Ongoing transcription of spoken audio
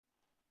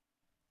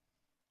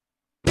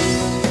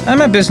I'm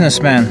a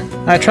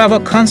businessman. I travel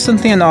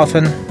constantly and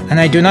often, and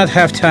I do not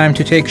have time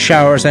to take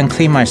showers and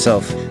clean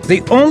myself.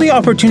 The only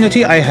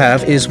opportunity I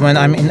have is when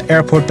I'm in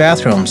airport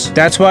bathrooms.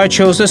 That's why I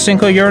chose the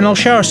Cinco urinal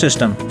shower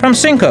system from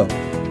Cinco.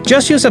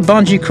 Just use a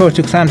bungee cord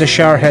to clamp the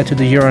shower head to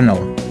the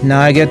urinal.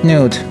 Now I get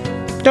nude.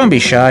 Don't be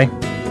shy.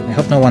 I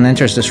hope no one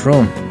enters this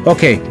room.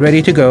 Okay,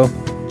 ready to go.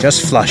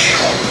 Just flush.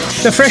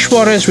 The fresh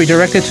water is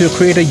redirected to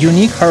create a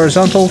unique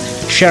horizontal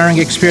showering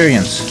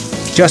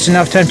experience. Just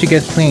enough time to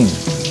get clean.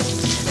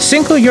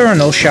 Cinco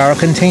urinal shower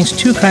contains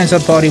 2 kinds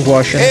of body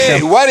wash and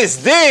Hey, what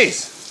is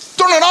this?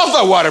 Turn it off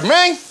the water,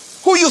 man.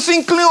 Who you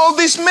think clean all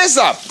this mess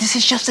up? This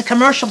is just a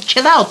commercial.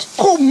 Chill out.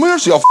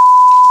 Commercial?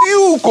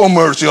 You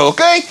commercial,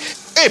 okay?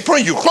 Hey,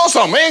 put your clothes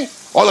on, man.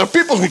 Other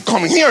people will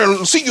come in here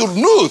and see you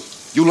nude.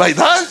 You like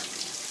that?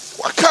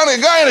 What kind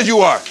of guy that you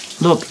are?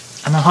 Look,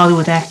 I'm a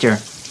Hollywood actor.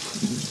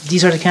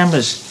 These are the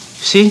cameras.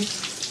 See?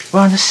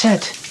 We're on the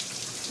set.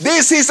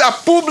 This is a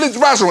public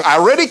restroom. I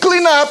already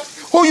clean up.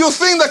 Who you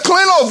think that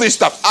clean all this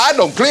stuff? I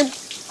don't clean.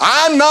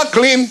 I'm not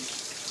clean.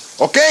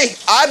 Okay?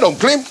 I don't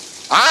clean.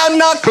 I'm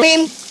not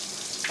clean.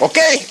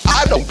 Okay?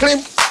 I don't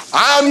clean.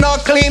 I'm not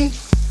clean.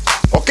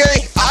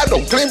 Okay? I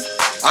don't clean.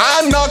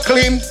 I'm not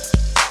clean.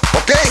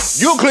 Okay?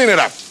 You clean it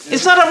up.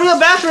 It's not a real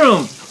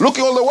bathroom. Look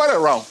at all the water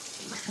around.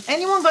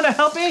 Anyone gonna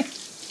help me?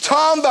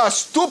 Turn the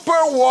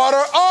stupid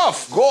water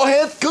off. Go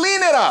ahead,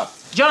 clean it up.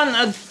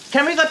 John,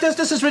 can we get this?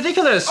 This is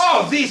ridiculous.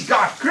 Oh, these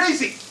got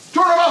crazy.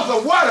 Turn it off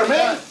the water,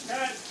 man.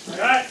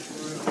 Cut.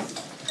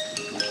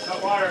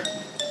 Cut water.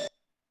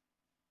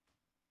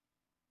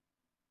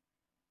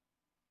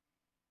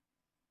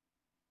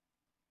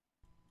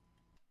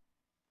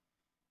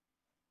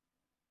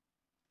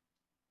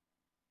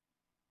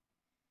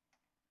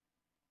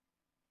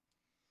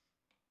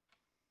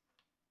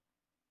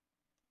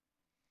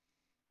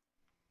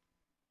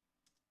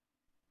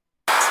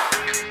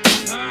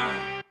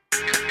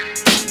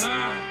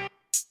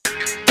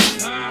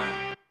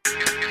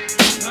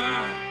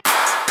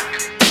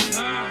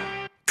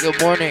 Good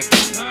morning.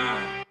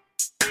 What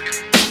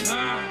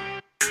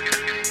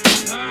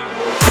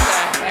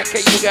the heck are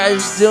you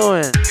guys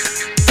doing?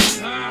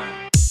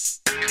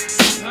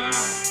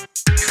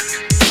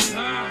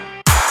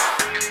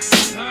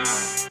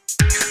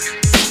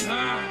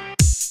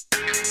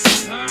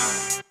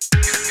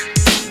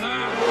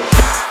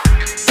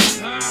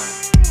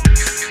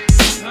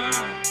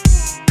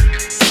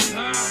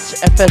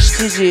 It's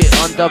FSTZ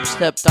on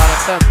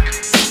dubstep.fm.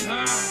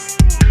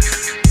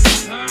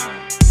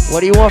 What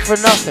do you want for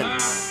nothing?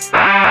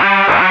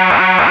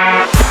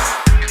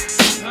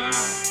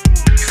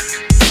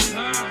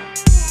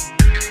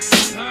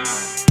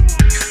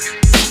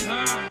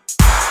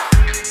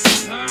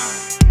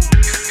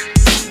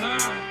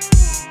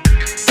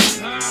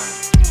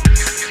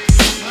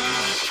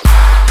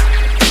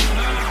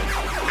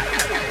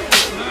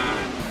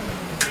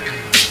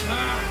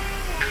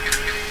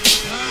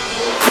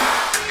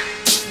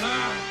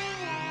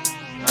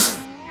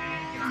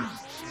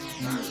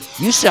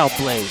 You sound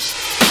blazed.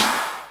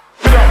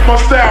 My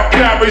style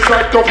carries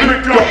like a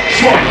pickup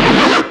truck.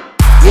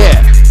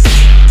 Yeah.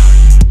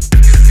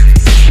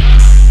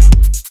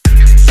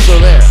 So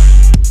there.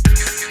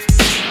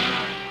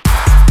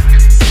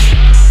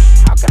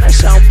 How can I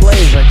sound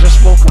blazed? I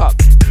just woke up.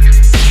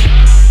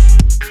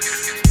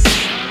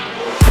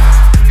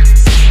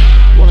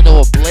 You wanna know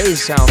what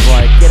blaze sounds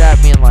like? Get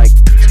at me in like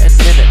 10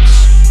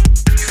 minutes.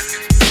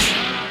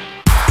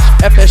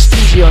 It's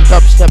FSTZ on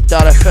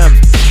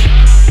dubstep.fm.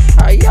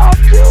 How y'all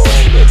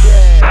doing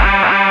today?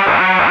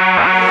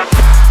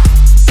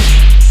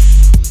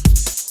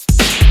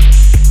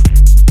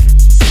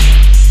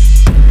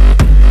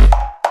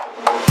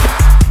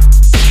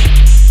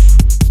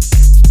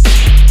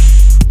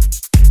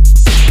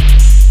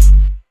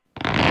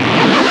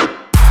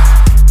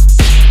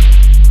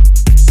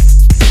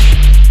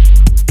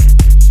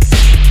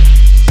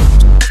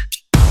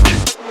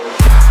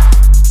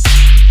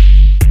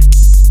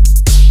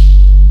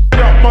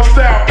 My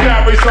style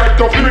carries like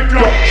a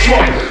pickup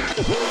truck.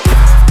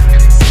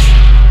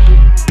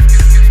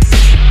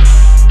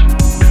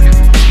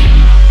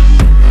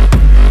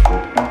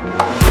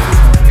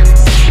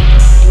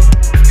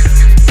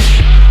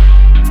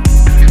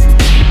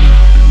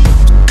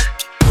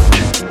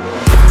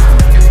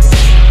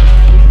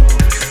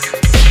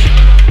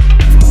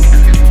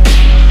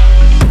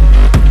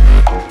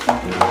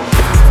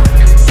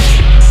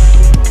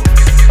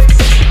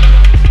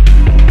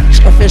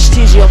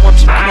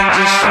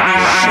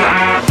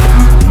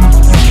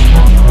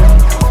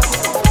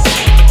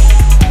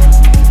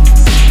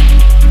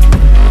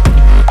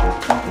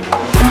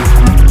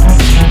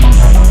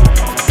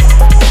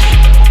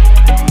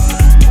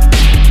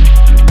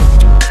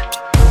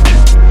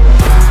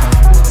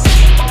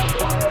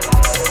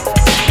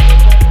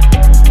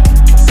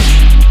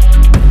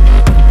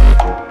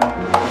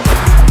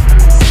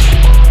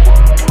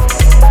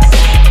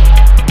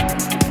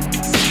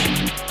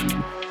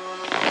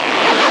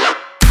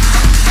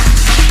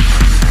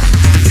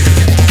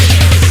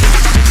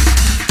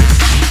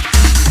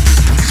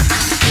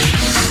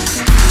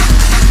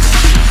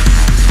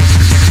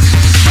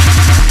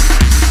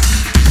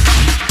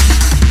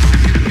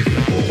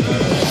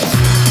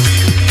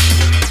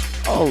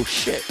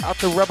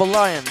 to Rebel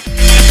Lion.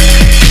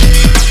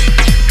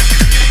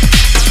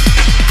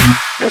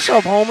 What's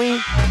up,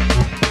 homie?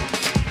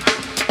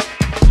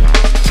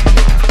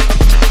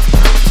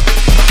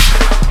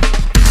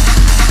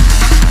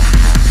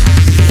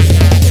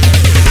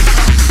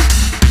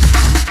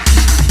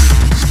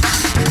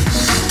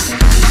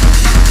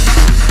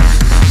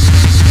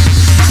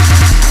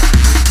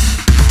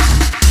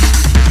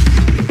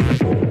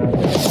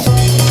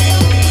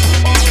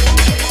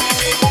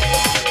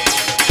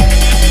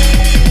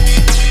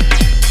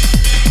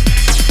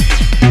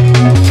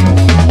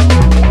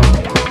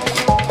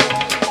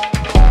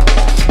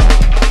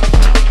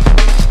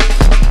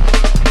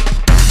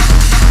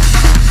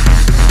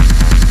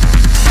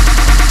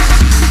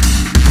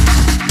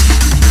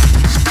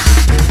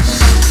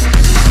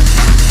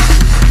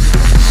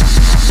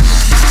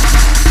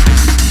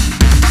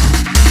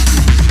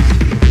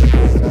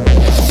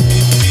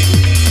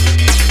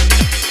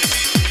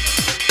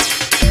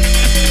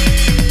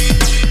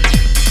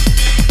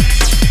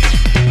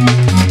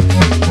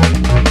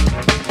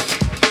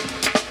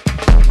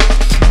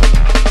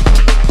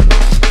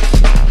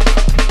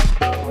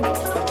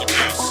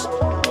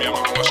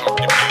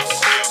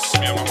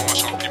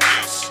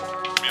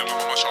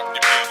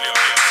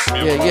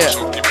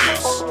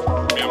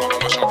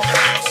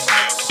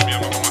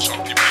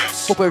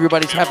 Hope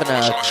everybody's having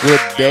a good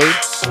day.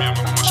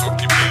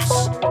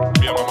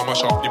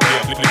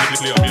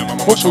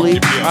 Hopefully,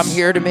 I'm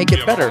here to make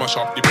it better.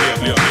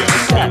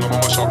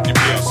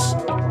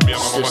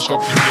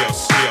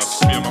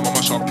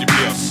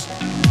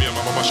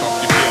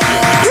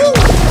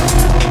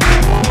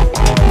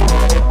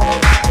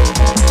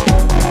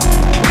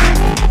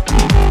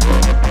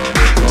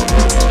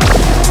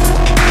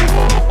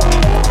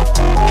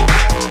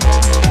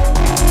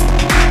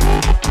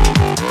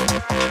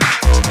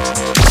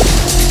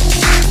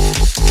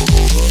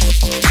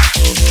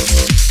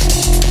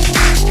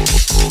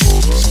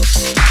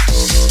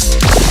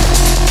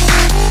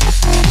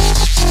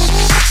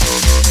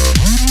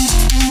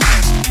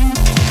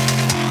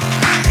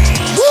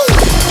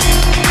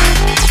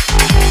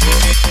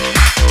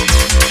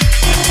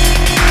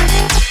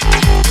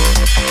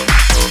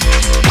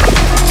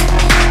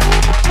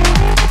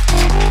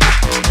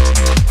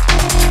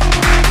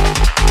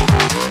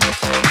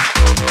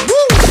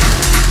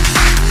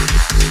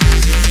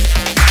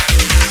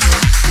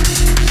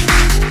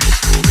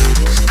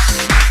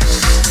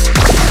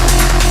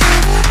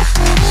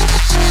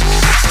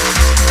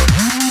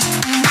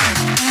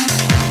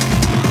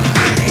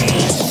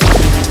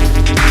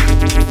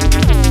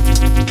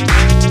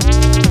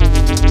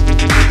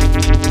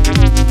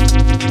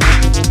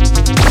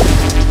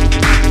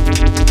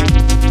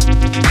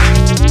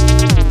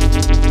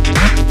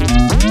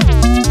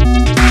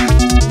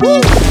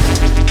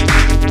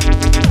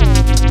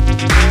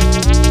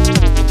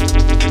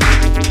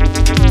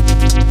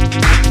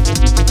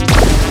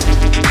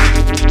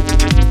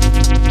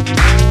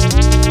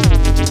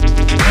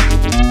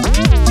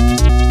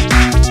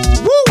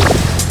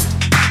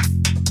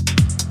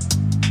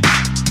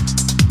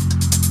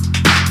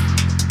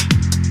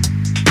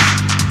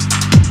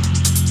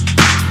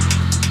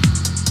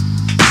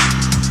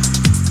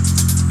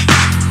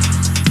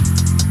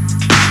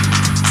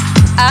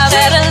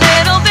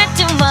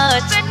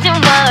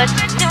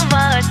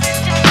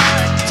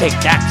 Take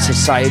that,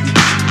 society.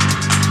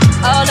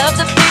 All of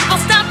the people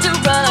stop to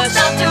rush.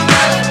 Stop to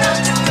rush.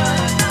 Stop to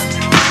rush.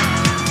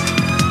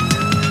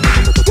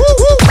 Woo,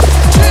 woo.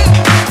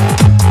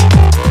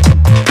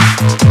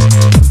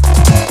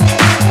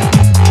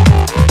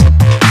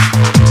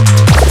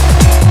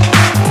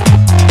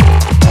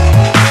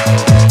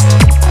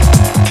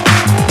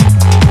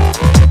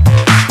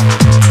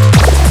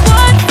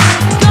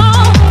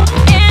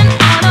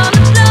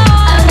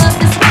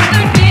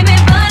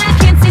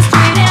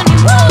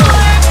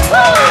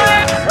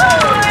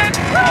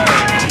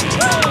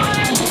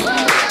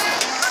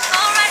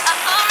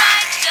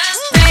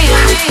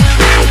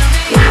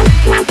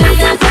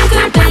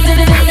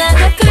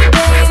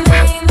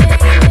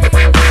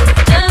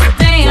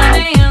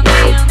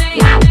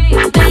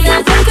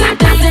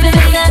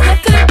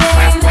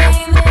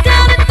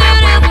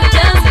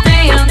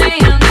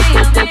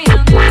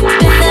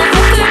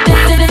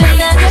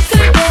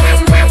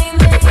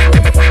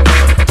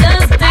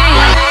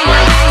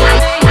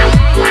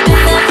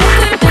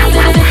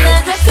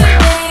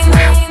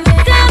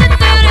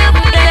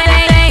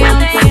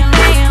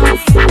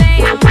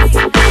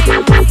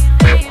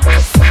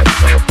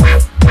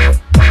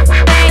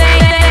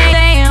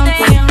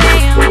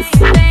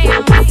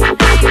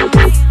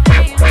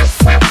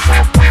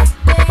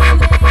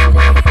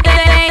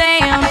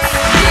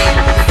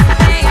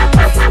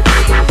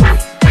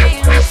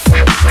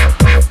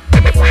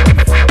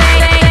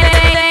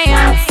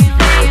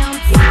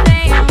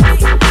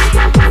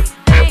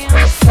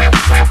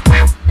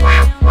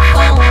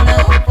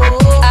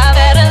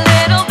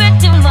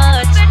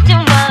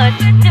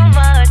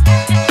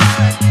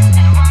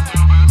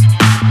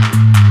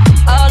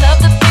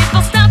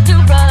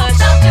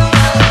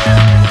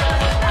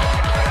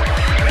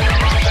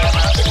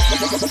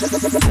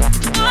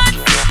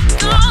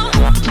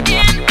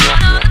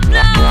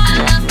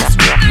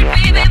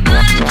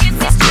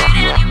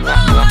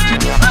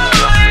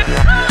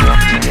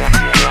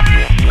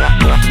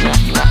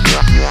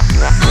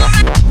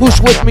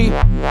 with me.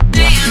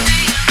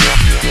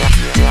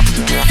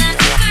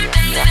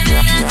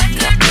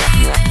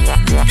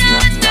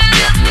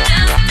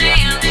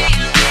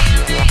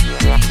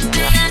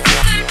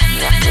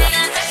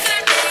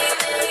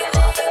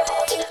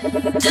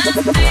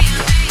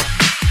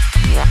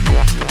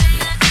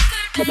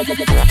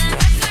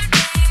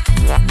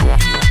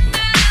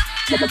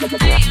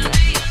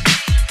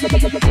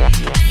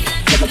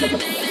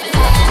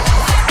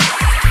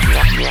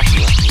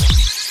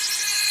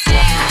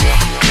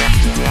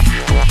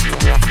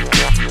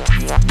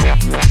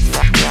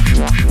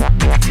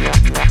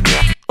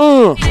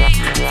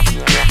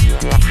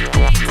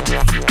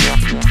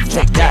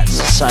 Take that,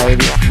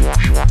 society.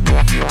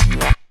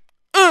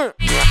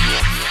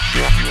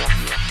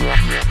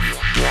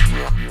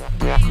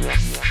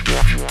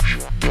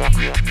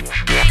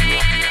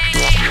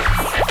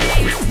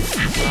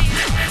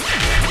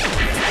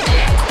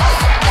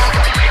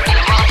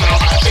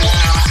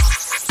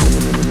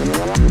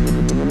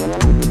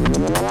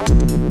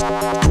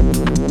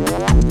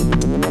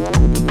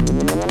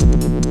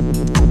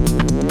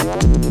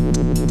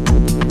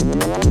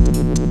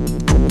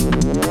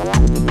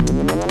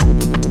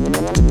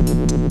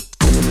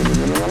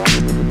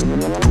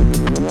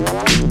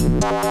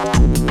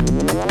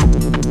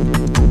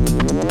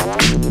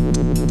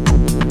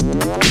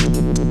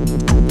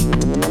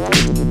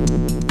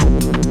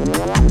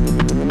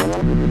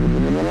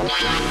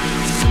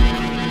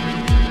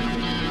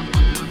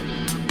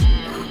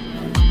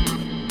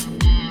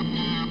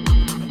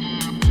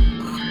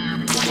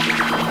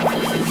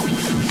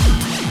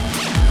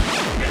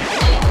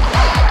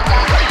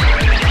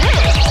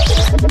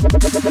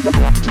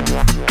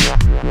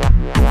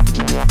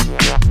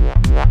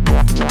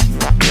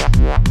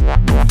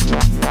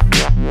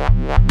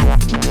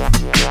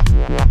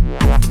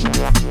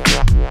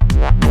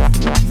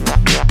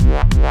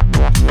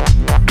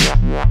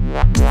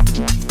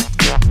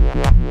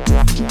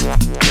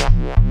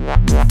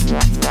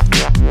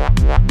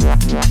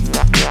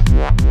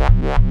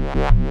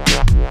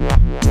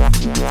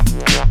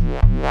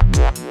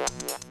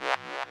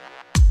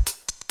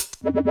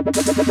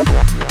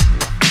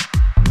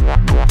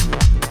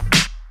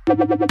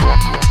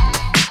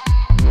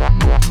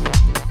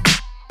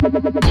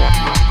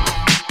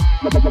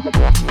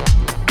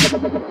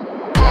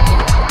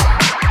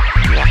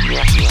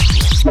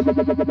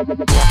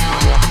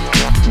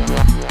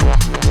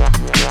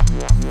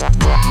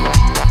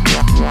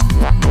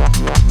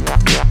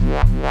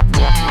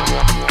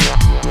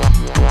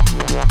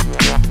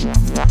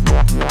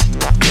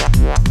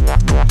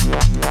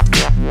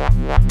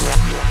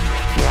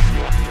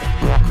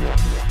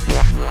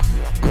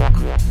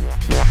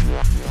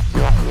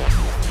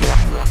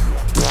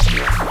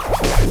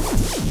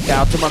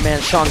 Shout out to my man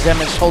Sean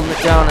Demings holding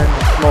it down in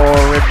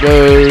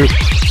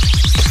Florida.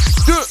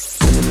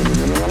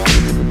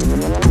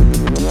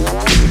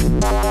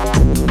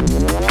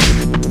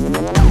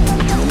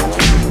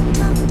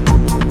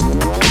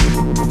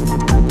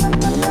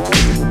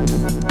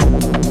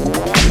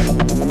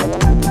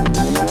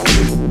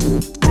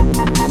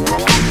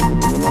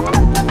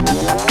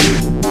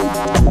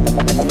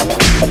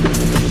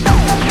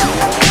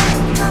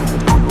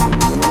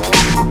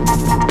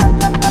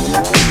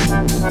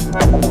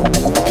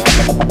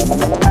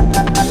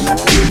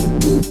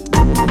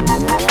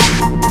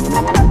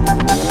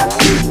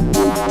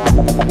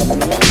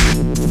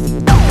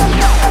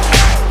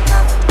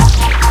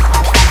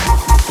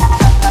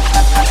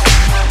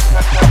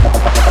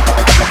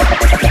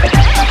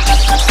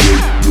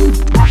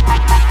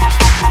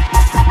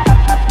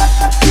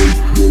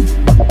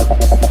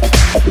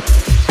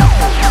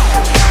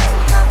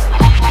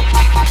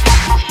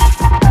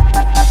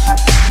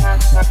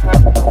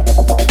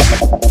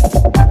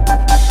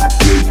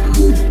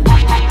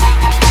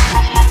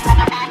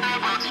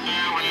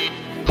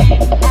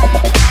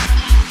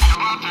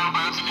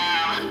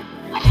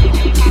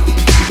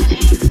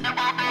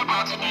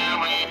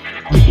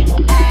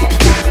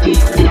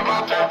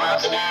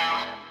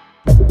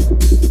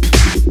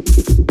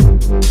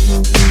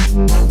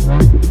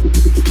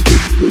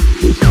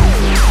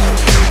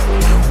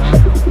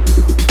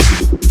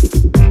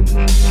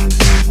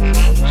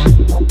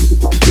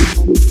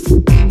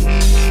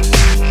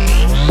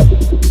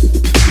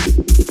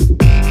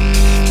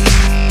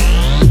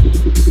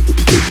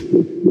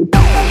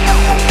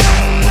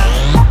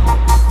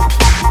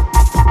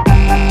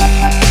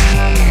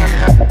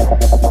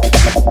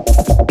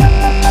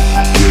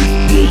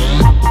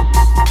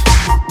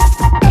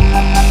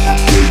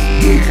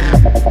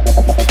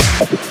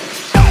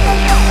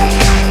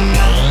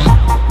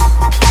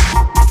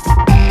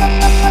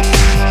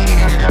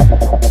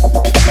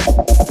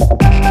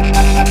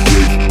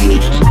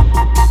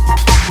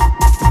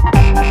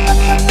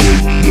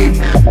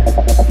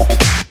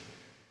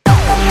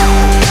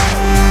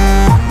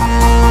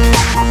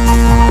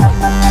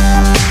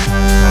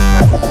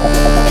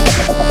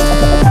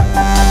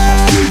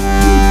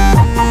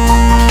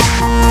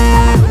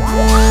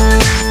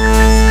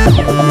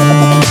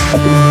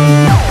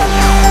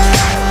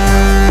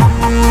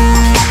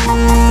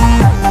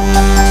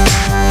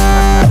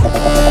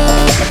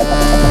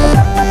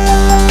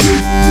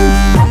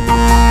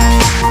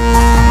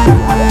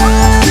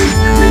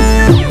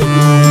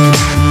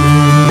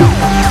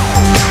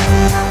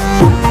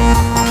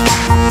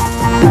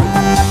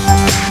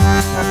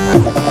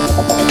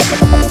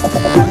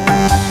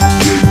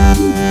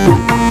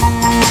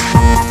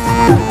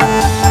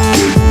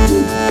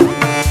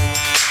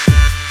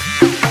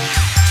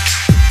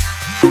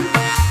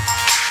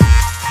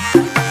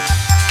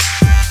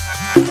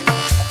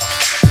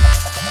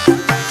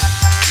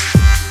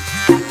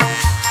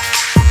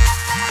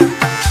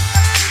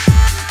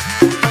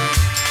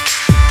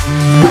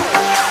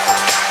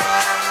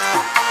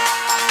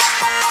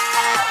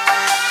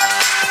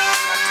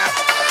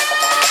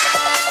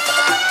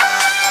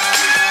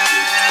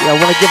 Yeah, I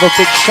want to give a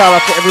big shout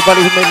out to everybody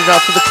who made it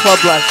out to the club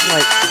last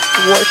night.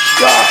 What's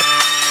up?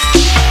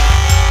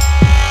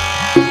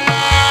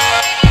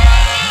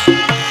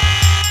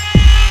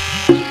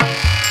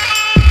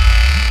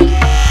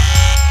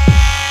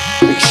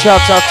 Big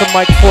shouts out to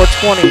Mike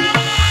 420.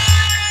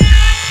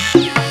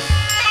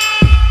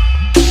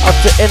 Out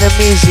to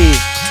Enemeezy.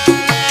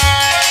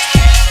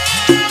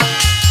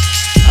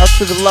 Out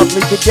to the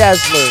lovely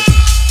Bedazzler.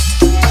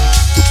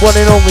 The one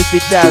and only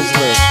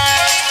Bedazzler.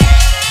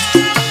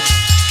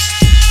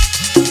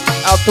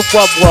 Out to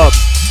Wub Wub.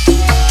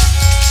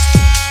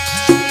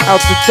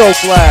 Out to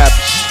Dope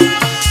Labs.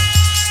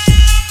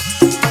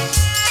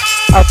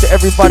 Out to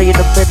everybody in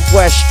the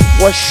Midwest.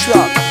 What's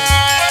up?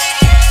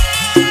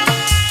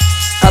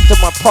 Out to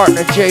my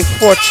partner Jay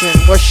Fortune.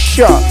 What's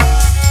up?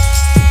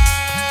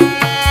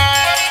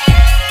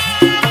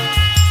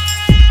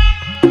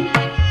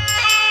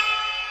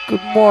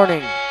 Good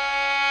morning.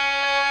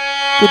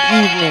 Good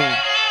evening.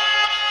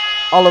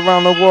 All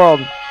around the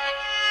world.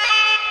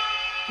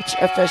 It's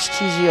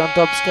FSTZ on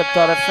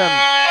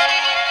dubstep.fm.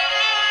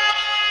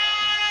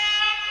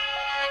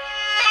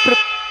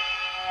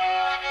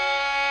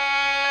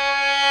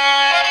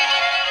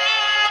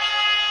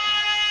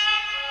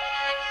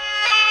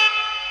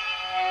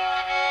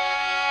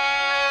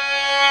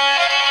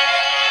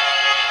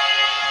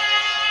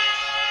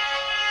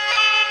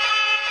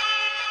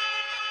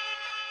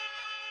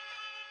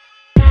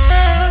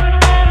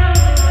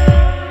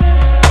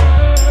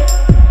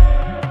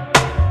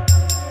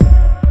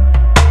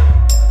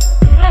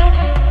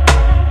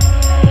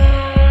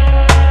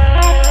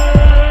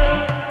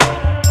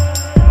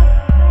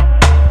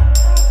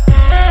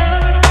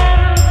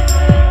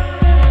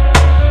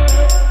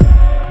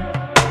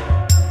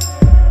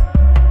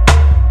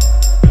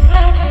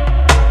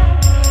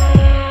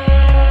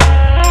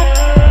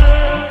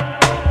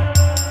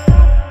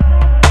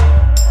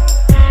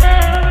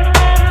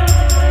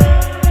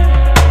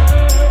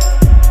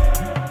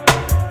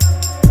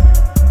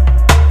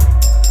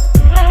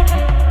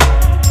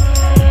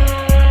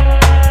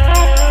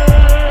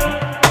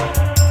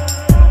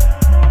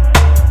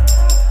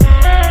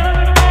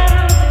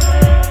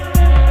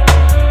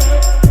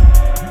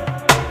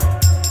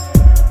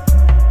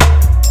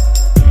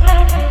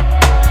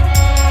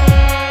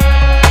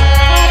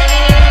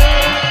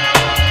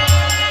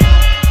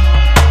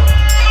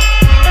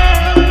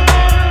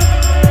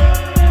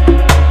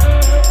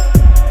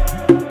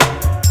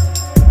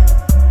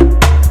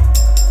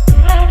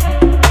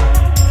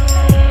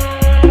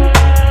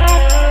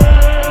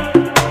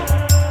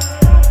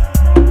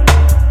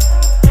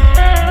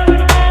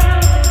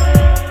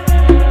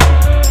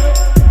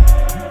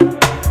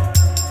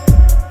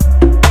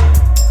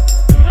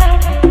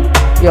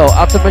 Yo,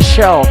 out to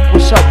Michelle.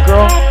 What's up,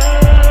 girl?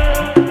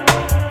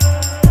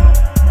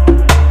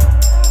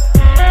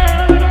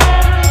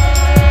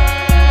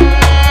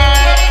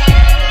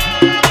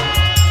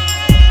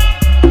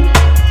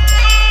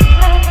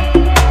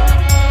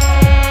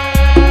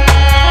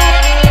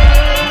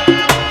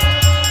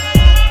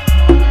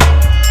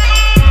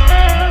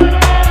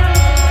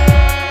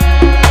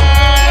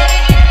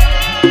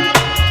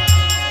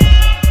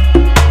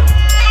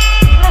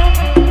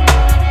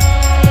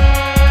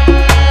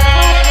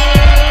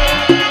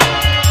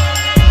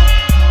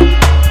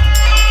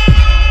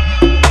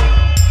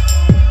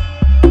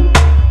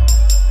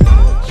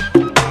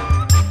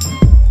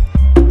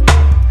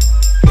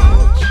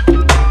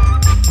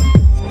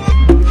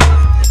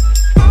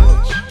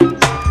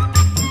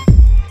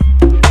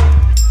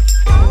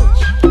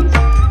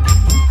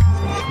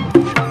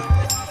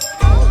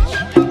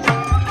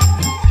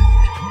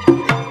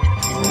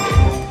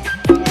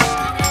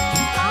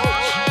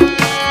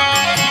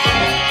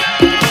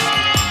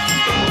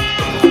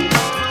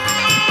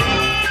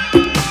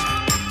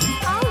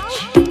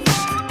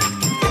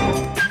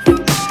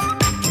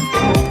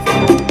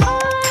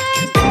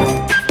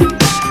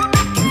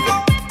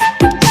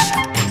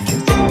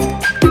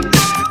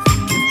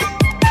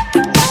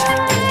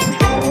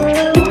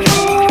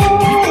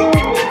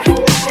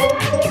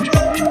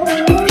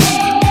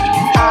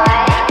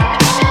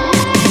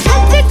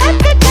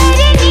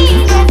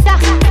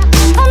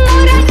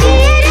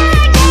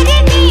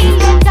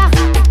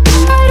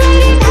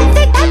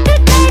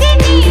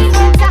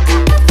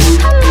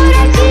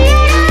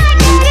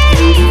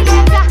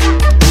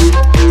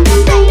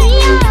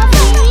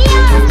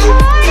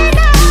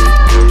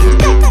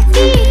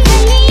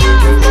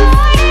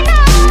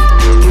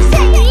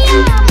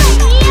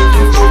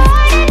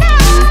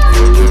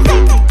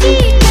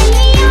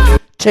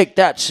 Take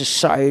that,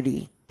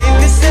 society.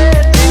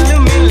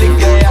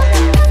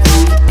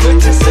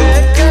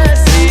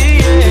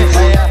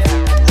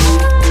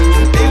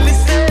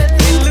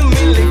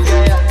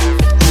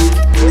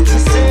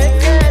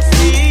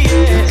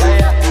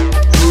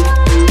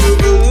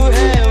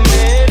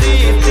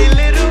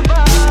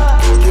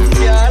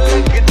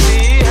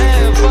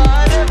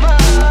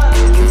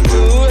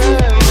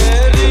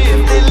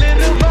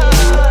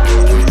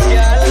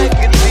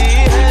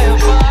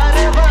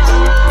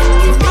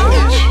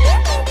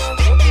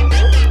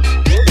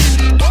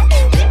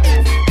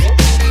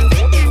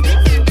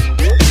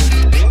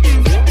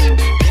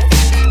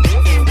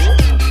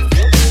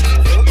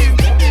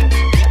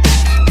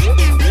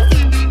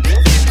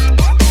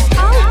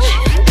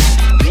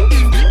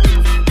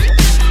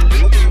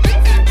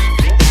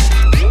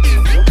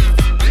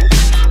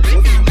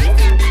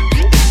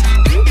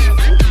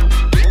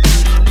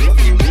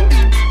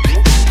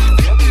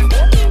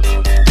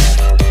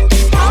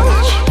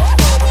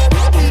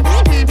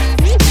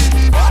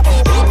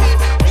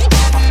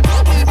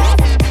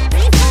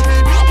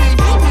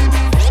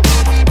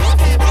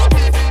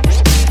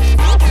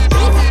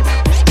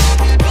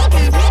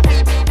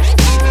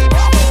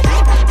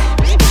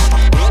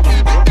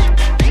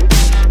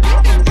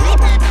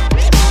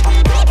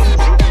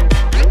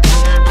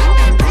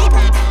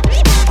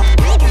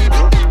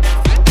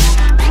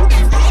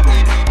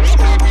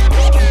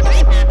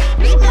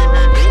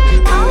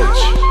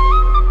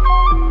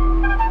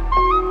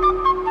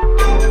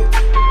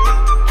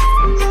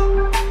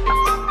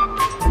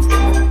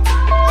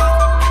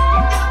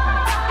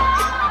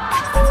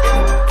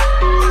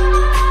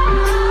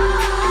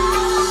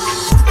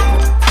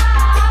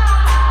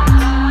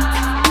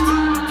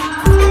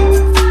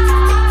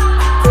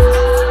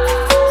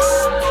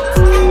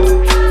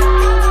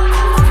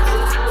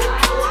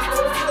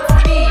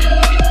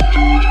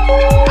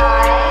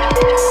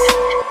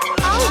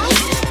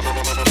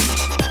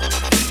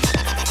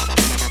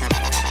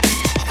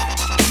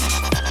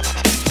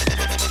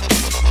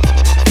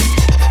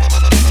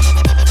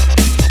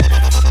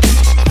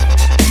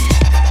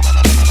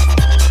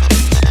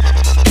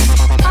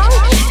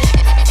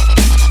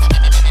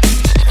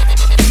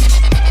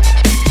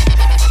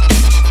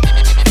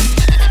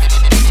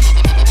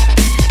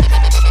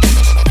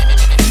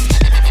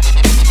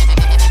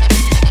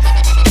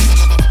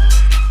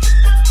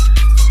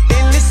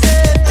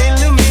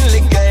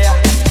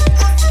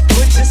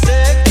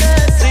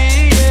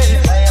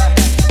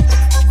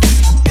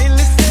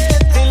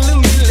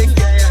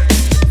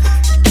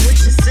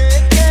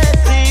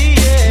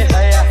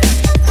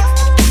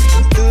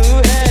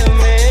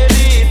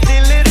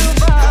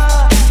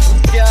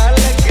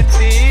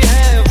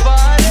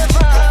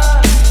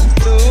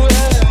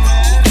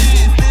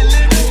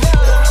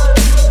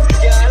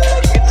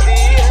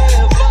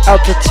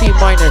 Out to T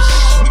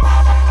minus.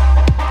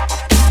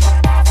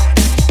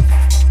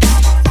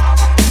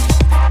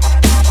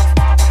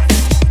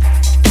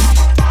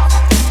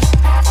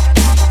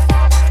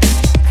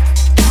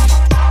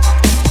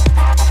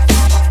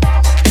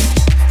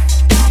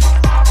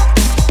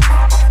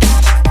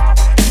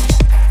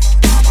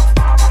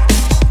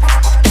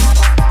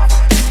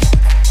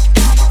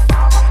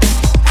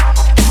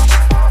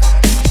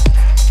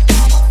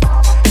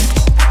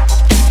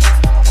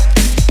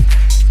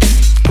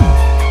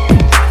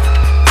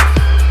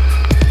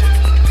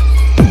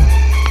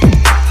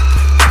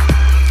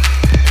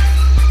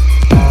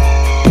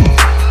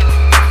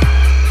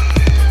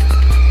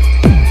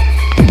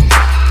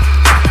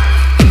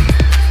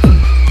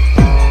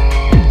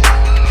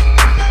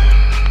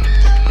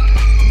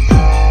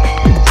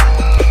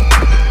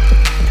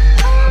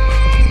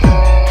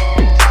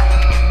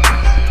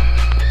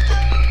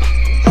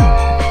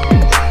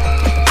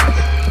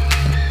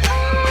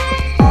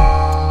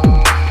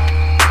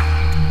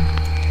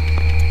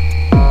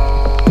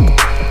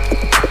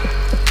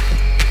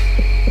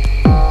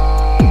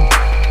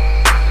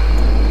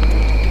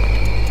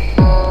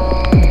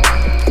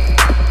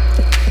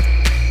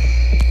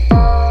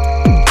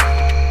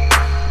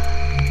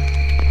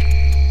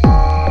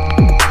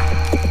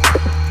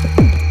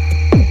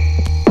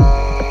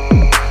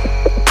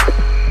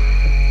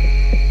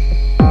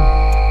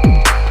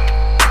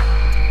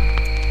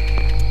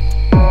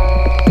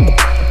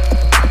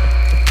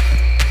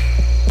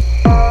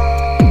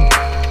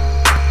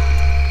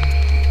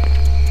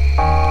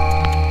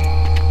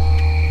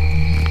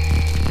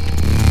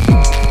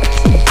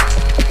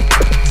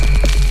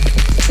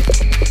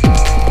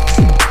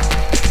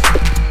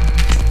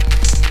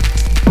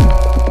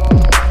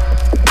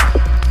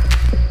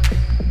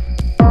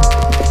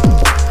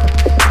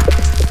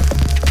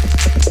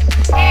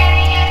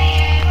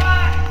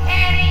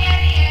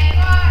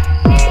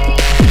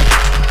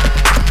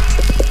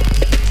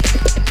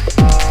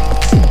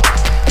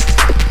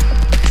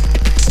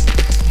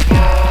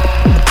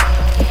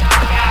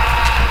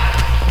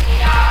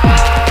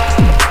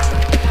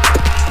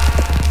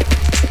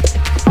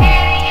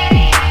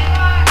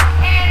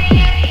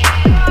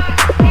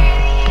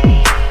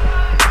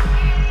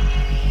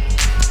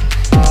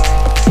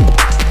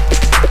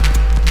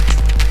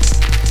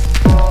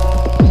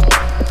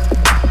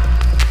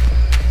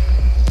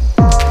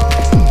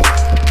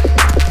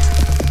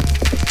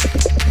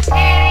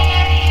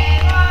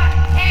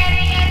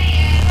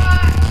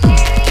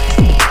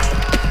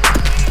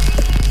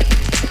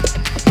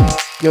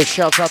 Yo,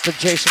 shouts out to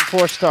Jason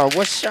 4-Star.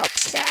 What's up,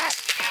 cat?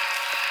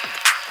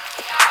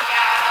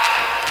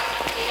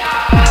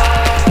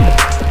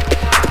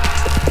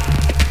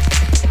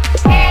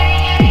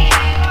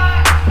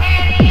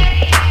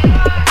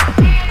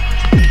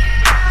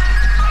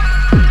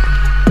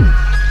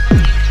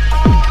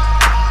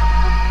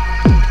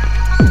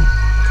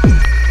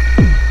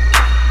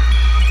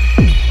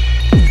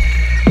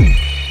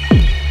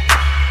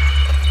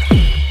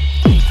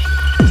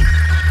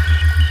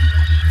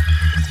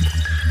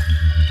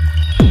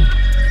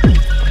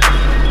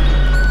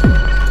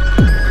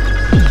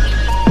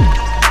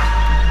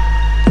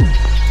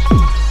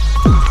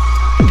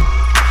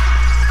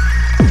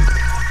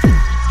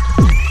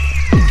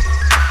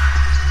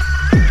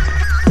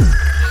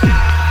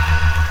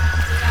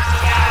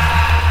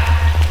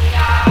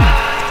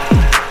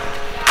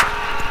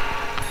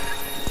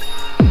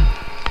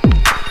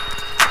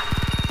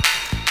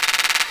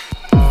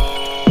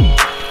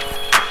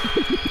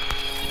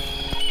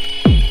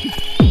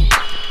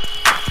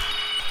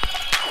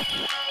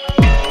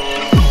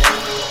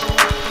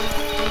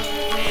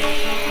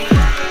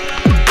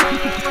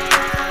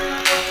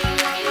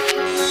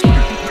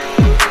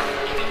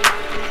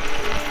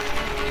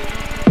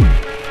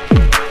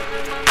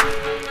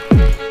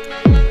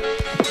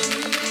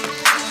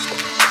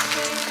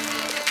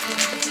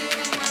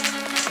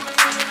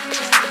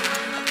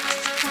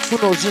 Who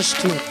knows this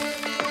tune?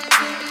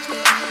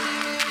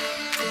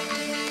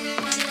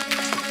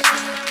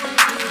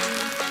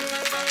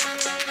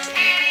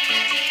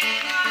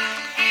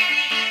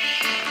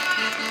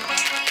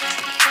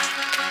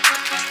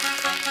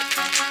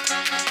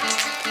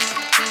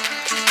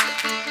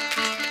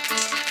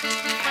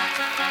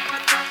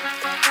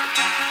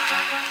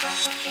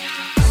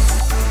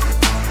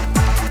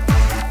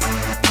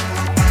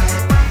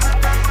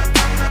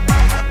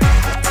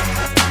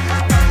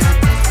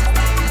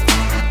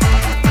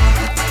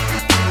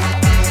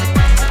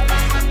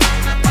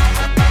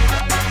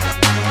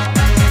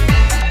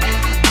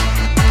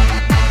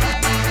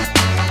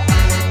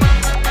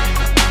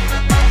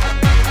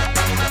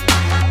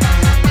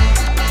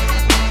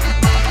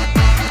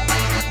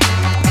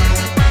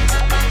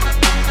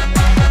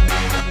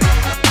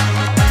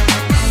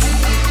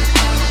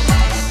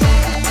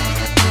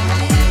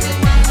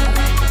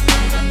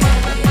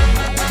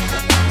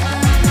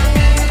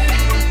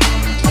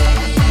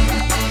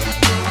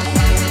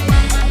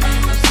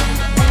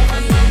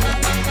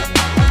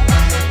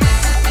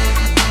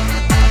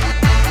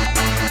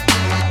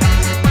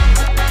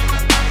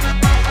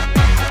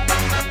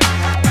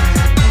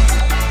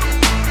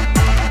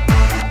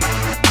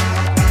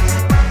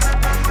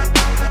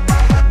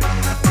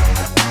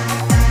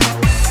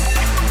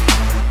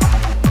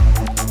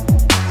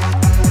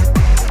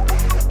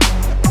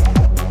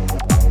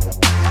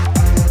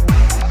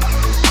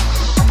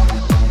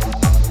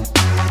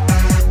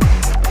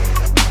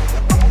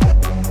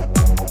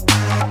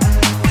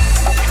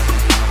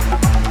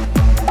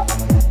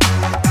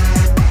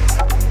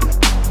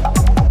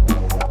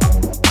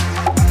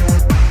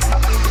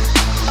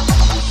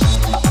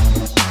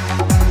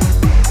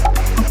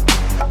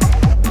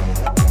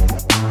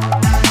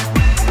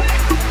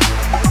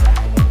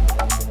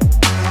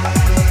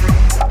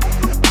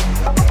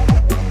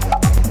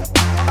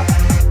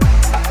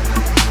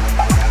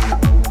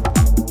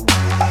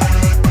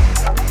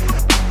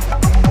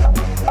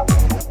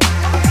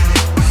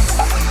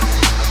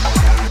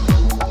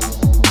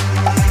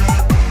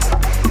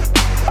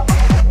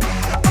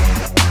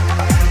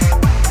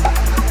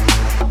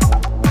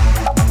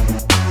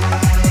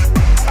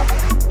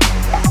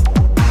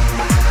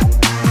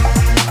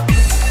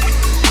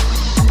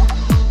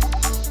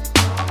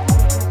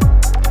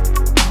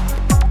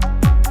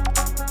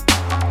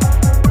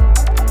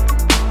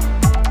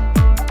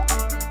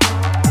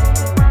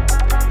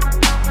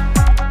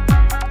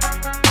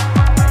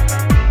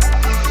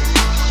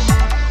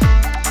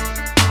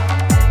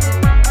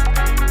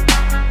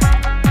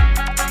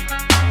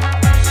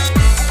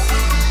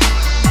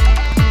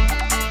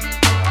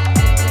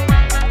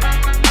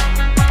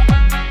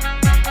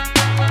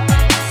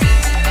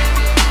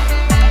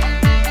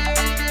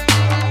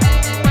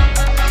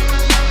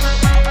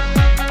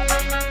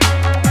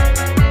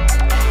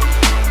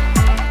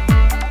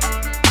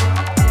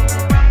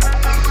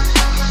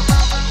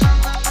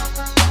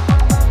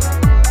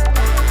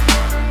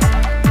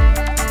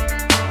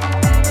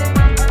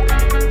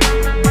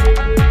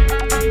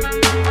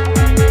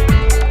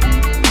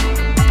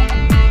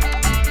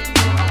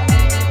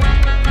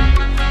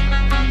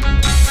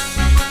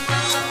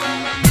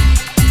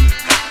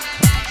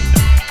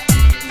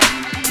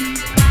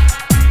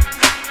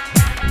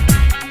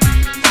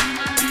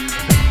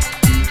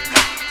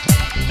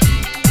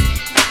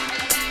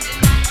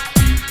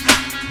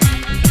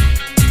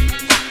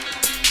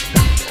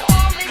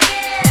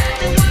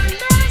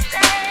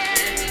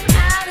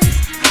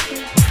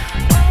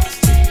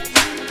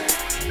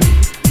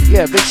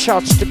 Yeah, big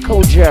shouts to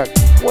Kojak.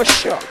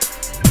 What's up?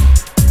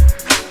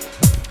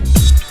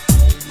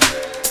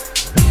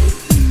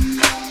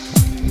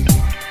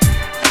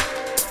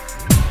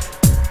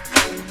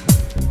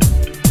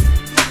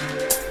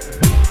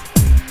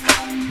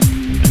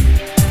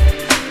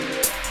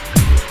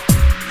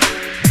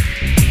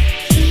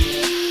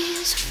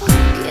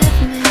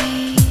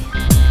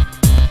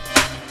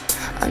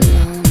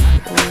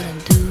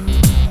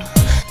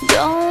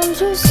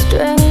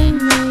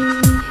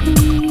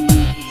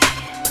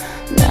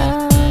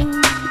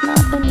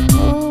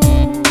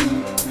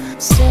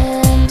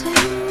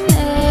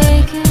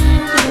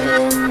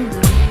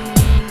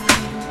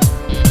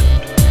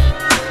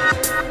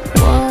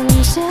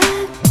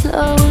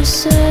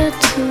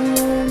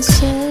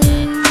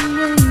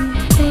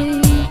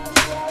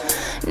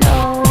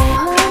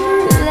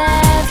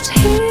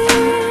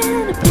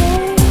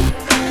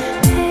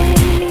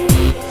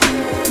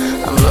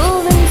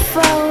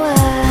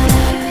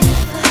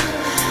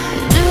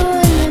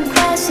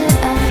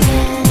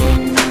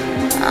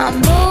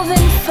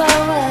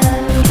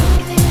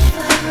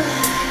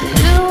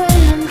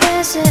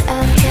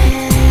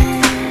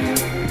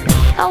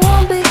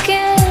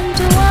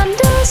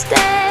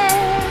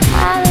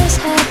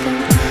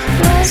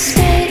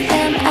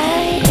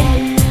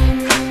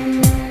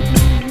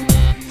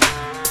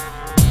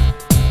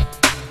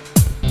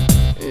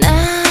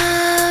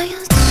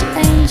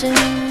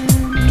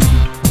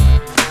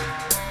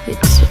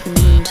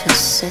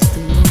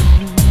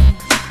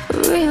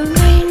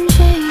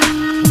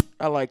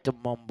 To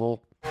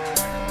mumble.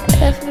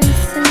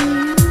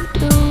 Everything you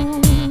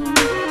do,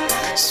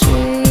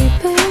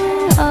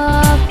 sweeping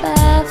up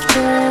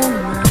after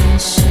my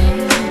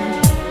shame.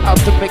 Out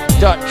to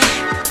McDutch.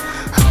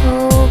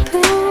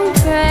 Hoping,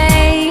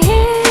 praying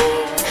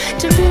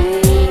to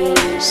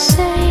be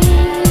saved.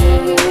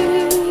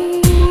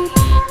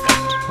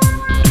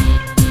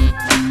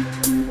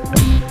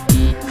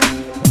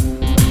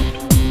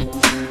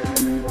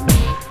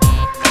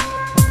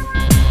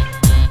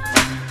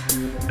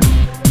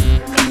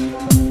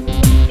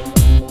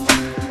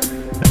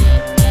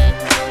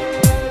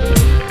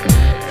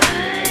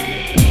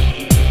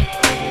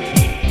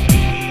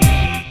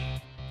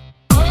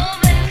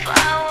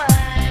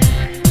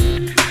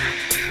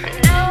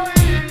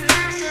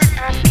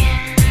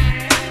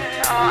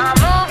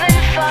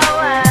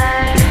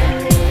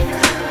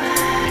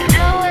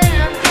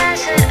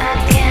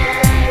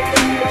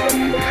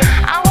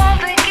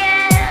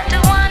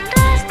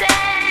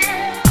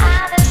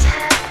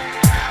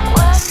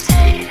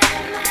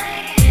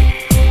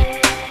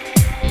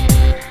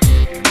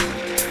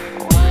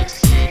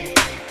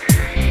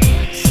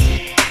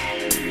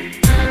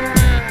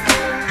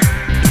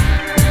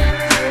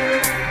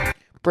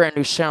 Brand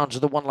new sounds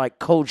of the one like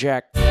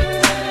Kojak.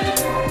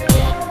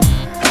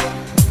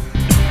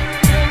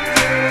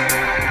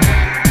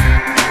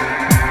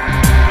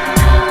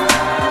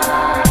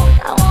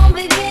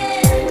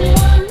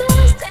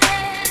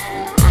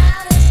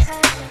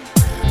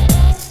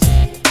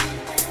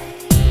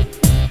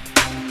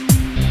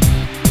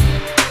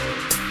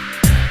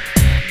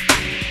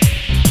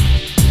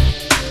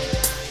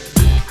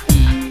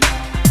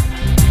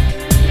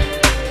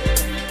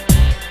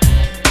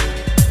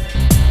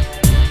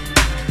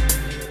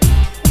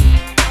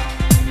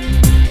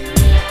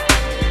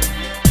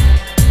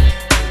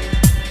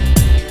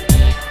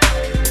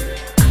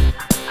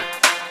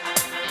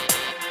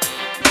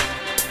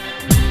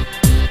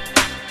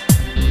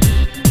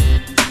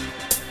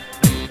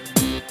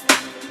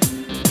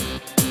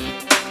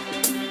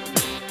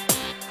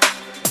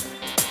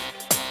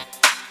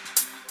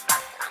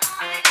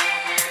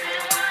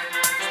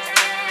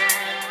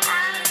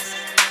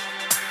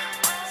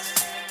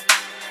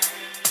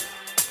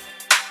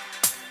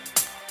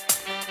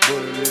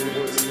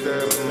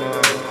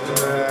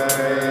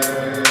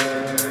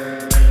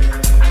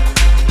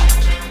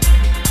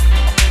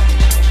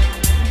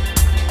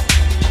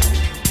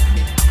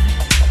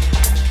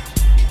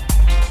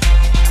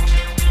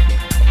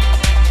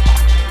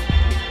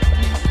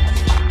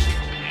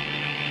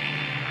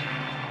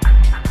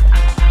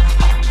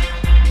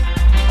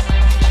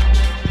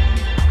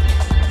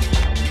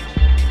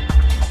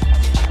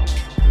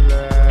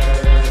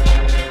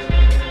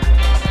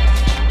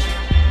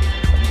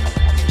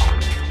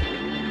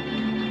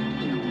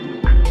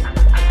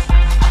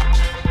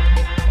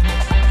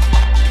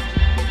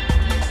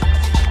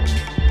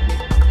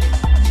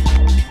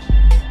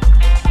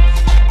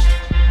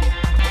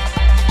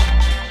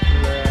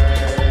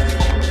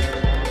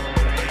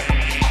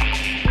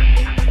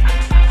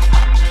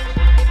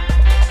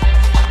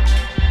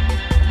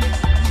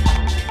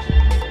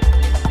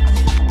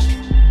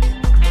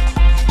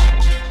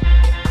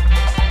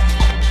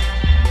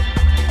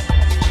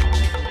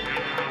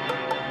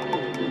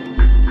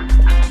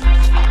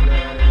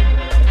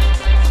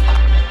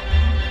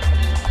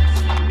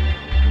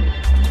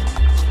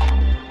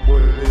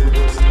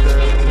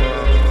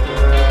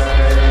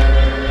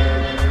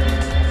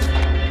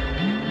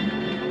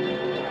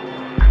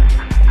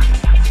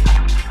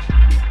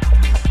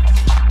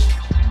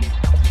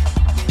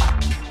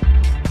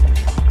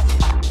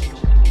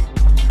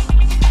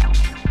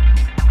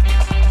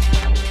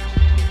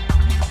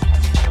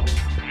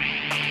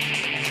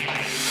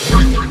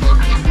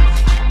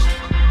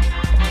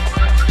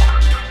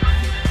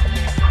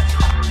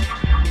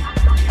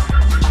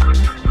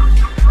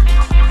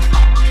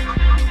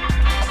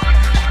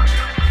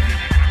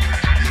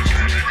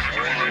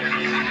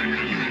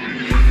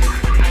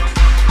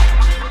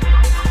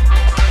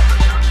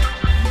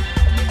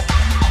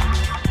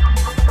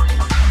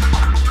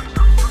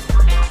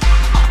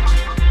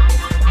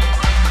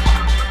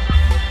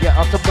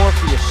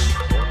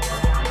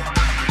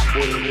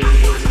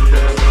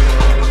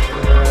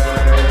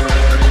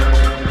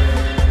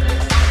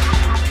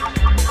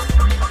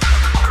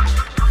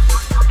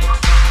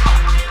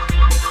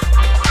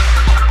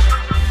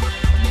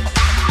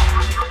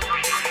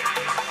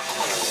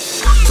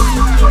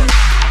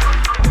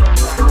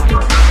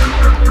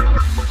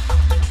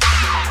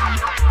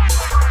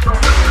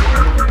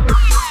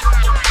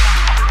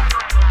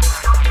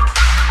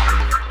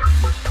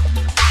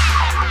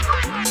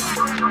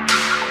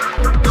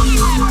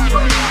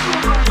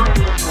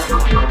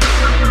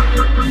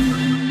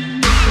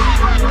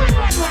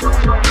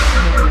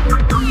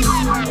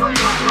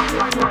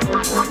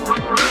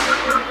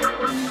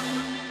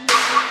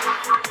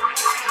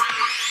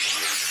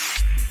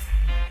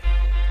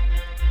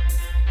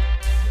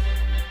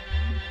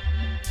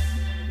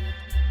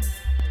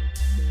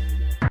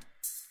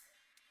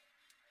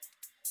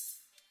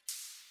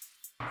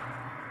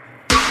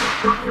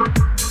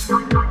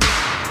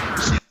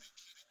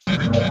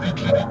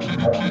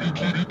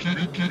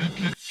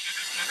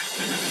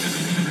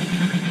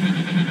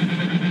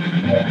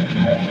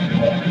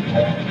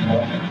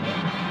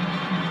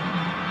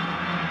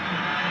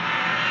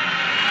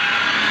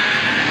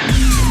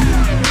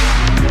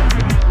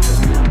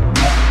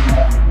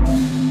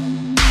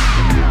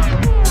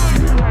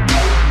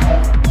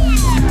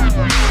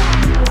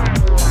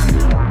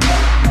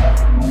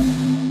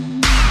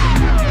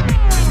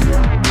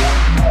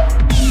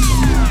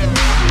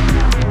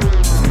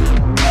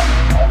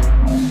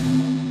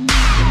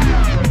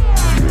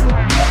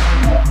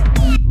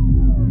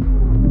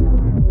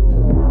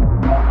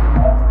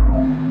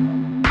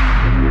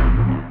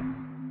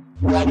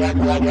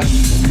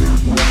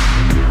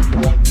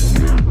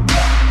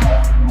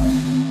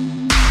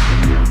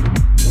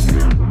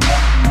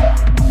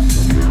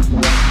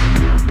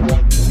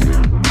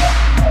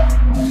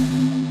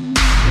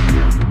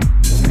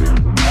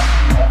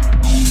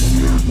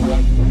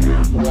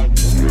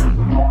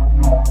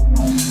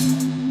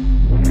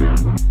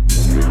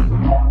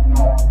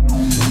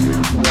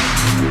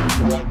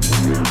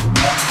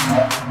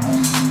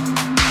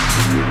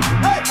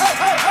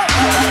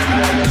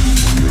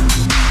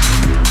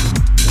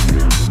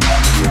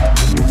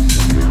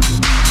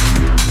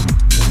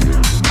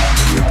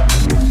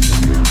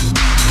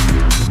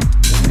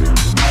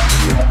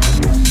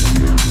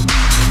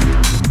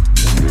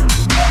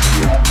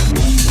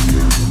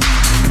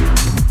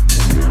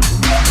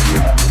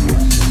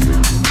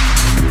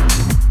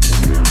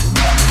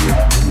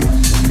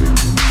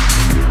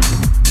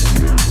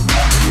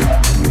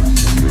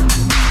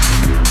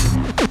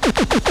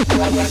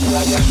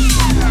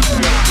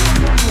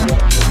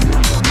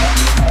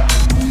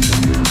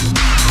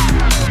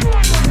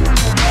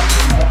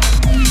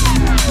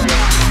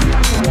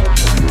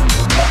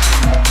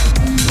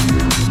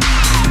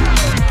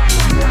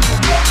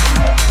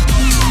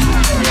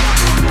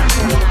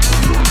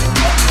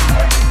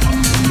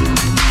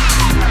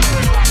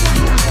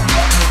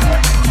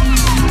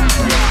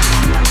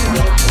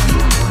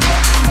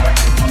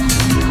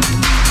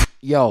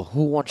 Yo,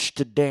 who wants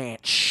to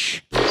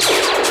dance?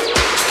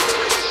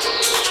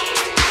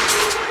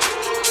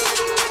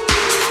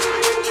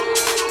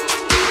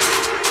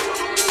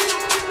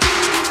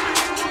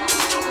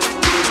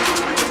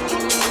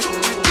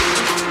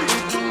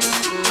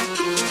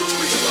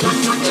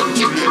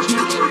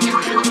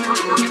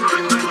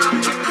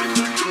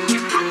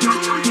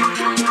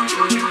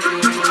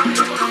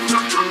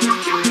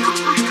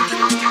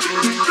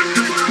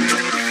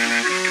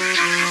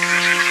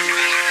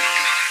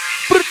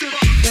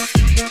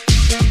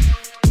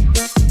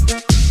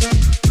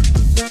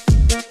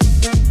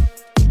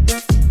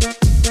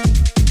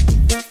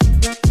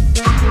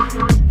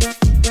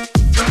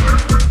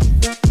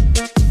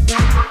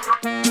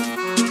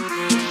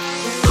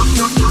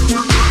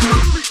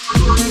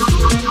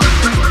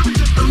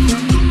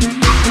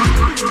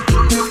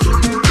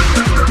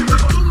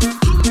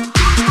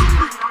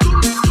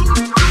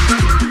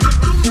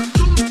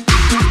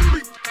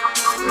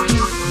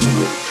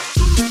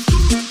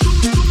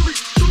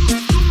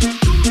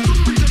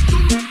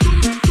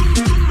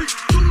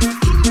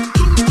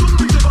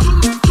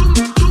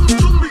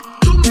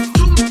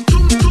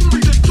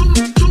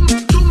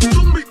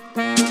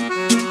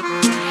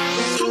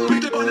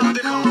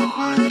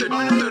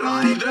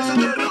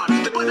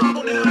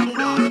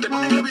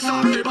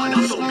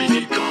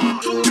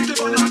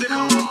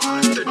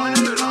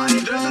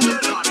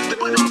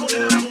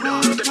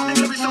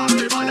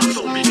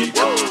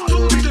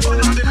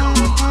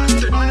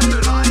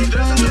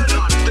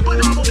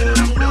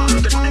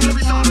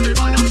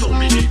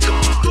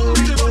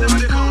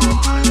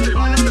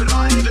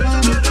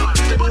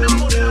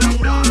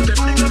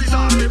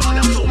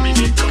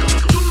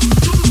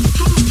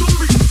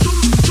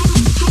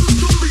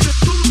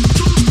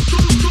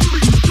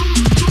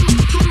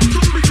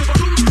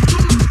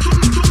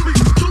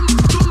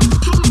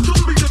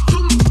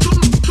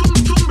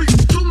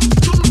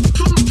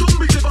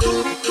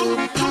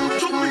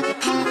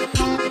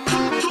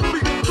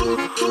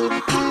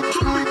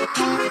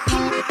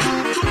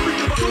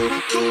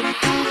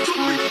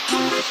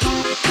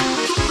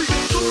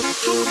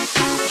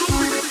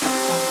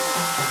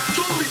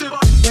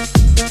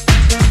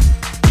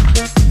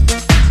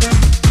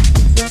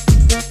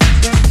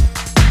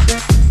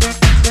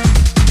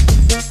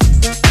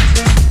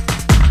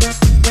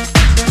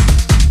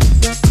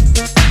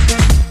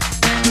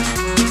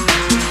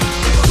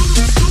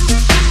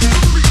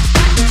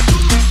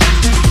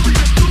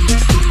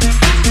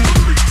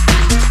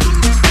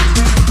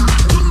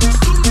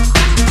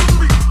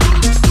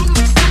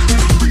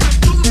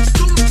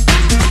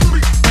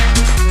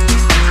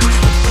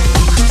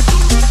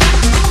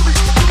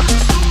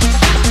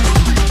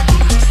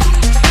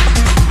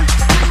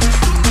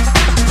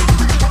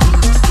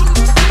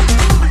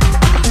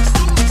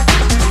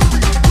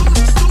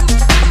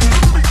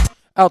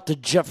 Out to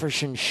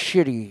Jefferson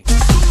Shitty.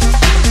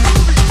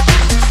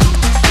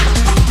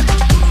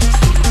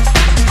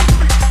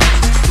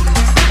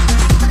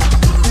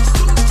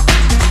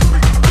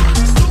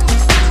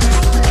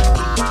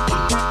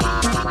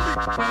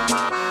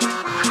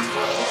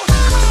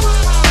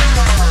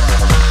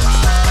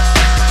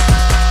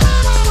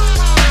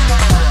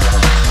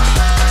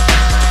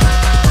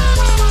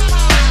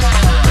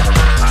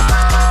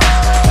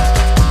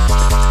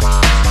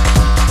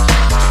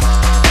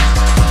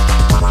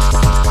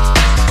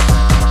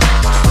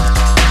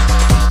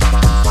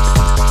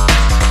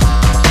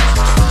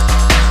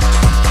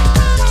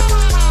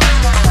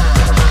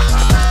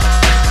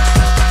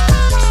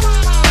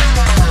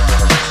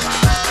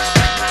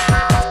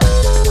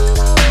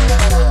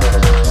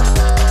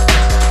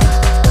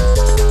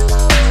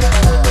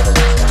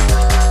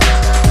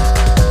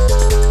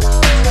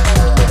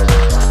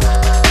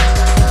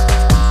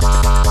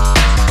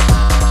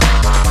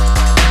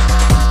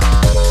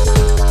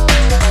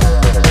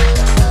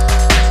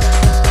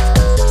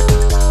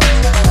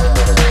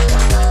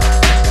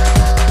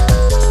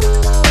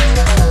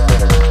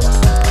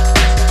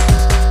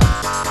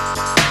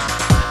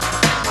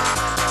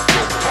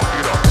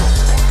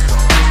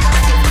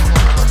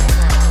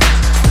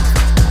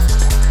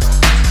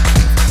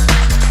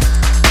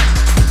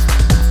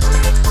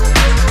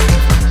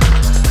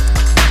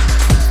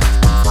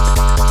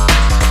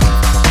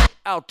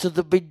 to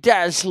the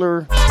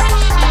Bedazzler.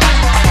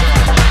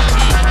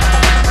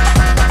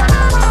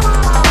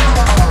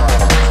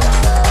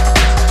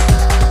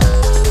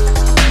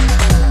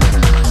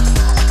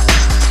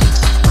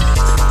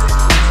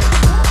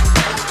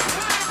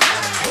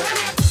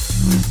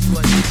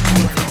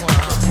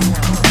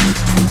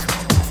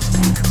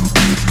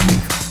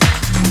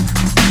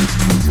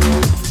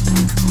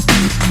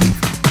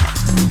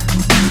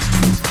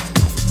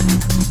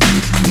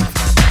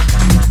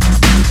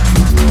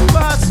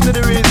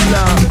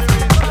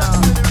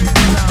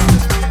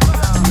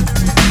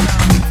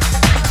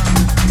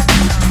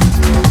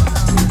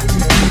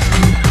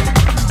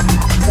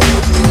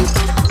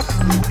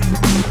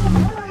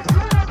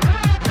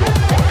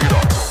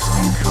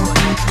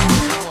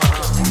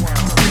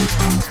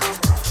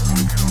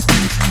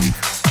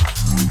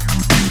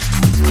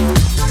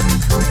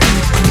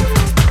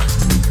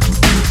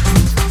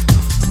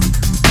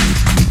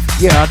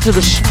 Yeah, to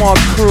the small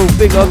crew,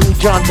 Big Ugly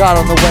John Dot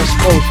on the West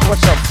Coast.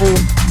 What's up,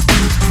 fool?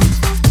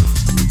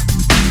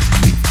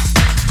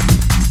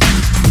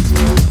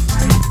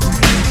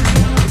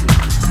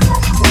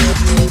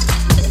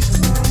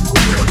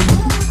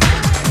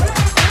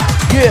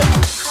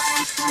 Yeah.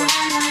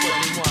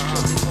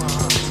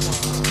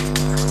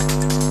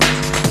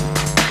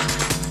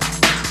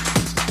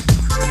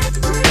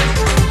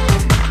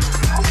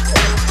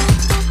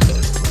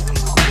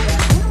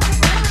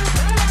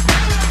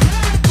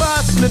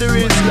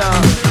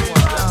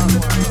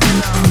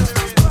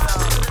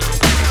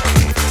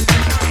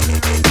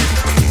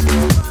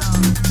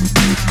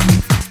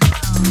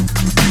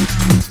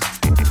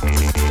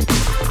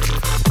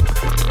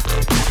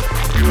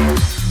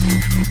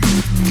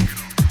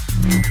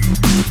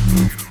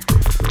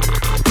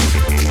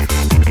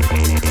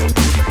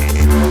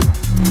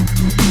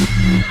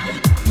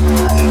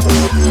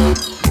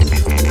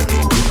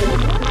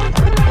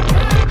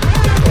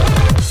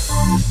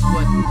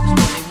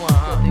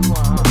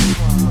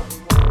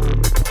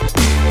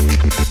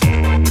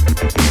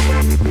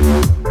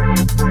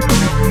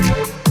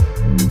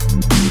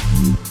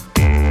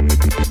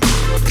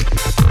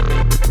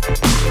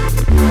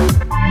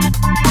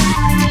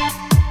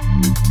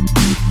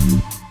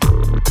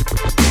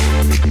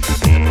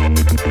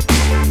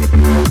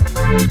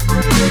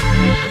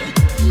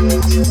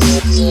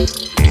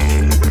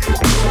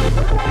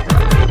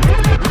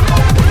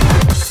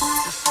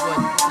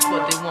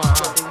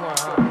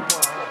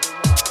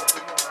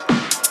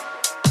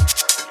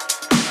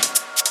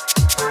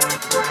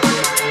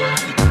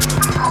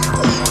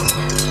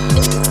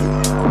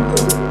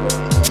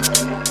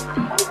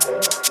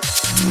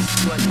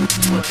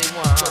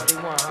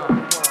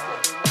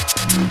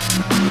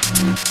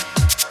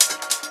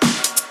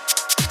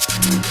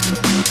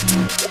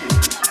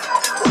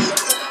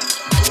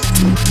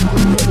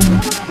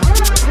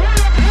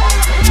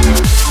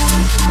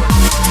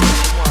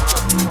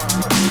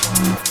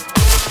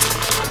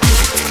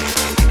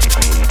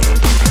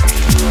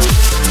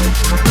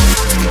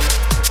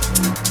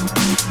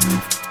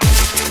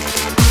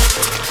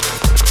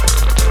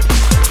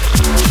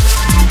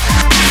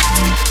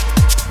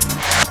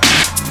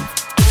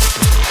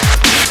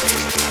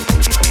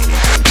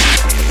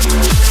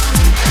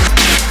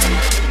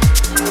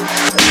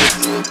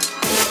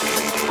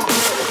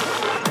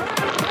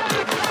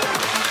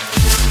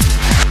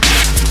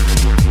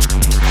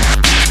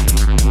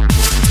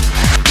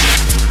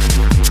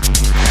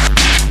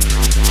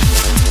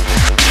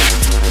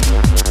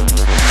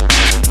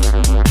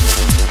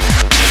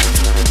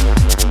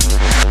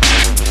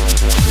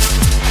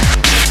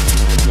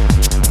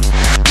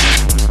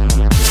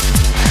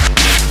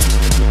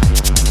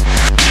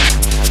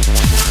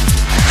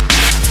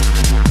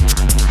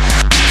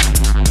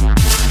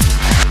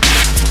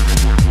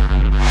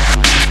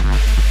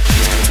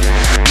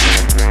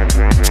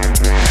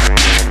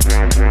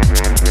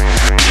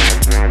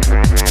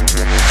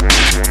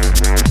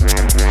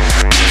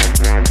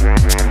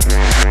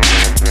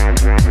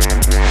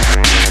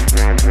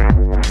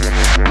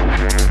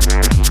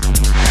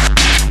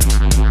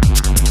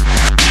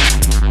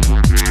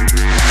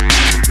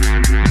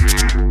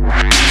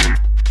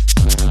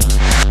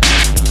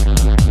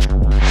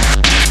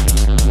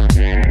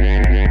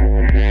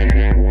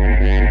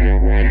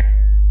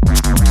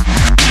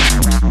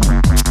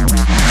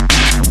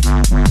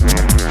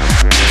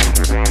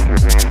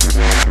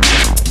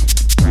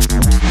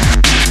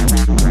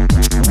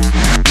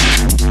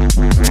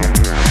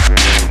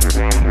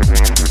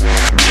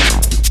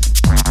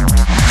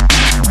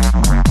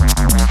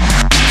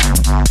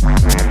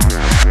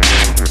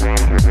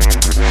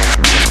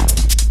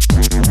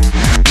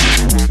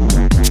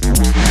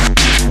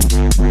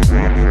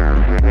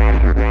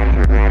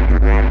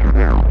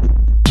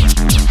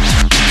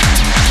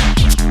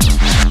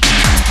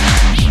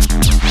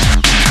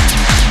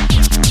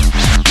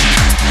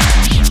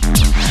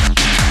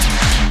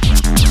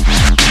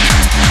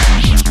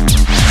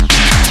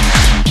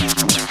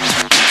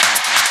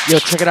 Yo,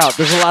 check it out.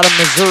 There's a lot of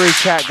Missouri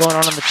chat going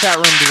on in the chat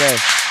room today.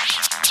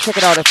 Check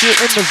it out. If you're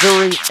in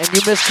Missouri and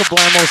you missed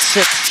Kablamo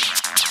 6,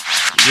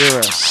 you're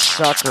a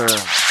sucker.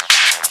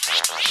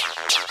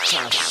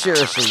 Ah,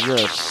 seriously, you're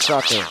a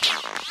sucker.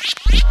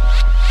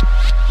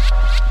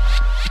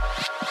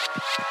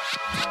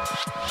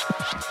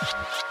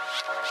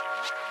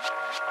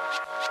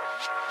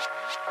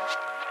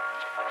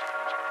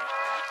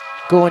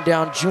 Going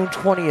down June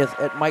 20th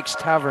at Mike's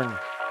Tavern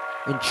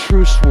in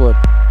Trucewood,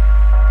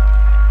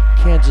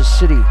 Kansas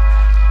City.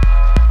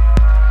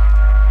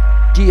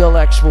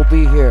 DLX will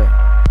be here.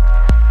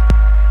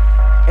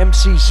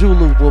 MC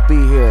Zulu will be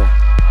here.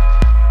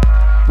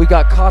 We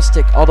got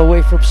Caustic all the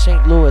way from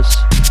St. Louis.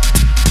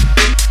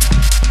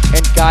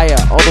 And Gaia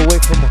all the way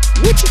from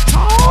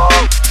Wichita.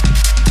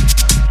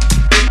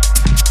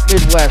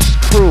 Midwest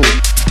crew.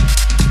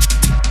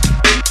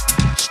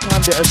 It's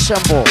time to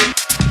assemble.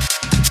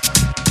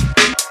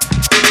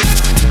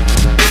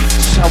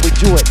 This is how we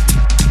do it.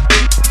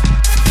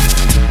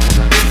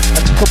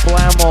 That's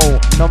Kablamo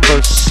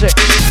number 6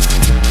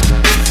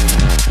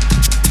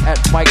 at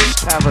Mike's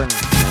Tavern.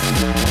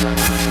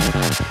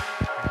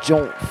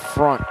 Don't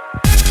front.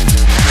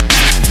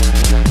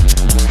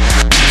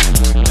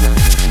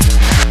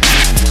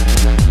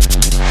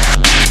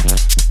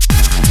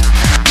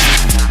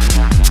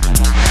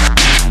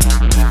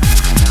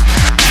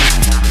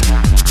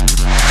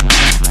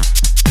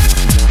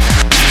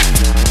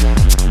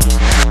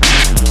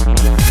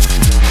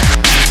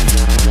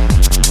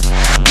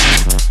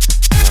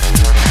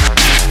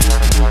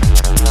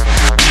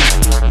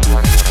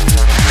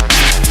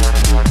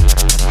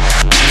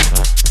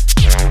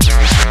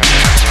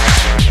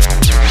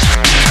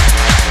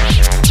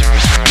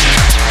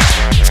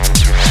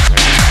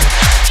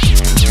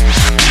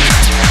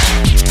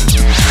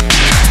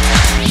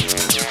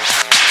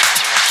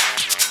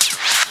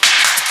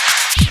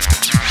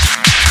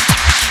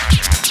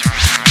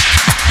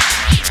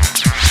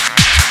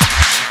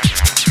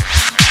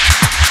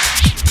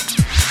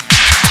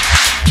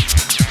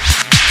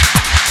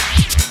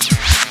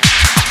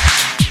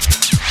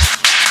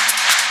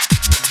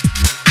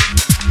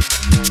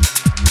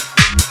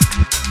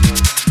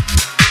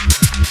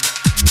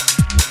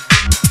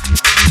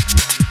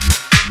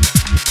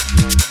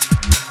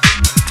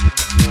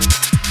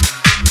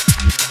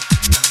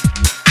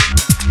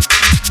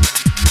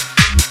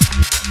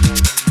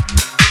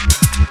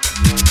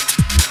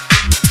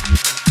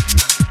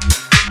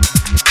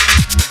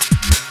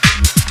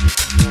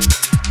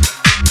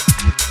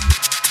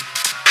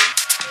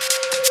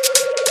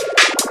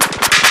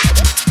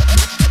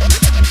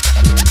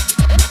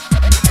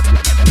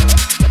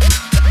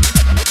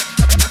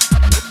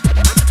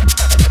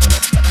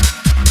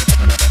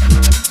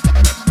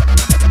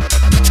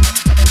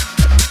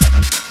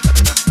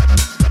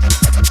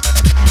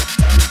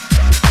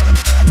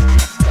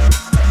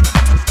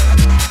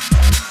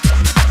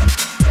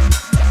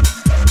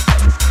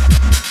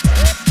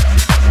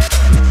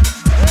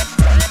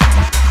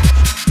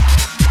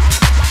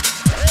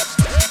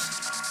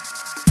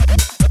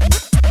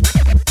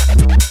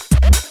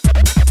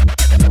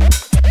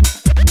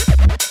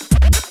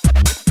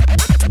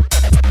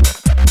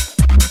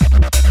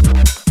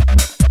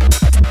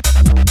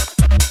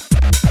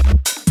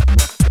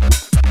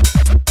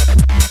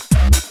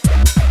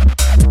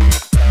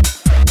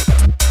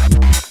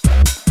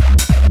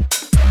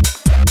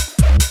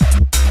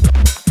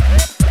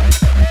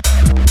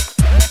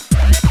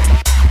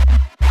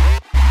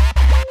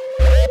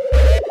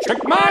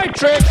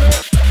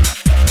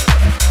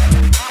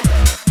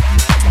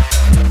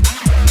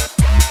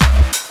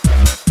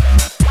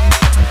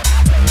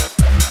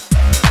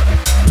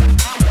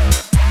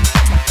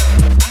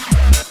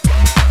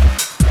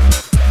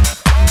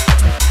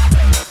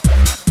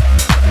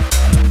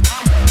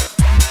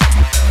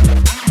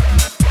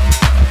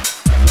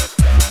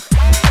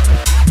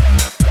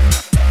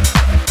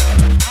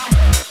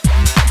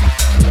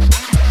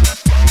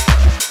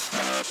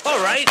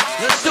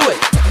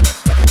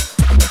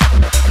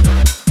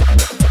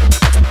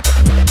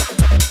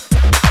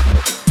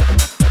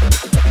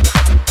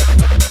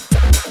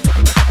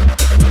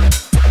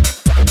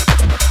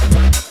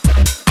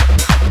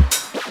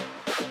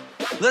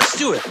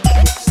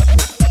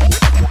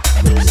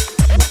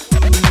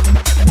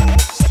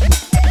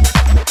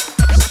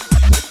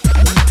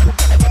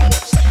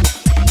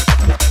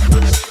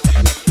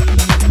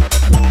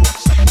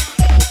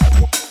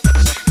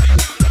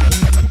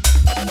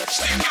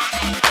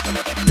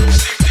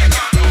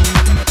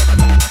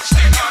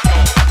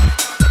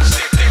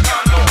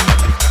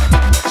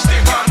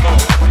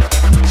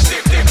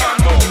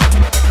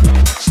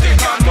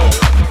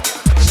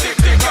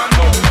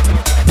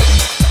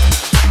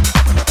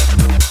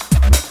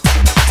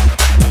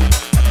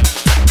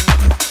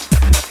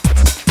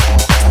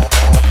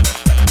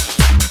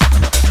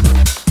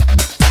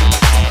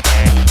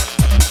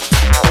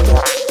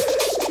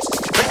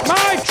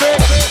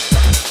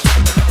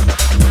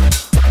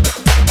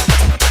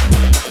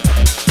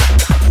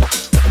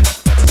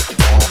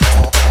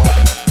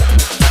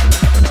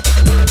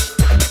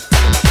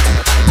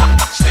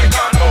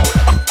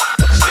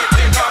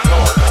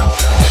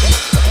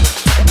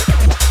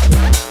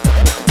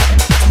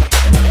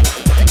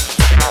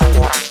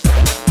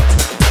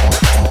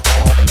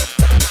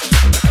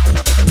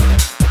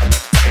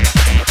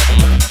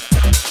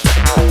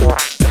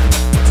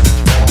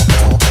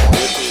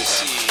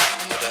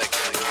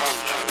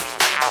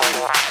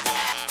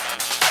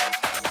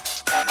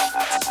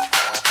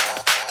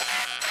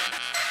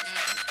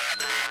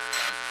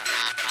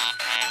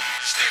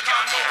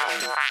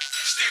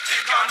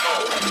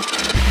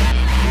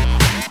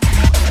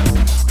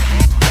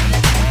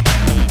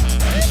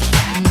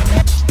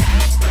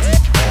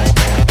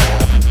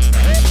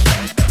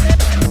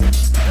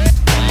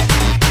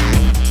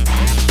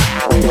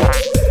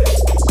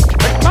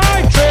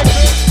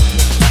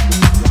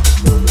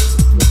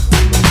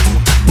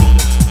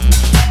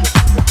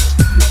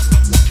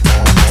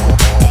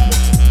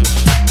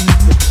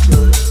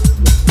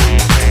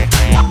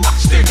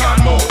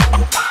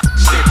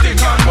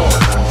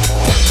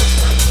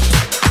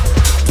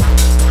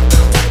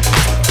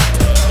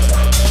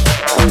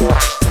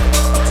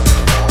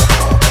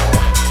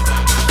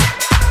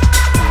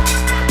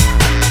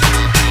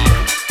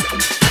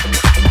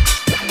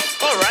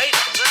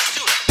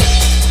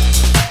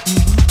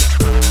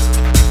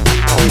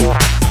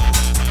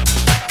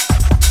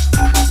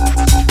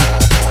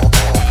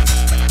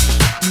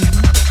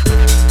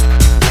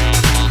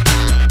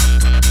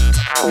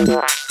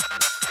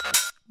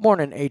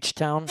 Morning,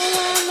 H-Town.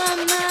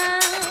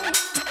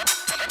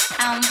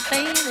 I'm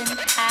feeling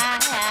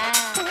high.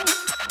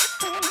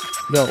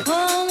 Yo,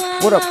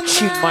 what up,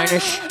 Chief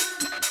Minish?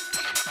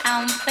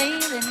 I'm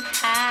feeling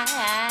high.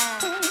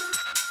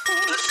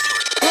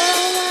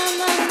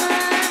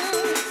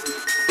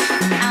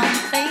 I'm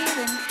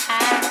feeling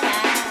high.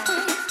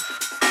 I'm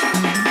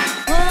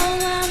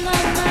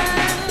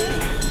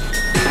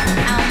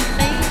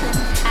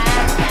feeling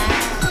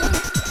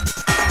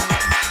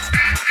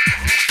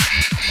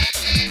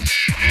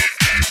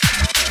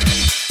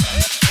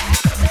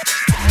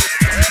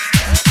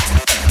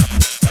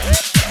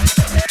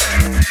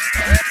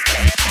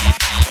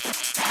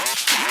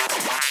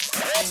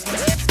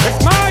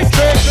It's my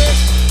trick.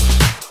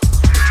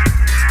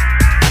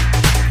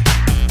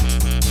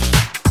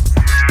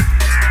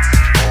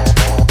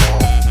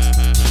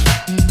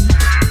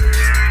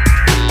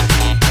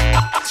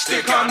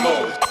 Stick on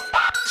mode.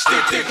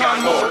 Stick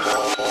on mode.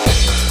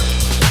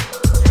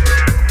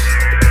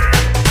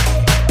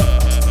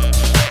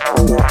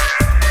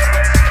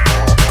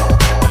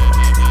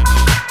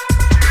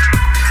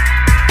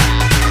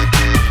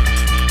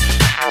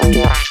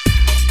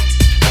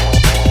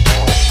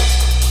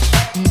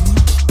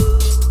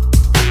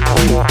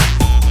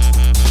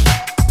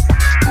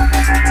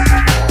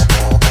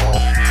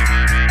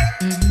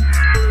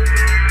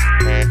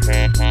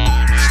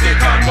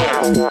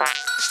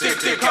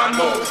 Stick on mode. Stick on mode. Stick on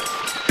mode.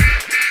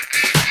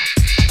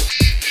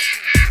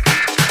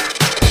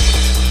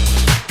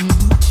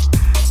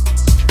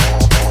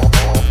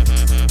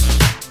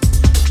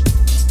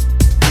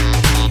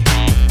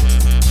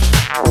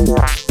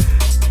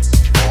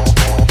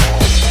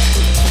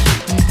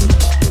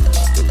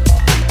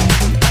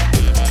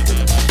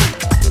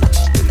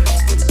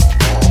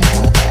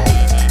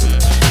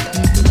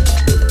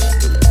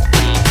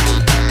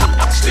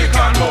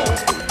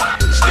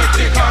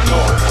 Stick on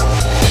mode.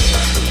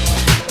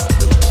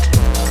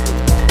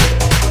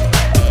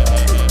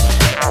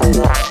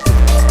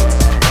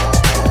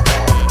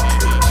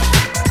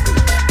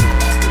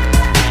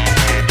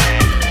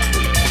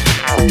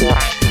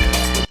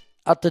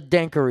 Out the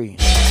Dankery.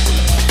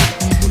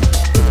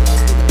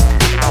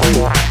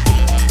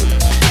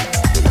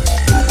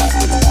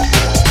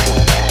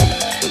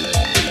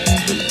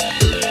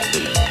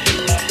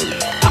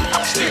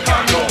 Stick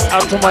on mode.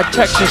 Out to my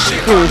Texas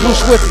crew.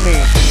 Who's with me?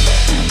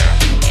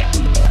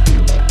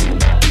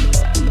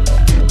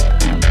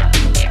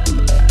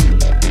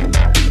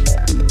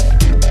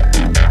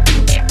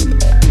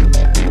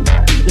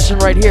 Listen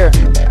right here.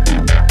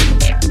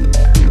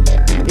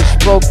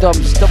 It's Rogue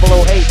Dubs 008.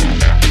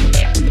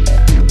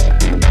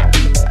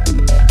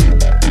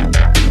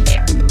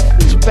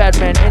 It's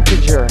Batman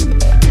Integer.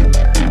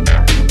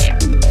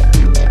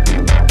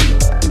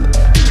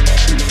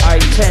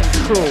 I-10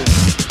 crew.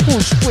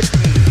 Who's with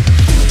me?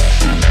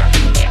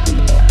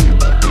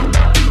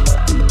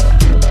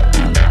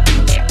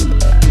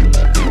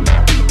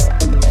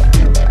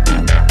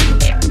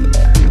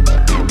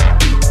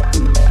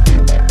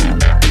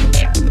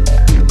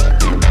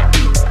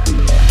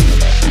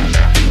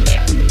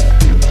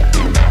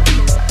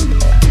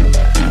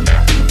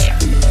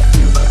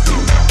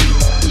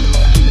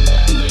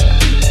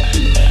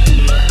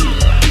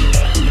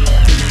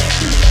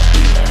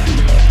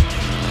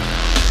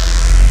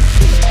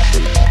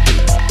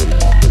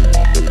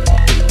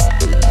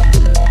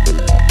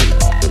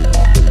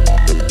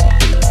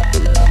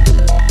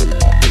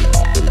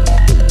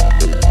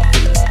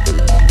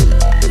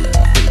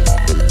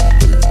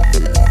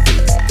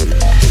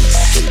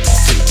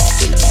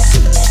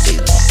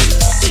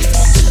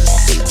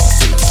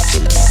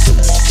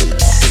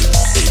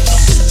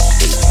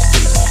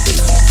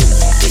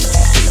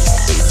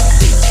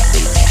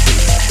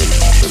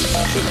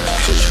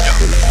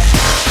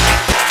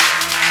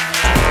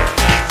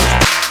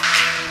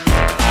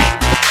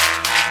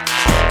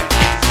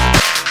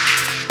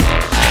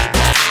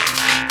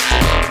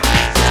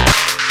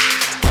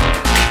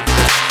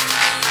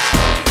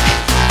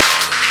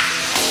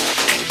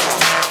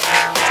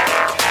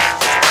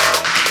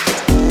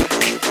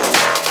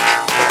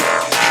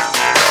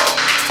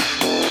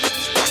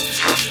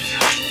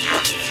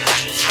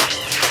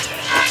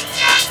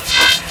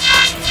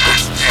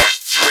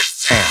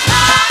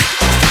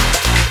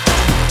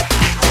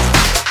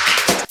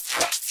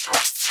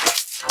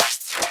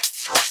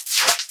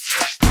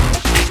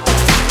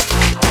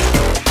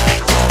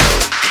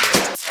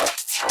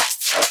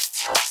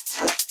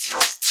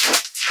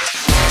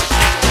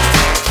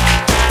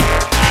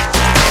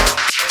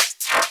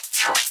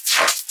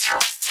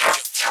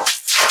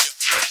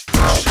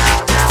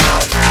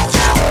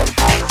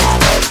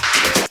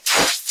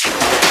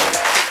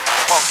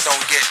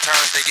 don't get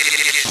turned, they get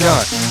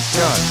done.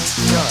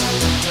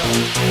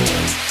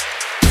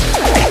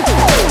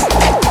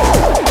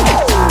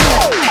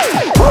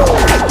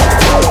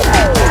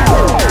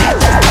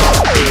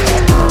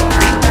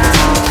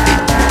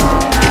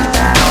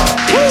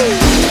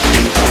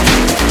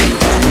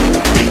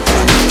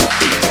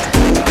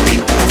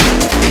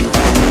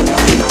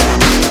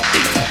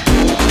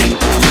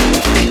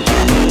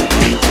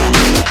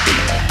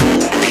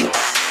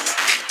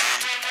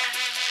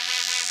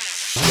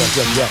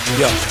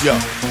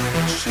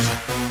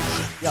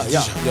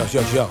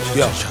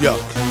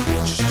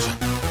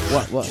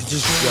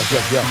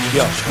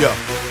 Yo.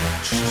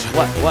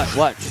 What? What?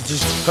 What?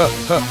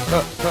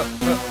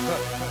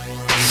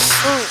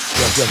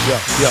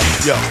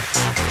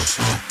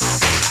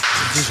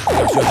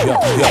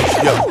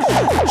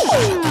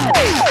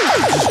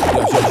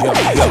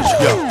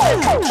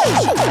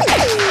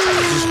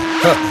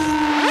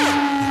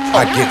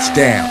 I gets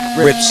down,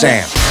 Rip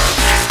Sam.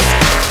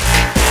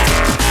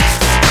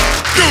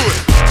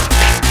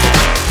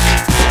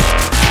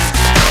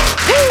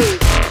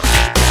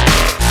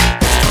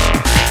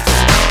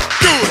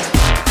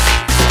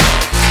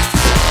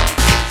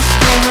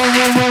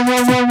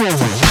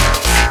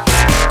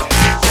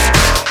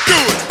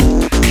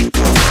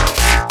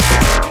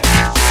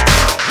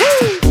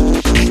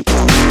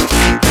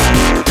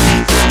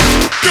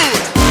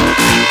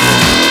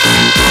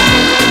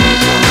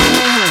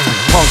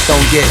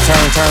 Don't get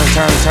turn.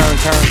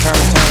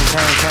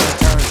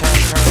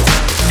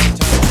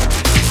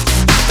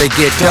 They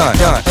get done.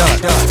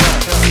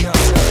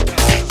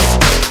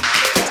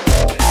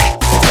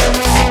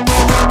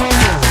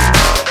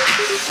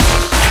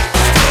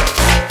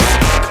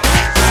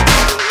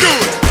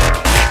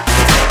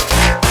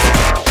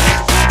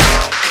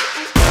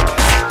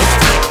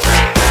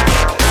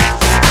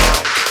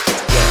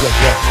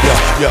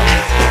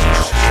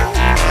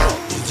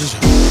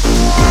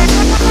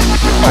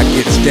 I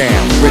gets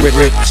down,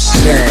 rip,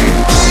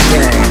 Sam.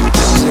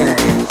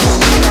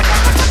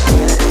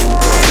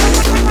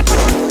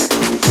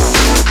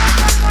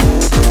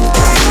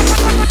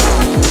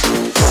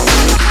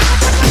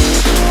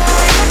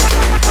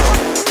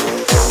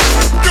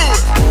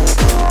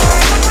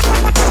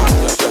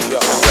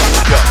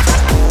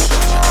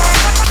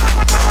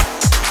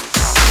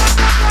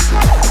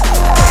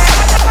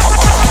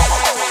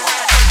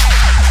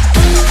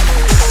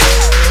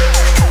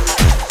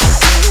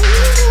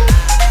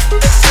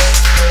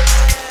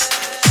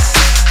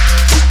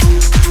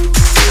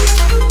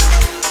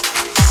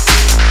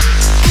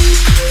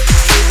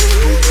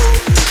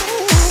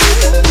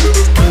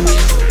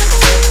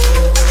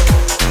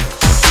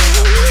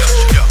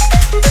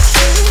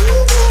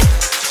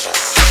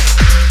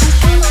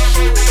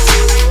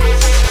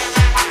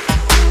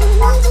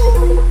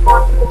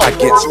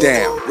 Gets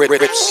down,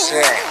 rip,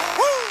 Sam.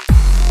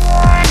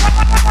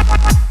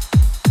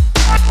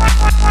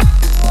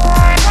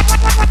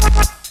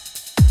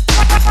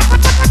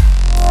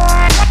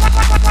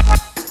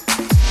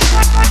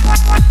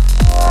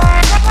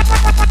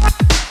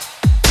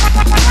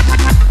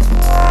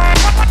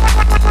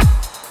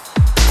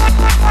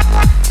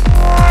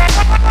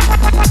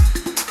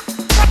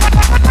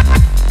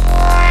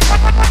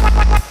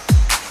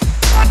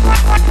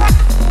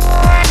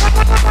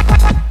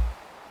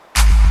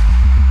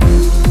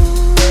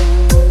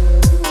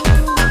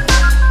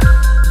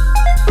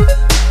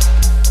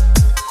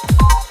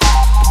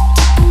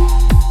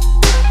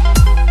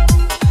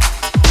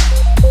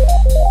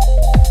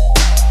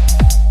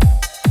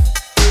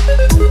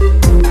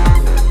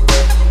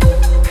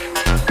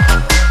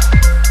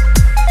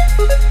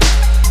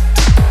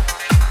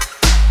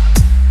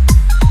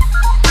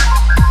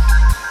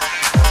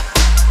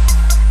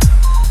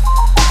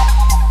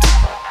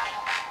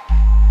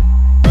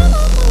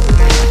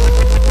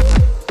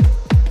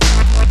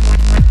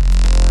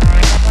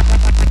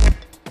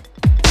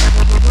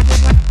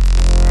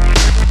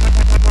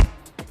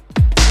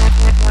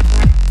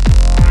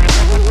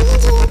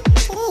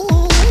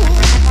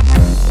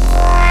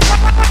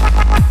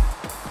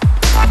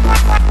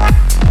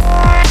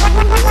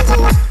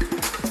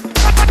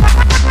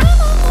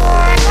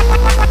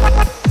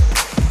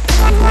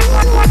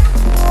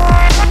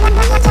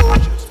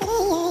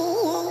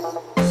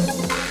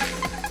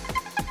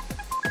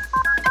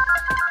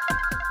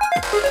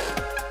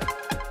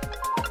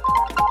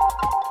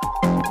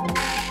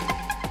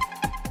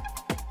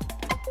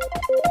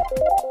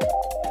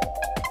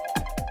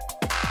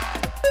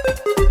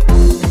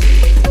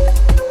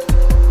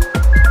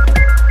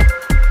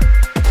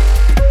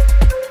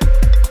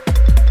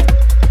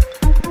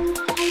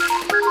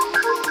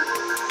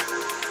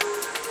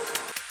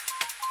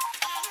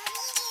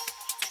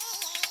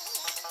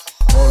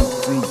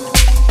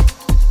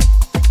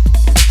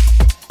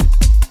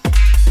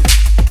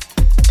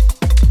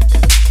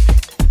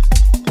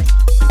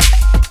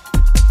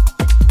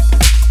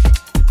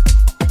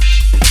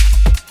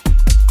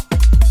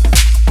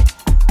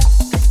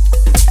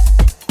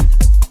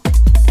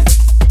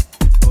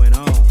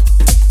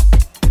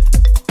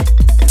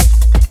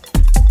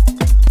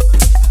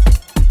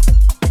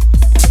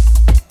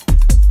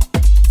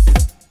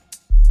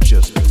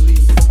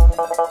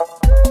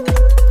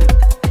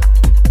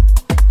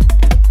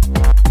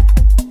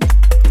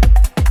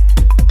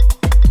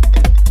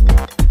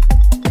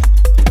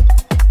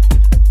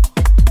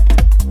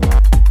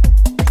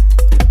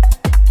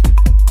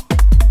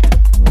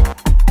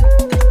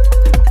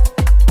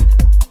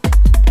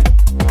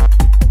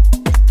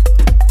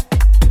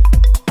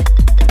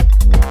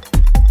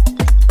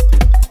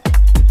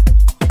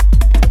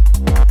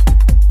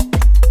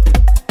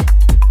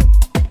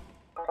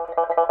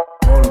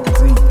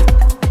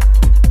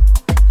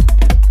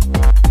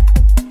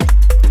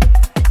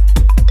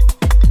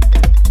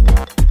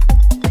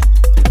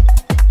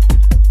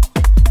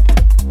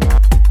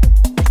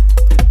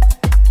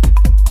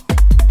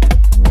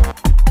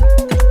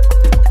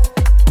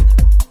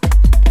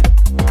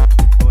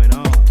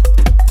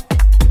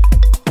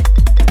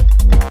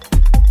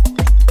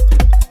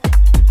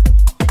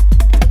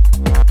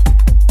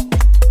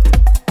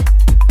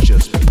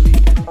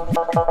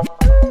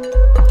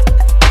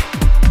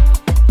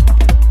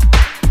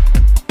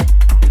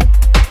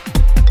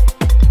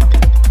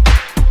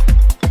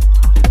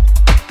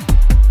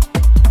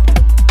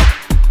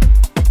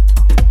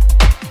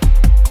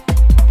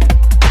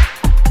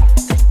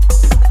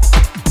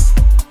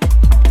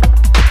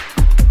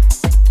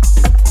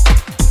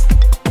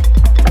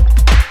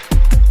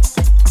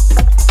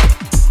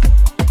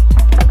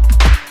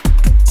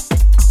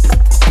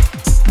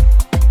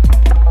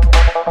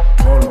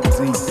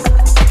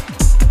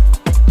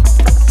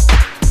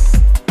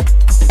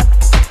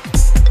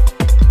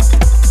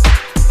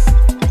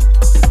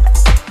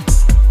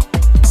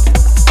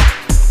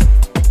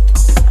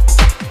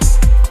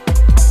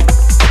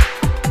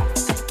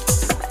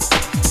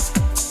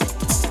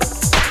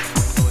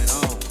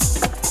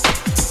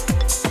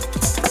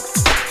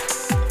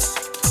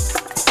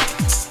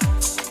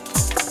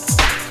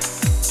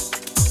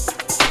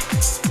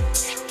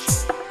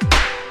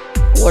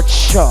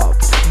 What's up,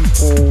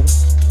 people?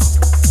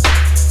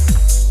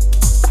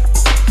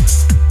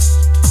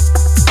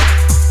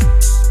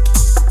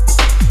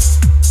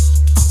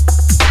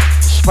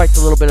 Despite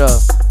the little bit of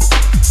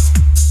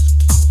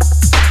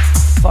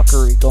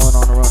fuckery going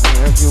on around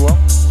here, if you will.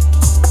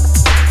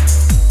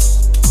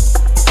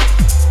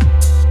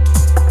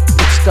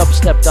 It's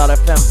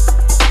dubstep.fm.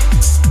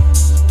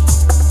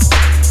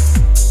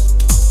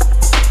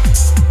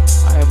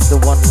 I am the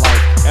one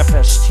like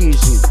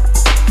FSTZ.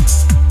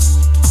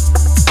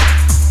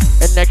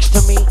 And next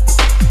to me,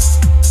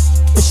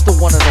 it's the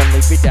one and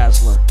only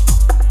Bedazzler.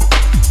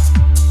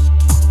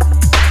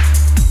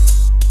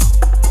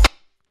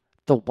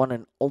 The one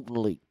and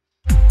only.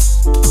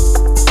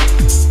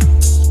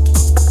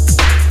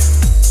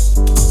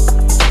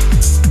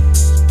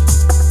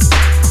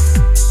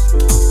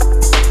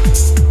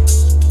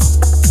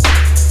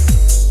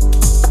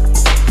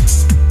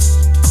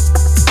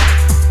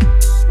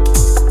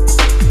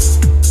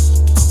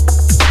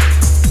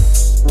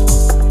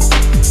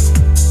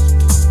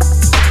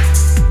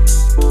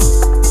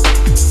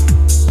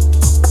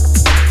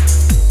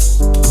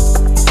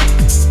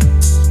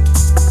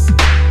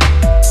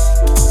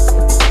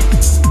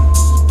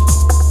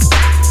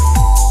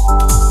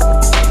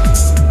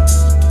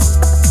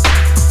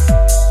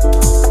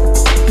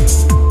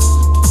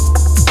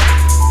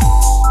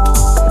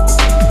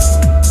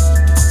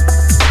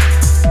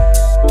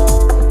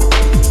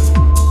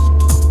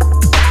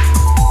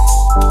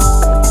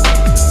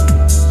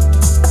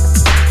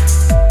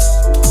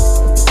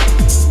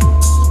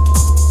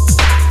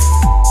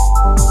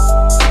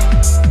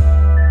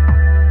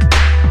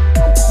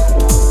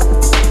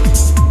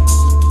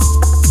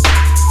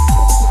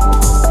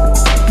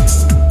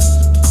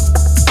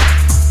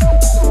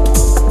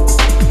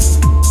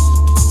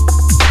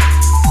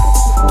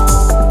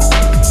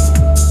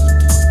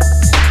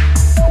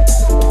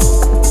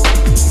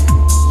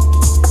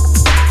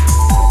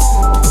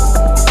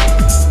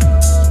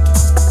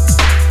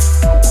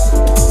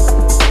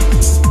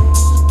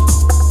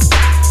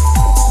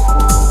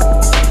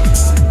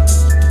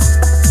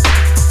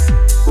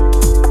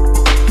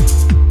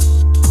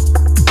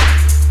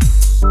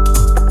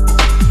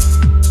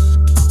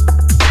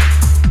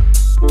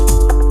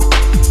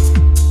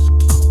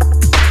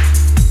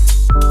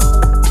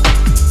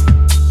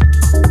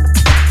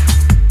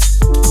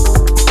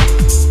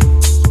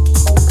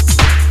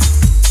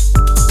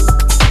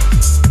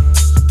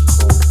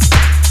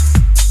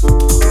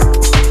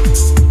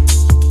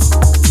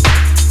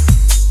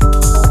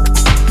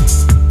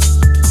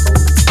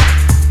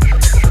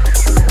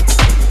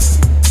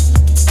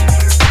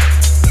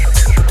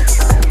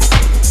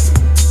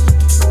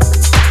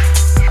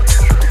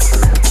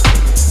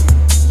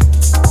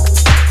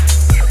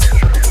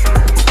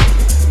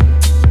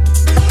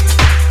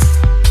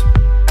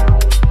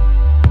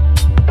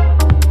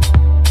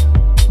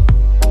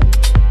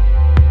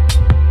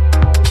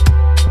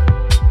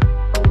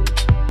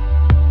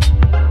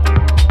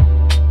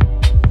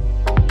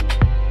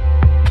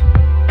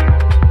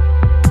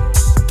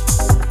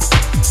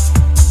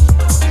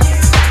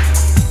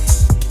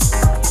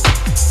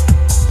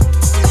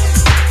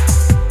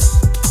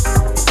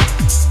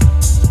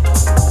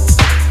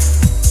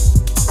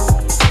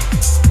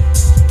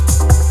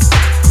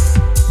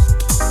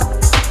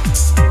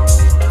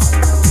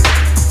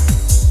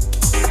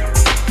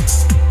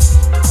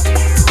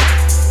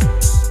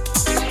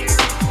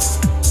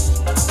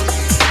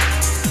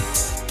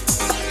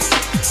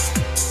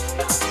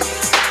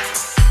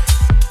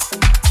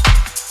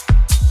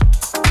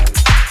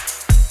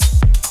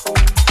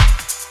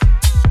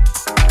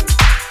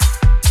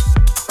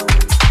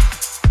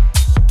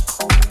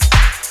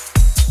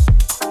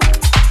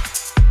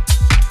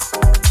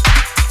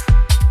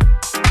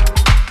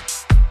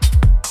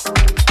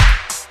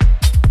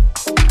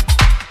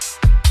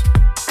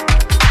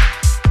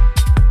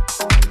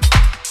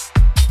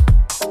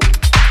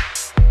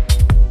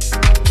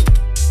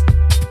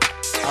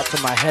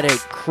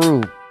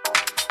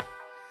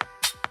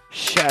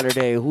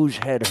 Saturday, whose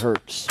head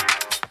hurts?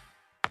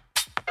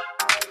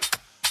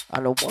 I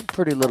know one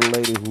pretty little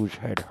lady whose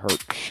head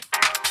hurts.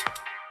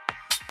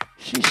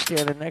 She's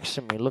standing next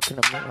to me looking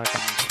at me like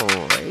I'm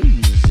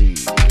crazy.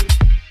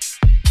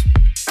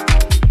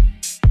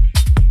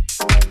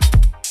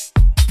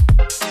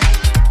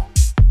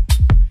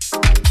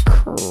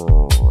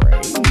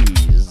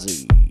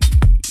 Crazy.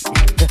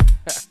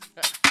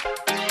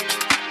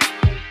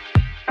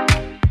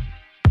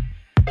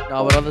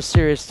 No, but on the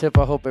serious tip,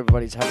 I hope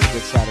everybody's having a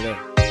good Saturday.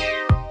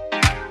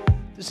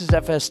 This is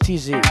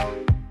FSTZ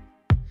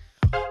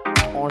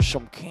on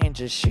some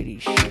Kansas City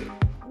shit.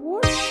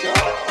 What's up?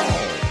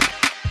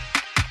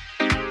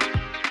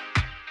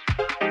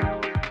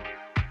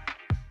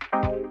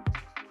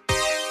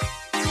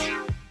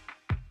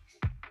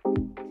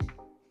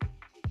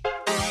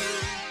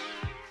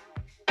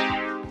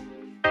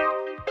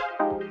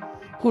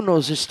 Who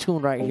knows this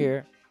tune right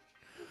here?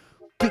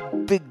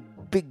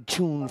 Big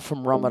tune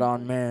from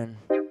Ramadan Man.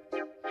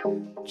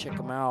 Check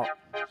him out.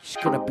 He's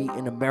gonna be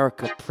in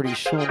America pretty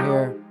soon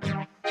here.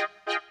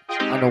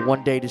 I know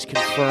one date is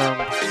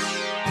confirmed.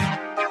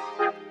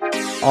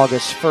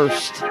 August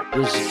 1st,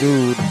 this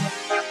dude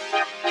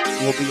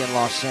will be in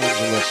Los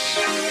Angeles.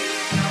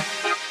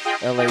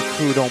 LA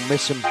crew, don't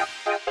miss him.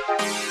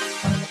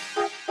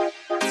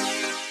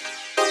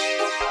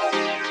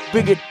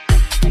 Bigot.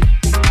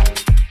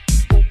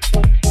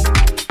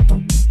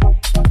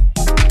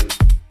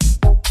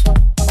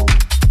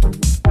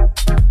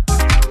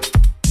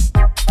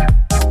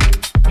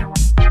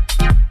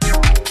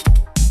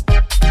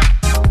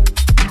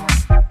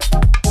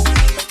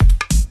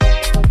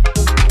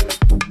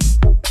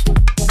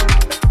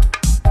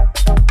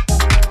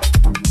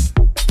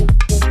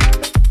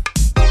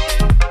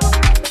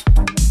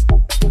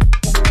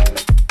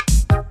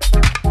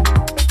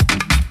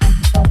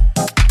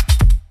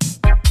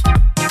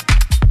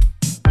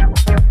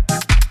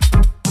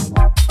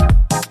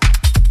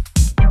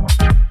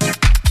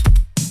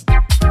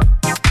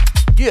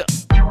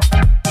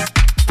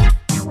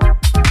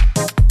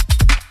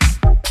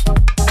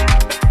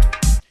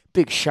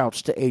 Big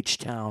shouts to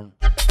H-Town.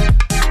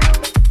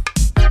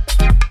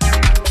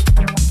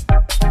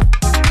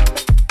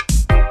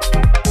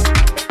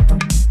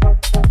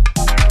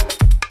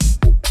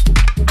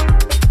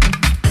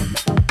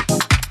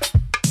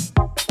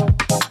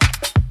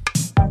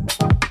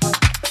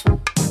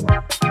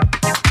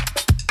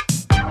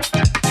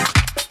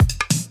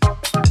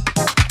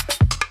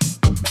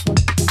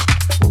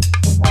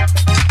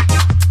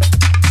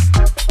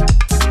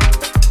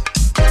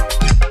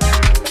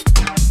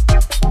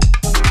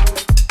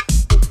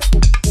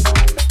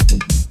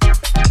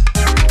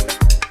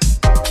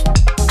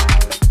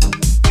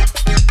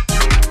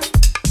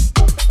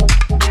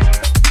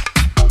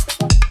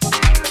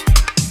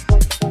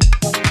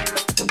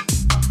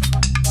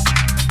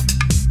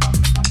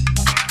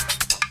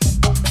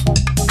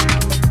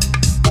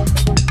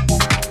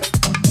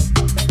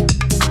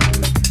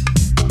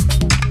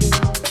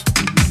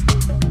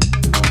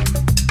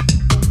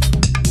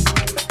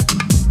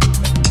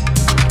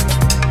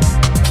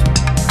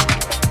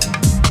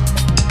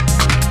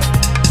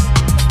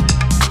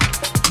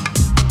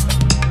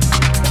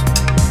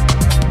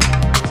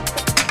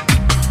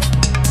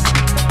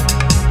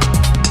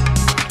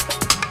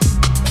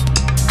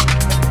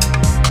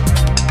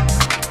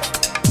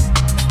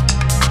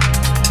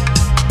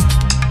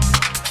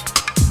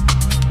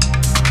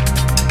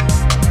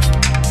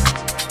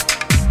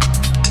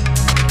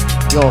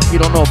 Yo, if you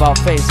don't know about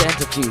Phase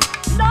Entity,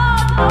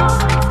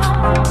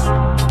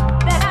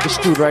 this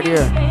dude right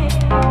here.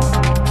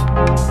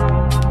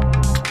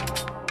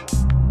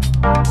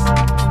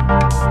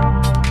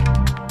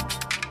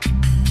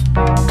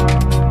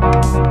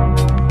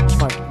 It's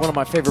one of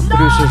my favorite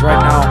producers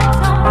right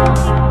now.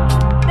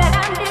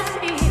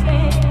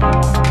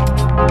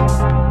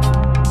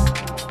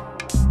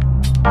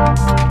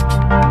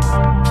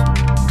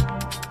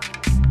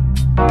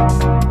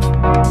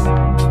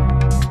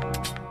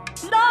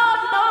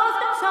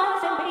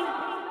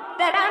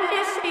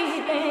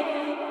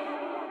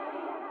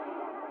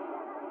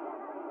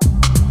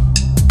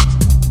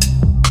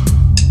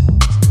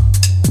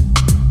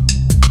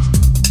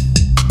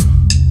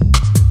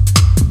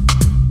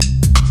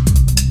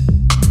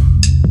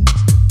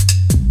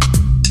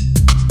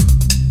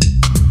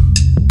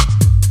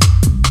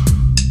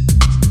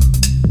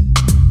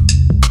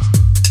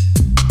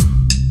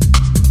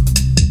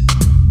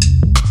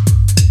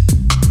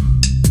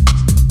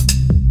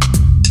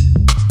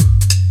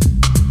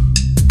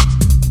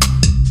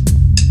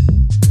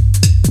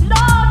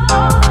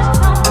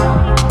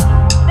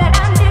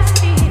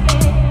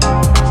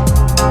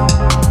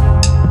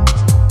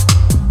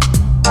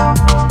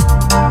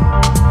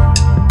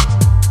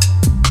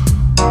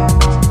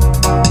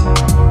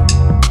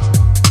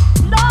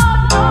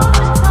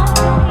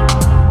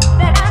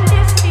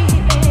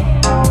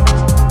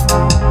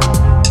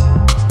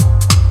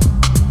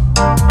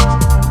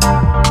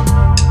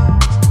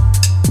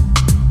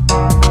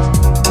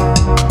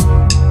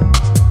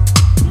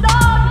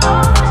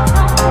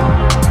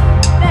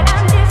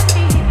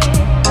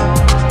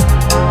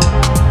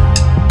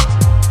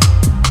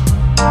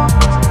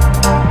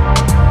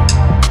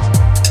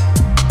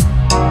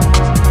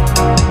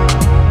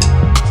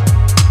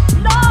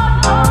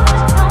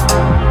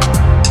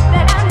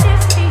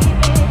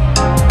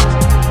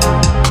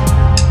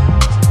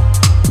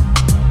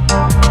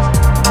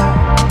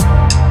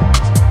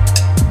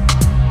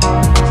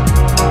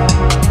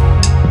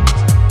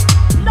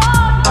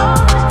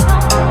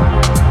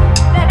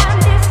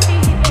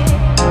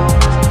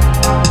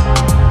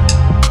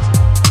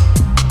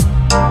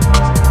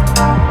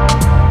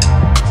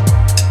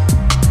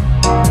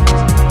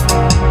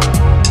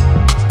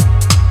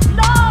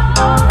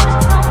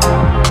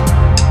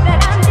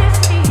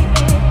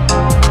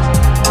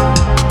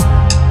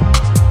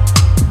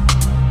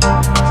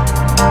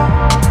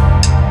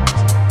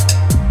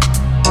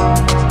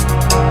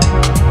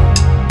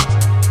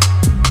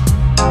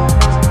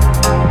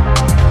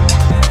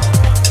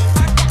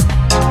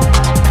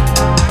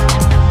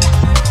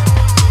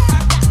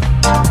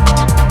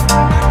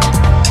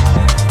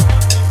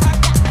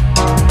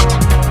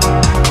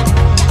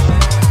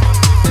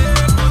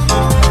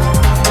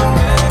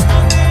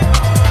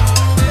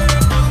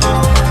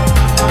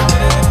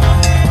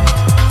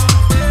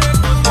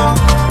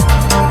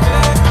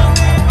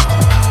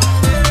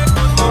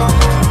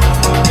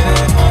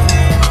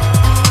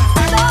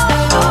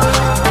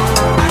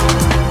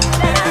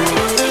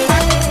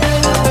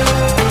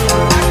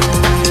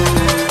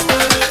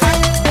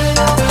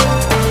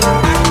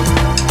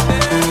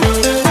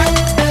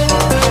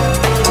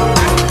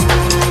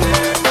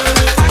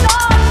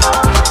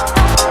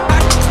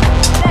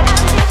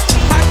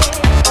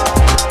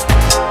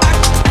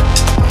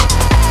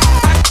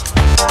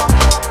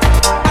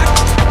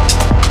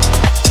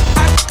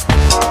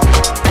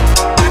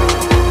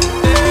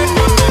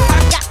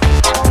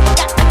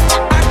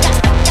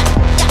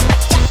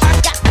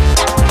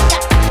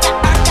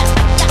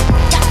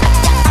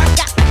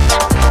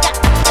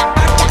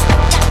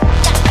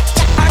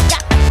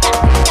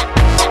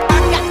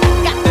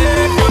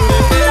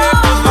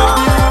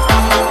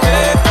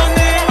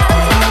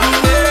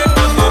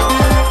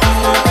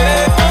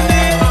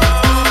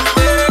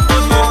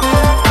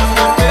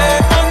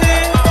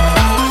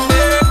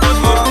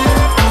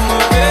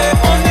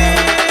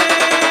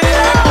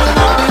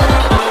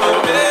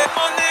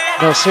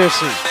 No,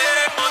 seriously.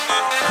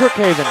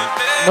 Crookhaven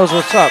knows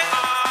what's up.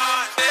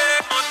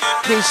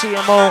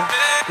 KCMO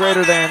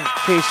greater than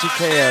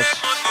KCKS.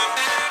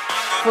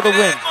 For the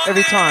win,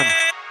 every time.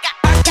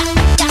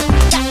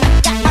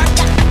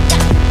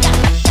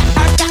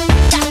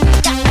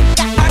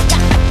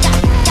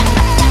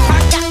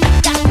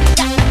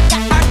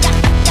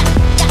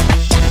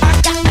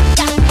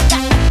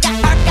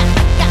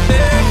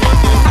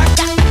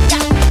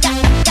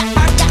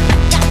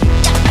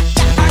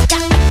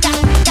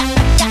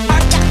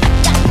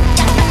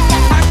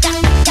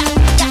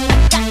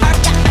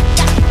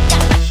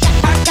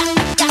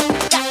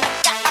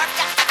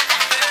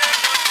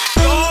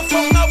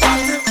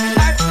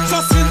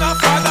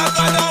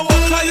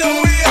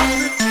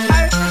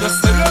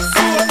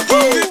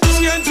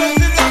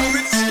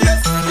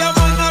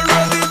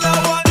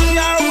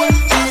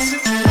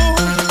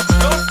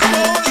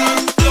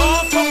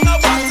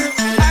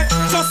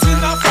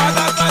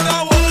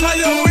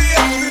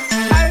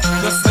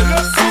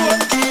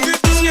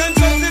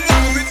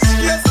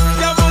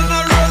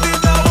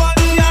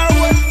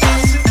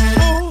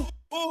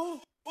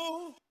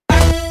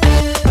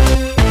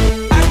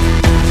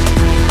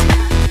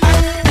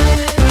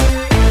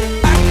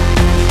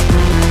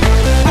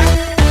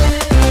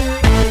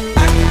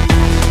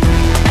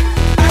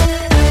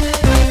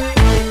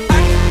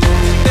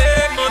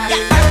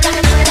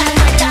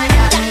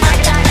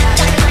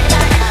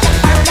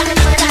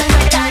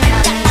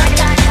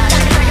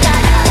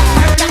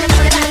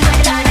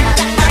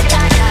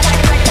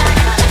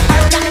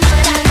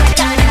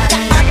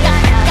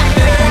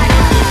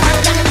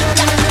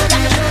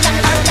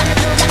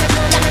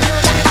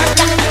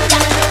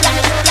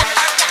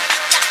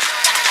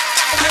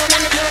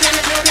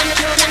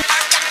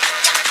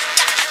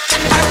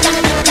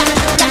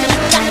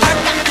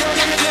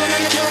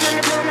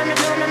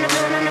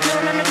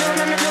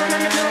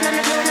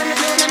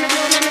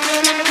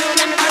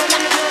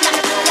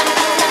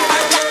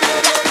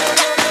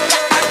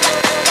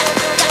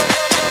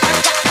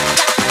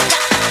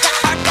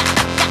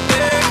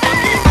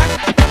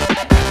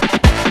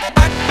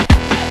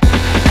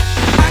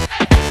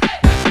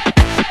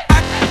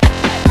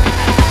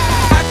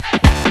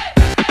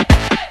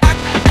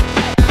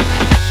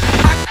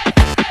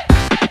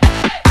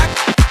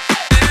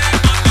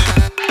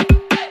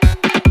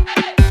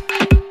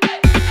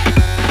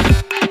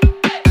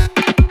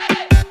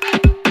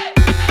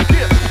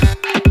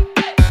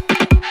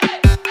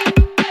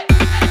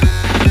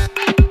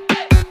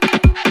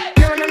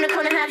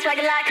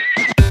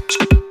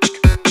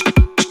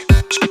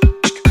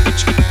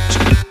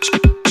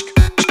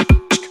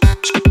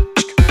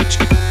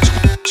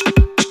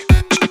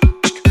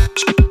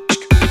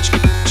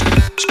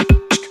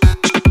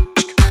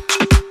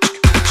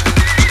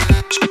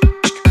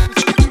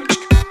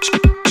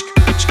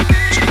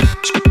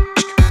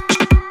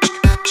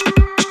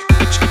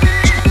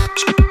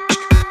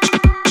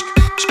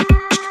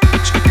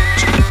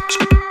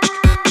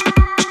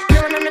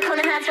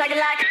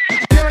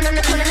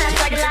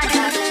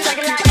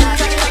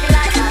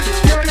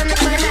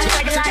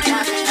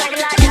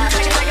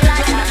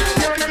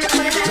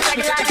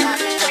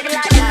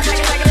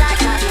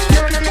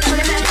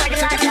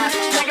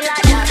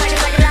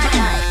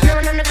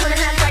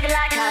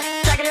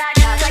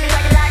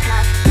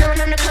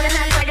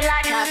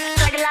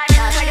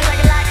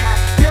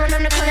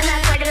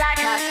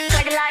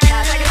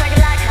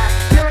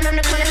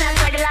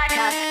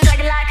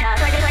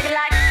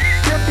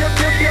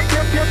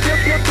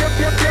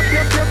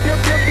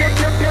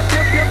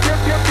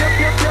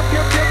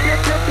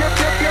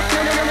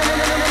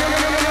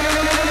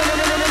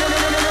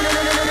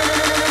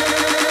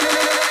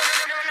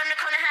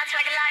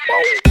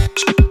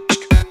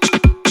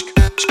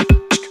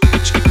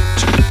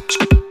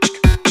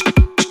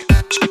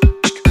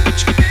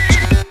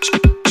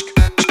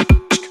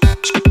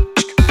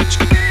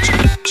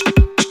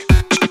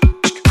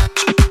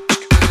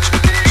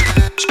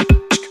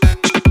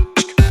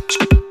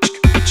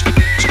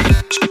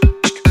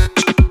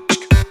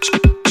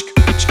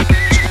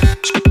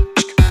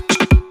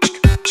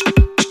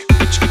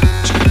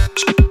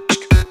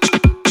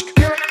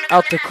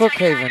 Out to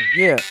Crookhaven,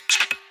 yeah.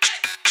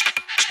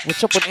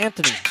 What's up with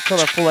Anthony? Tell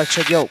that fool I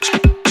said yo.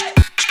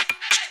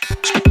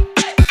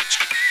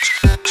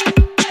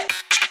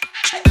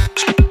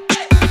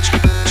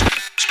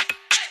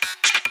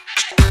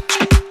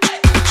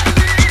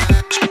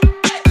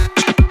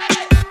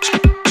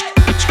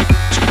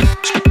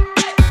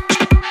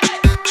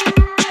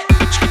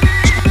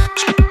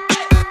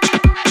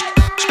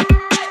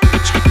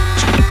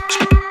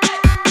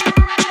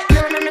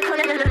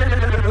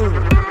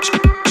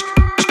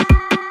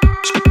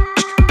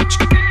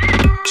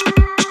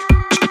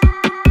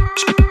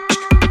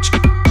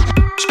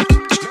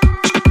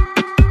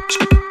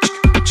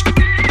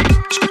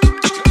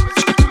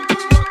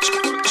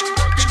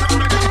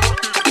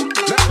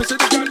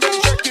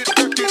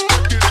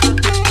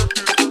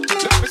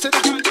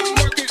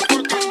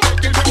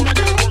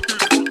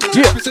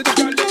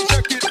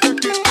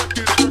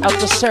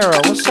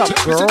 Sarah, what's up,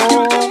 girl?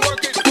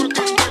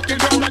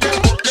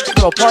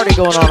 have a party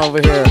going on over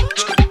here.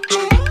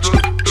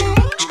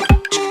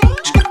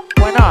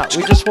 Why not?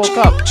 We just woke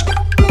up.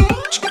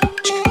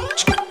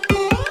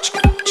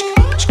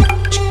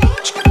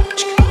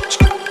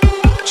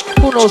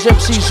 Who knows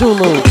MC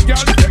Zulu?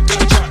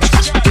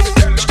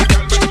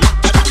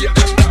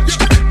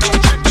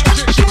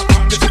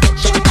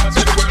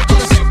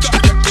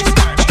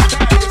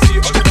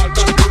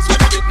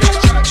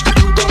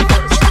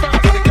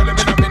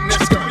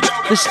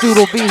 This dude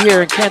will be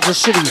here in Kansas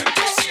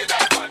City.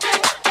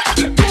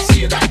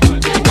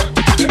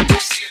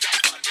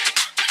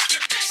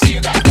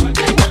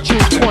 June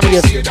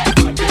 20th.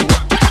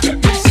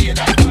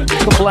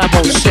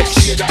 Kablamo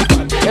 6.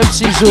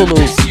 MC Zulu.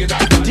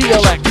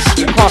 DLX.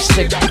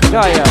 Caustic.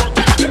 Gaia.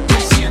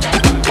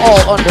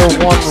 All under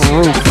one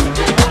roof.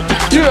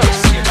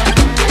 Yeah.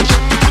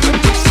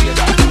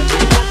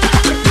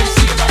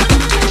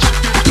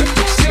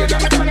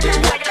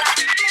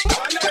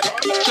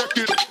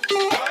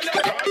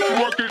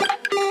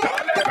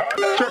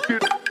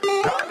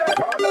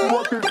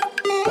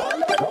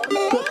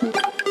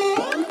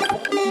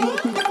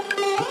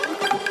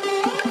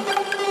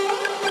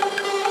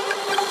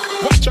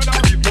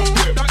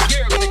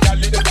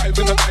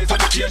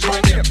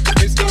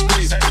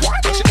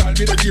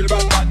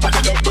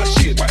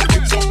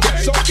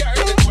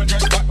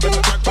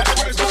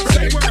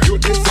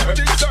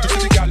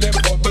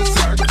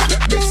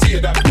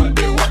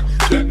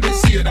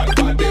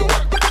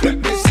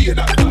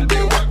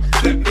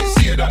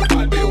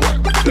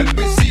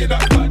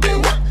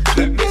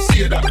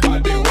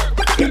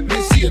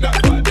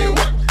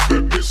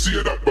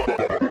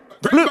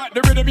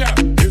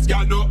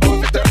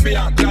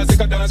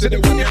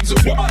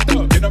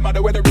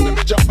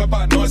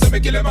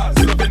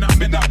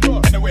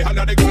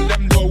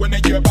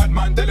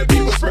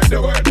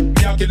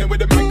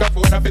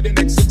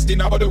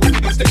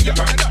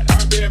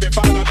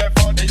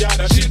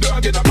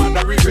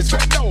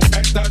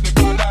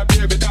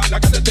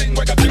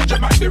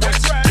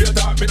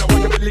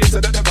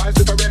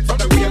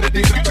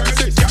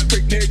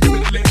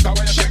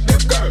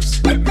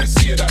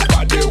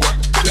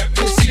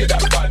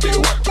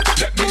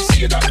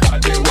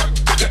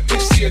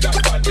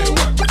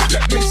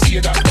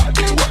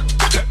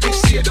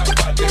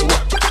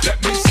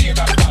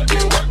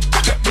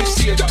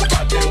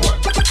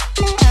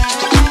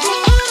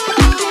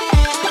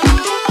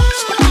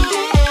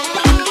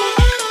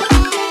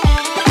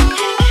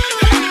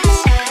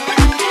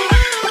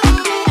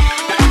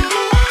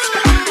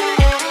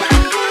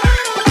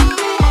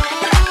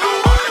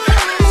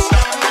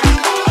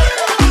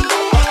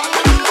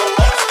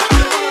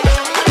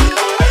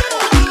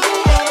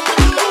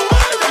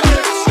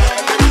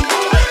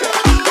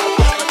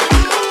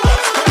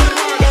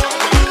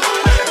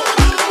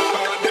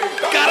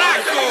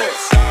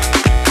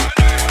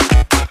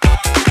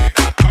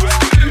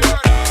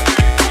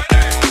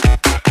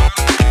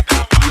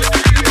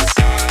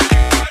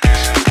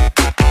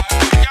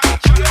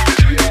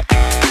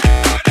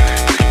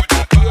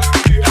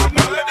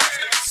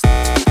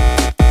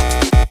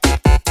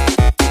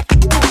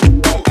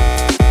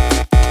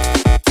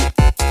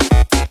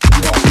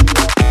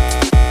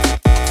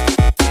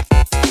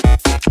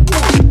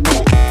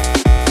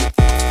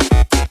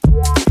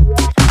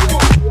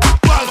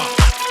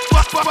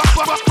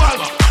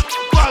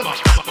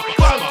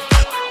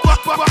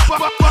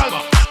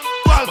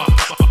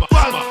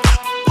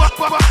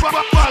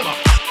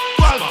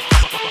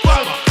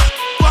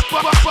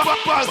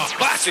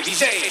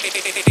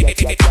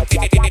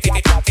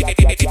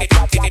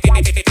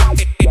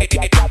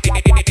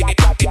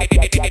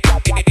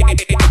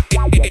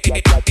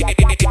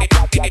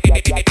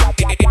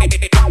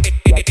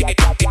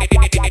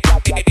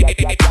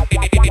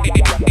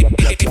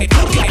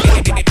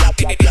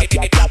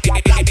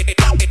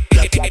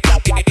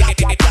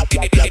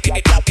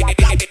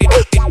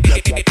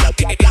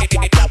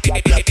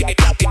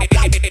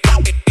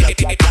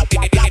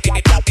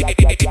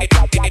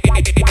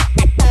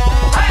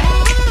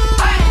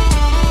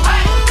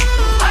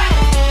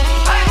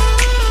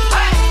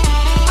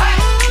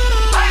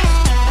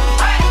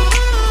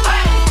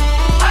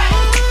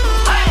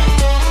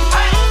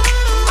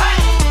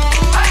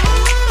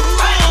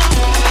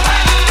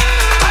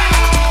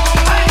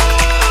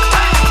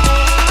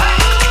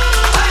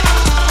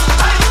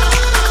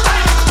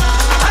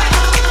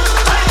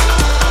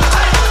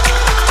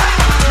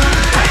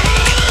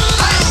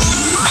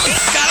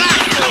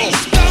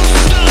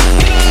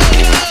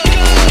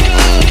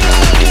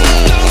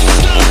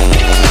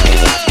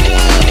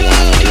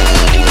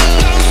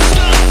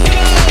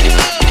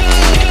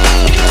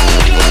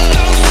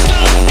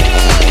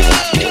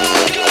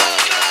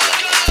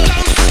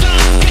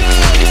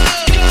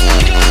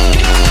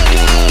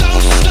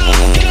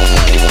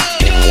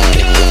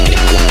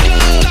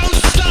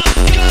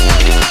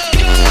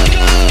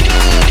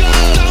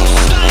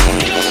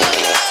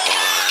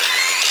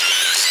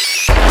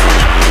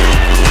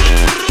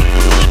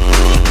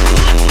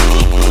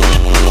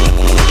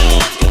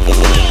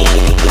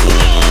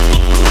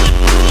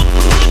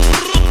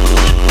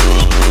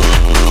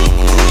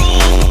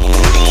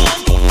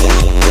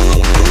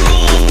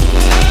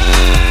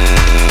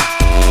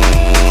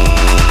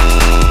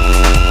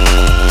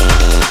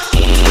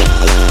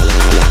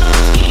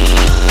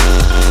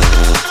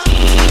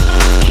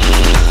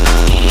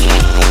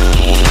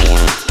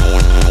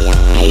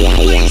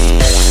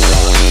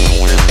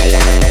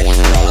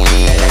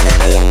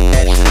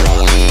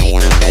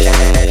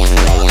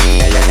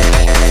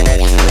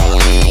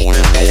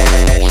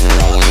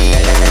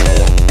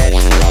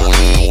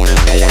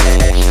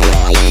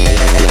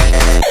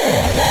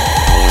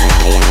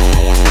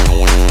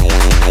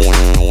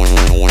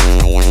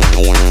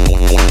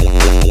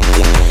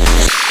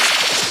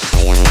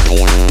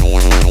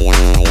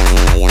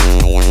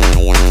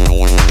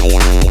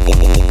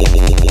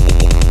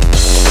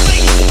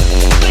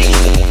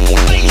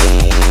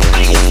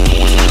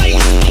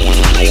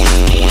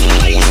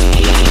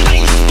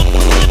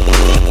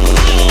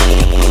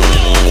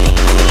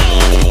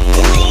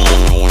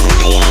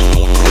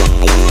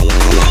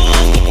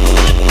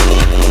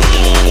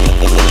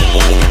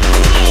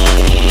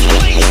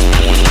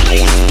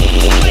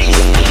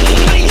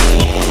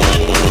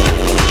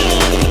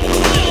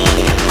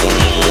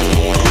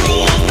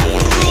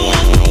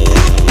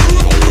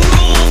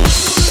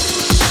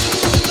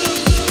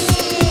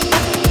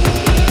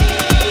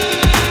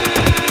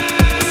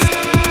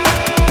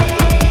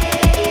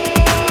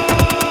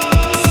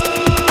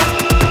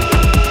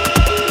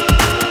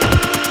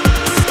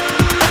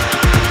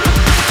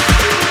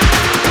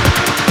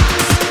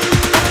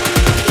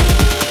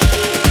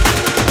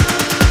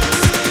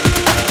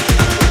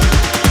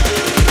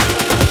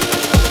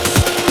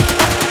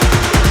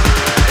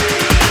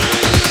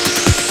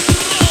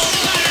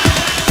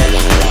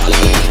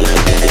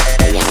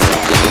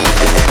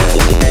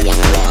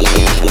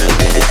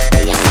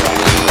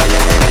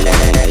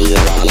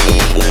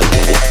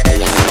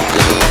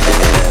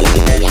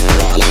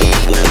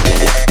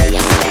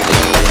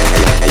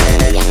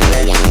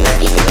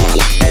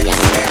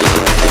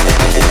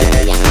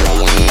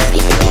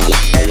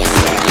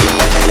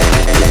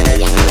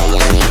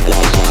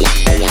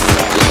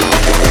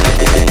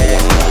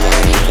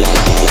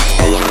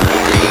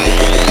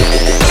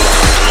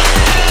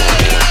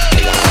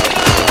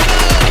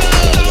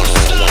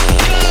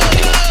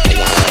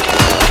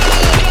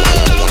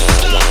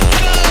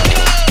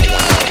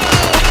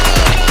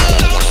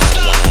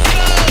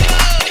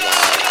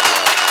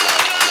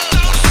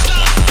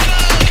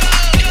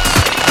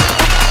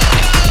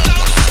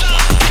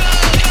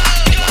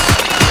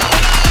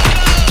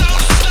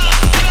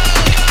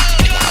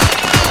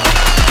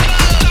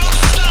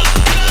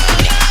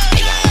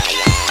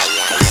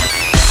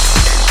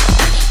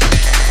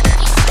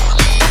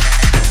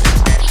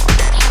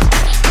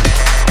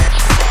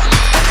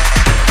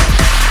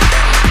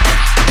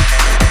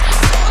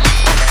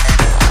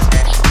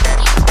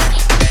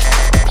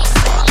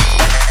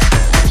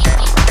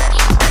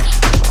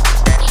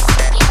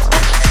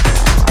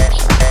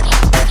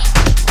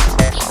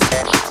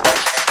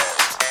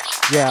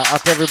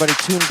 Out to everybody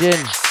tuned in.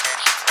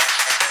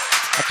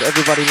 Out to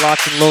everybody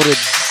locked and loaded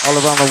all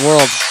around the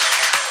world.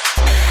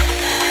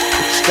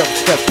 It's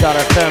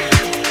dubstep.fm.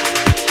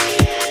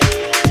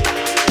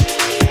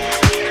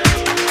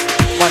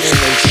 My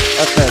name is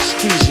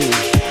FSTZ.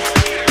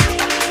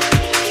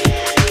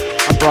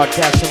 I'm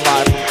broadcasting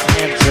live from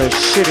Kansas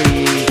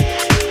City.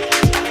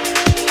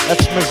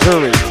 That's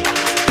Missouri,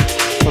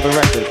 for the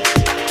record.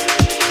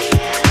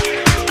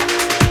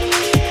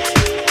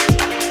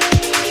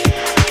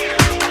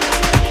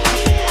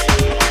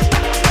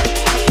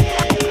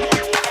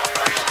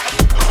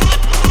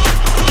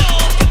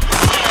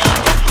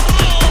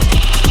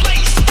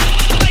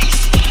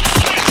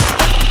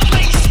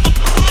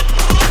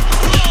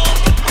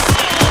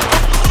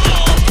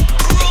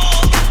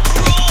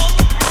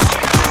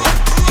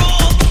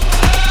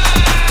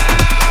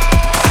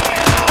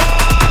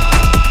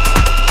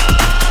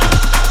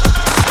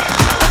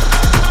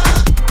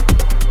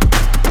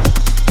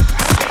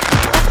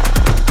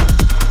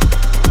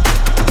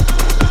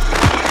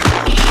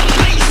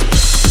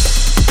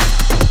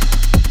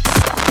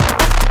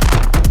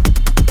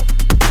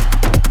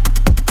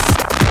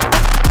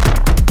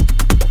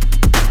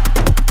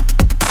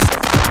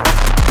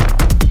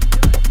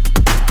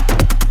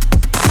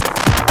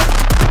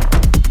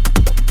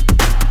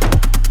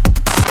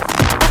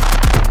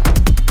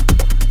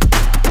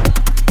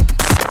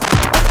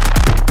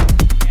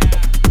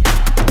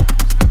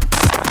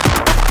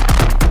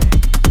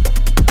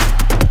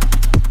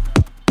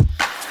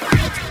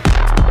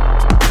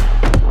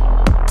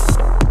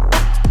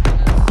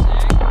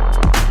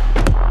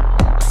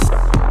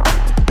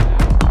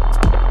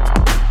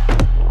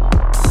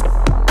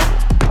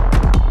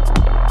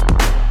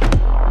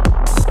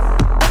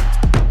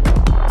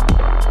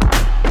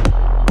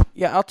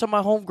 Out to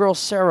my homegirl,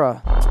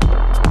 Sarah.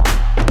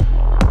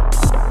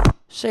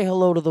 Say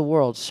hello to the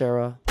world,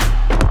 Sarah.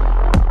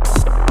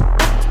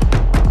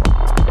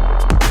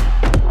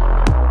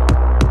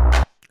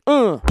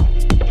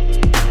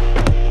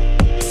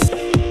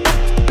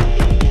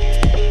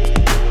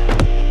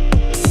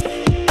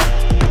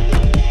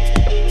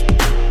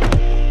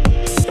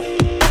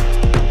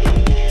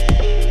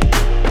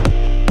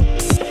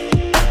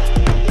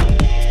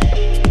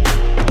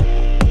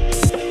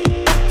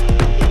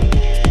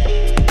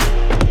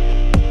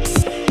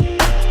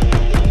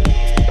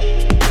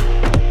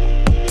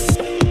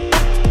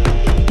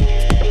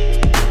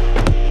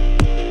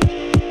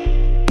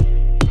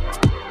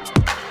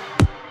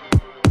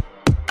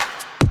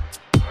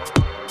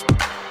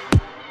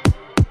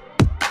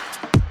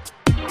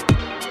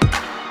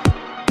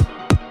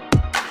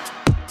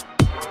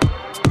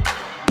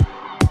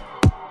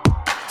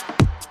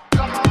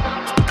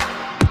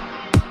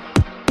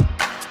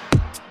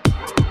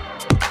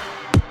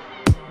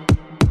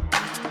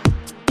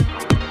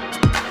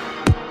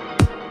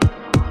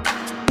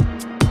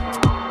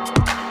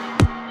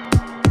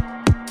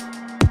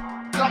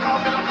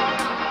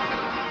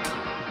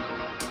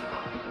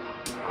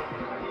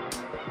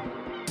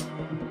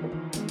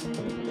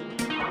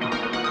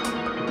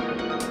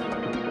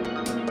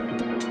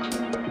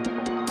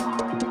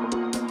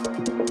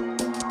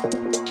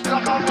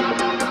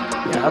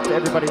 Out to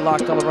everybody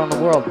locked all around the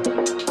world.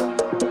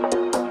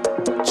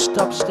 It's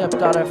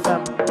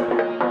dubstep.fm.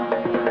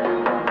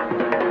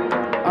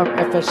 I'm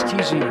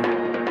FSTZ,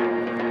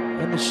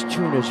 and this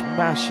tune is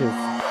massive.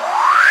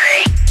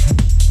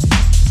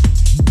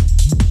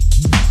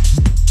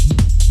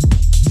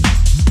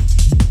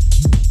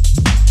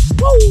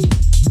 Woo!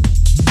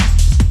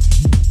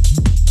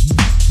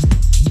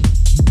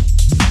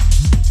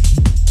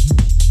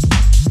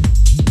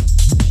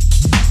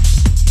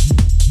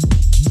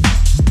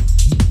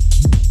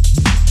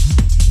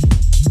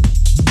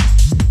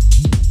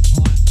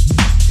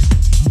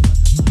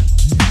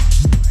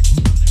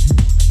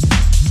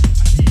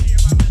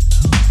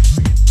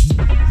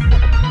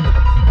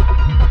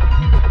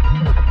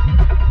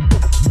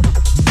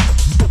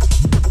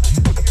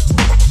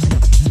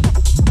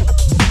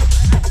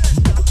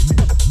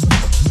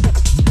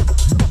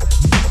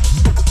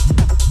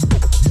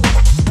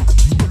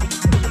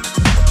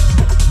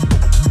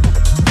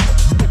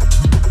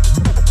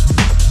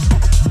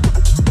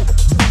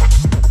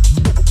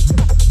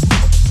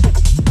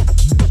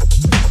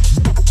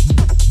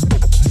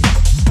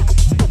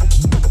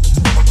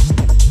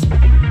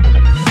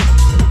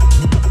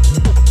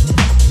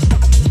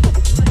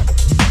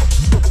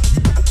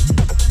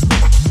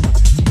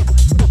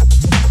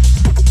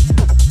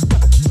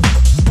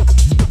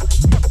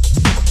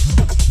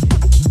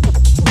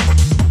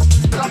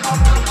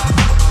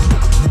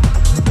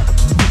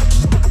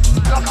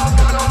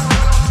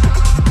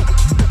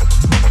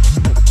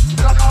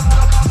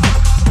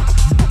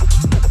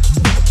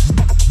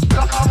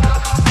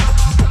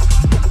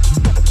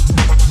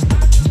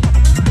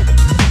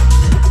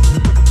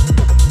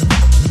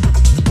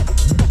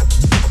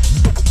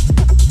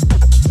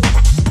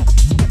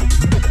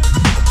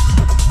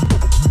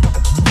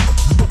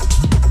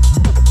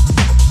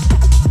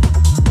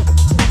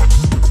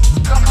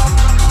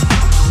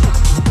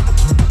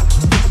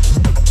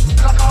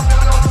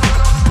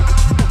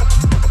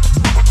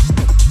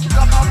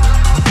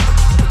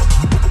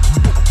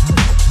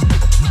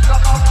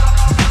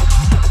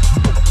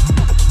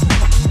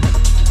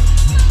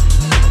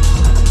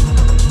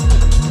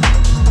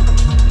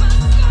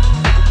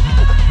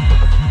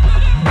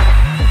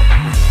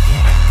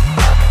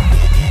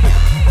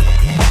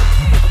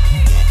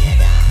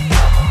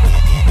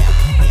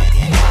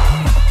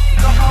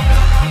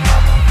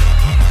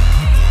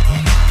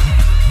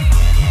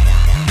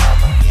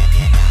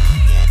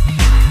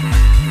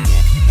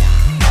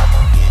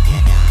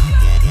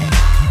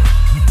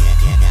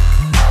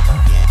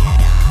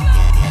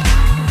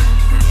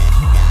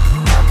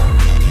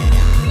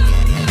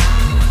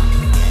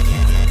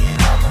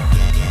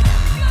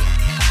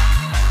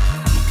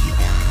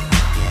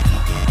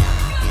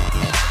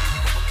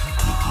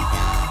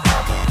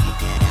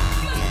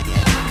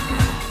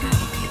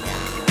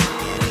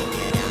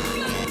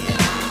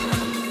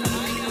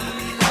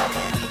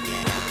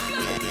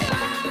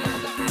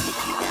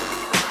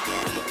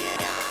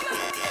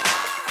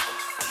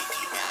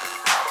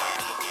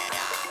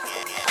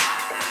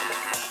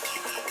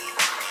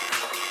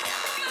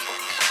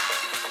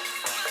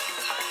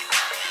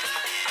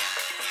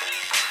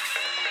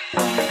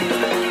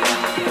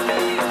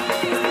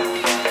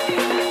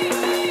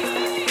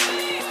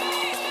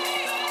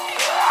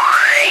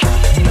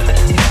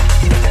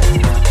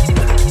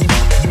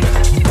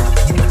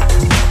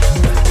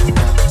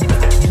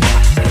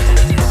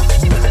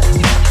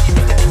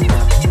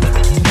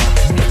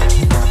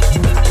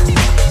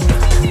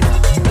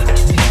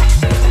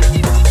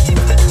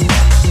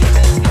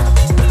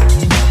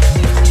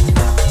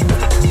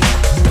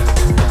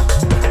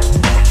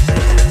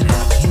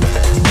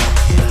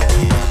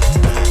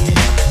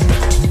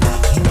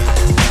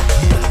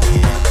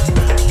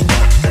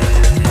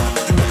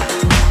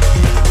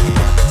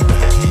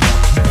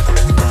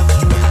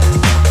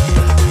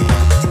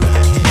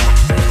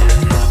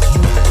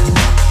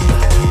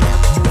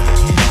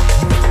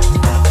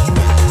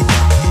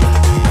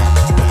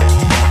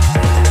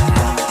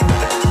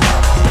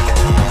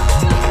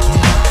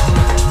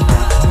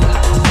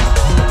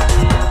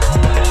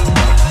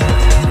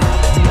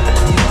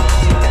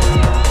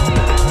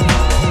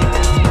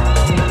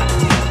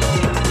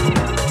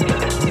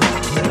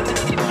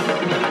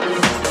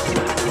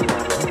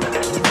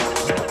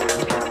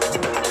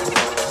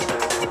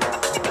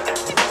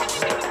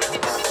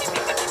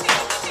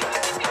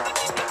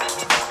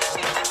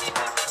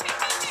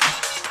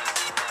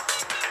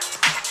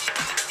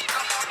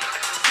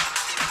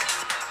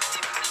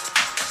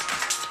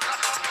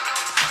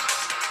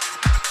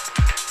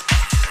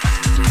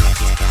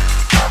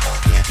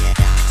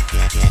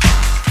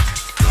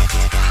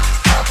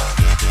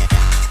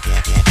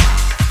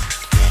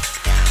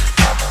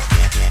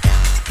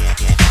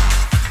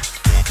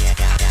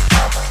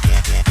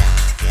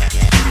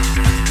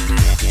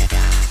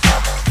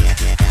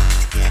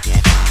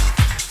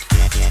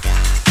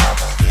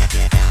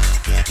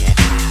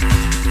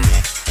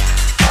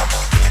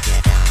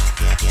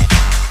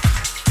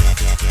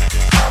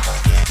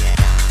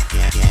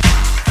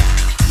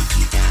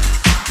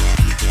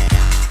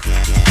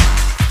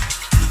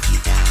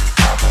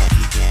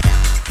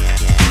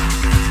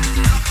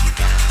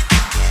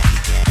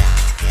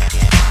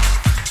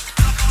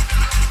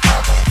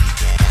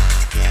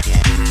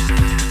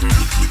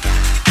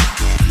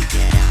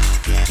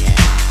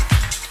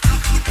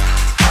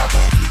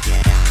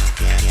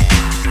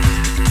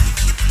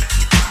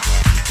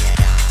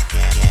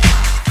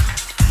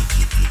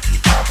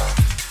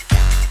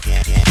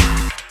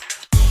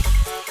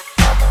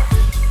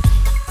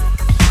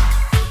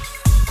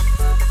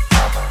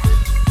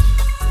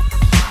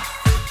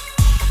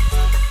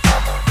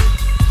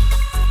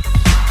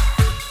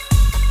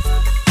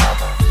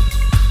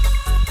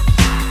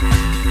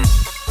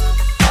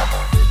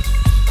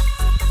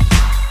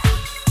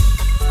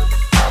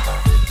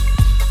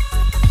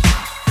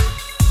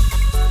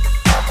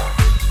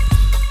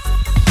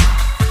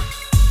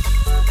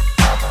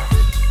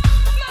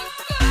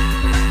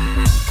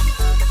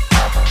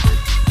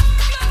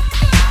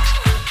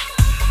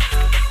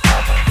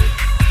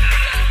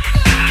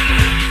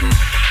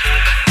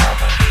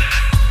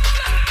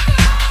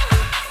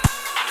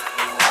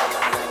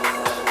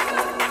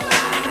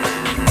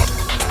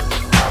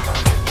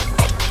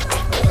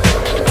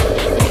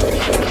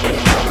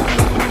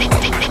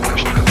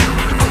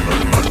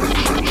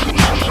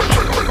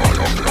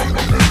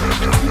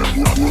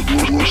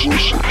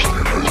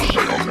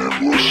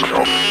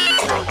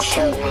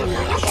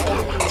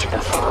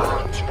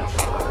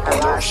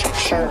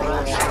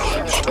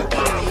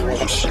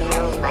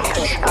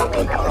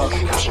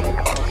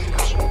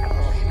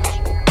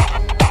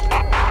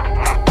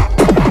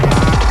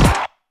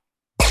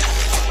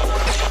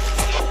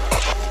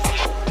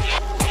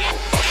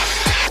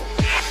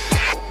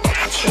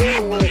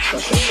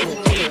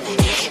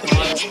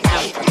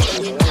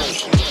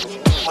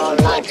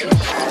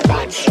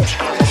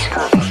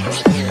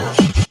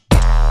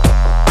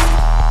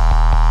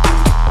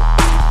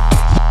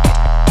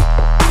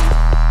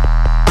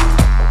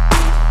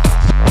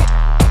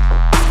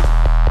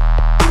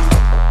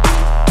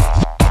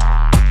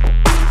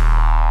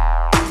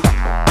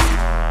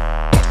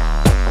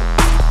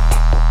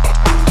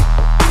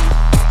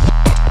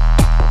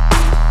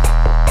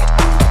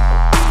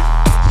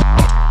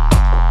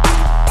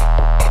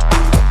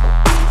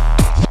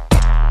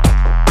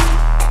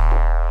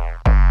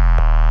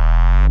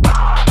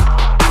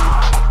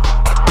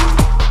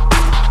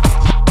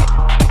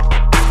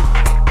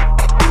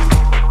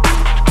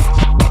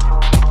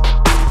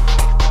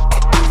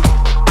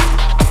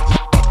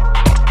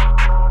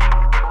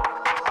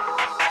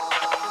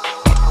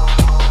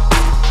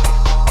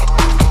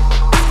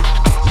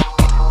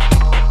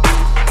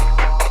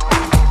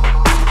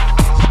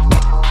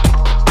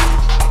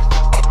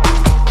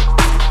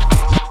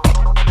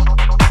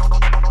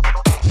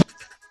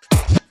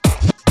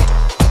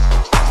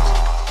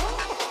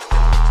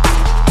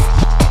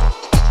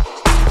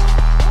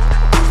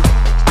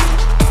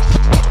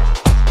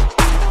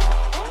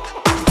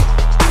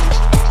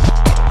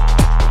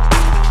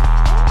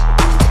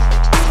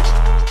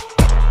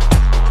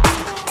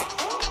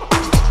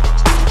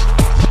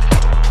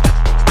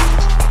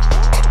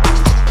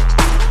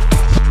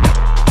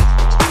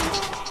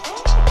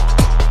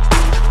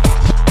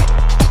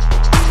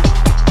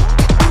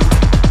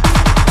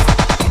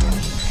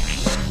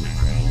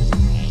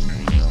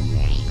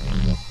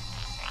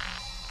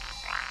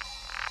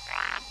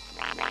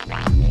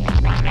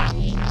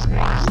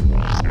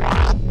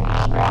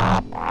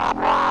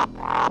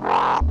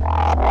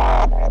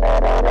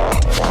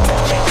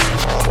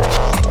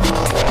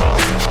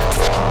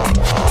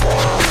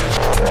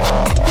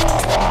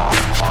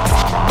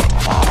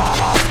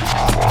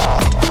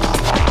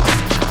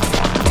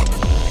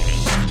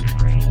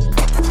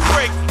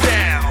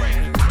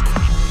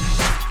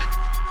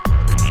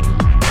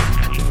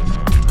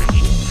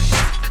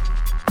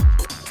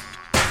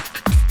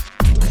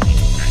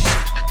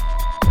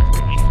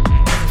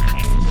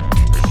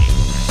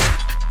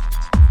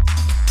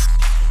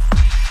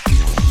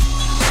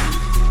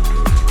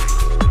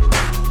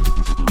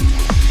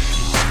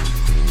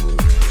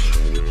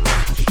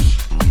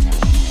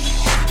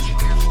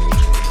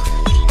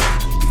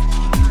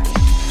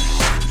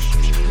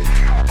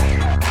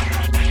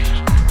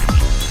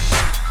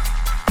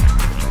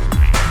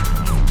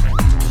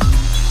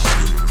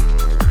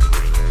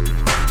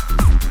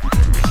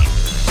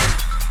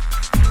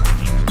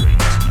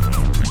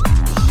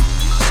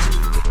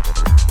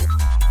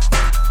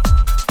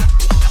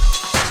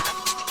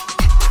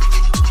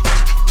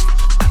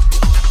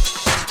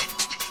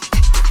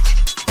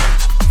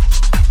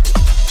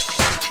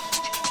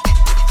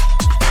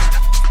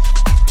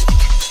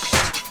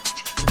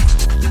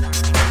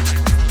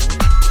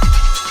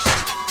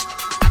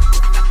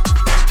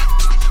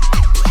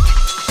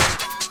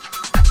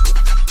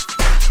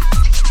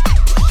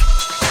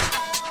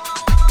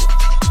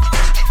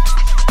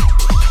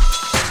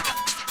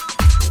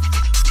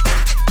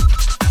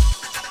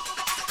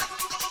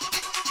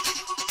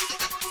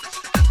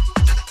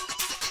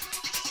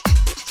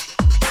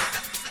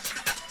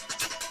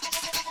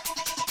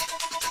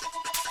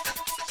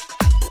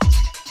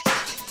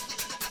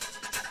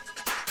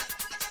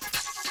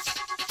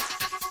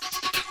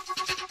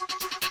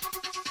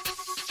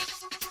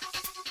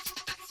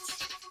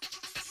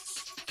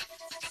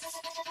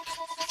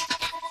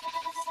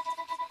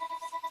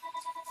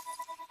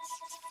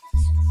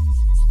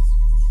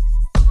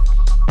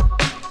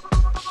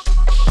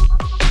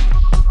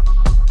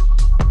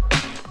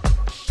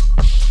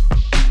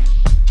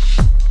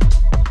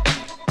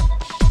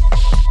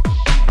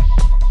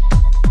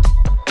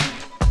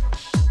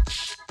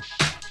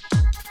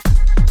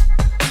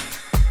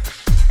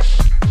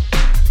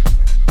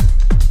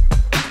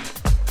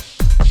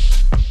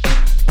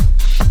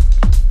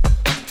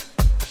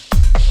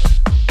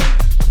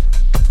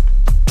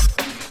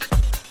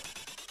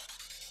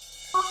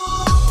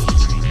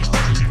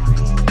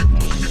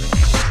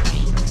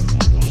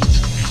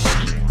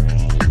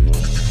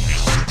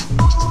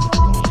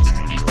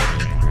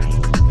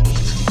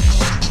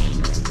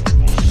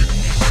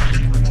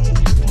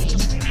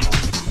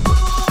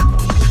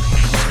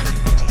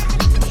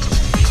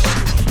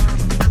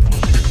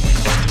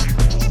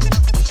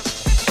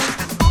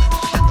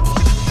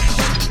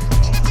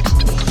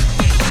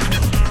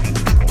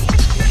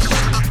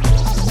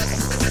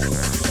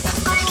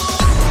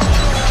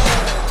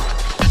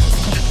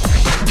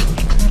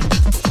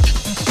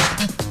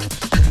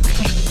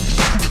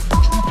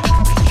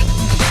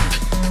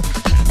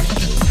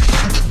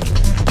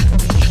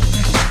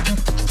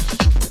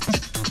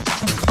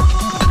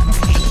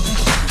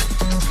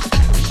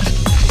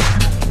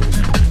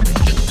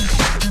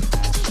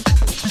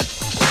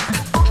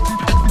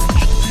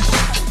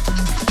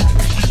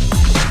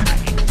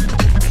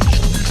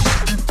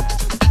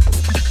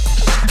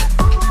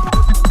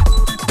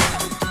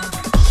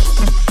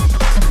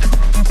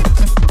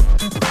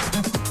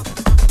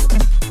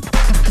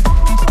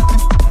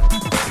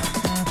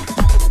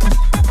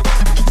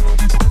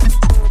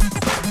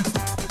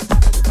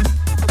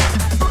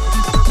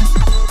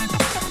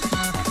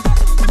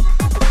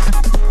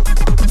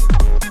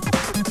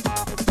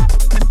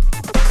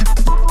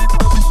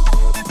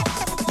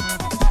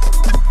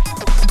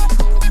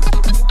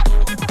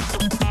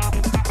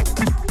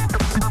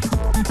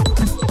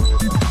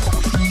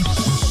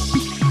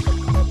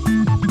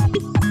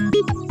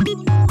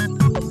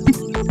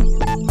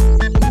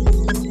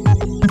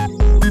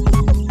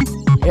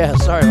 Yeah,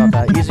 sorry about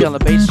that. Easy on the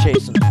bass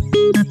chasing.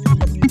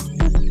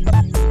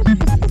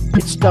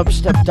 It's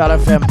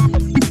dubstep.fm.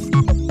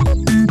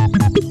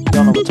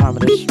 Y'all know what time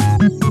it is.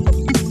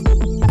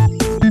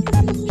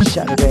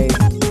 Saturday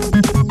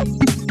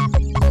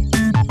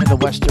in the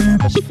Western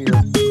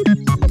Hemisphere.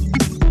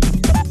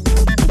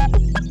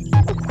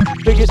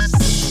 Biggest.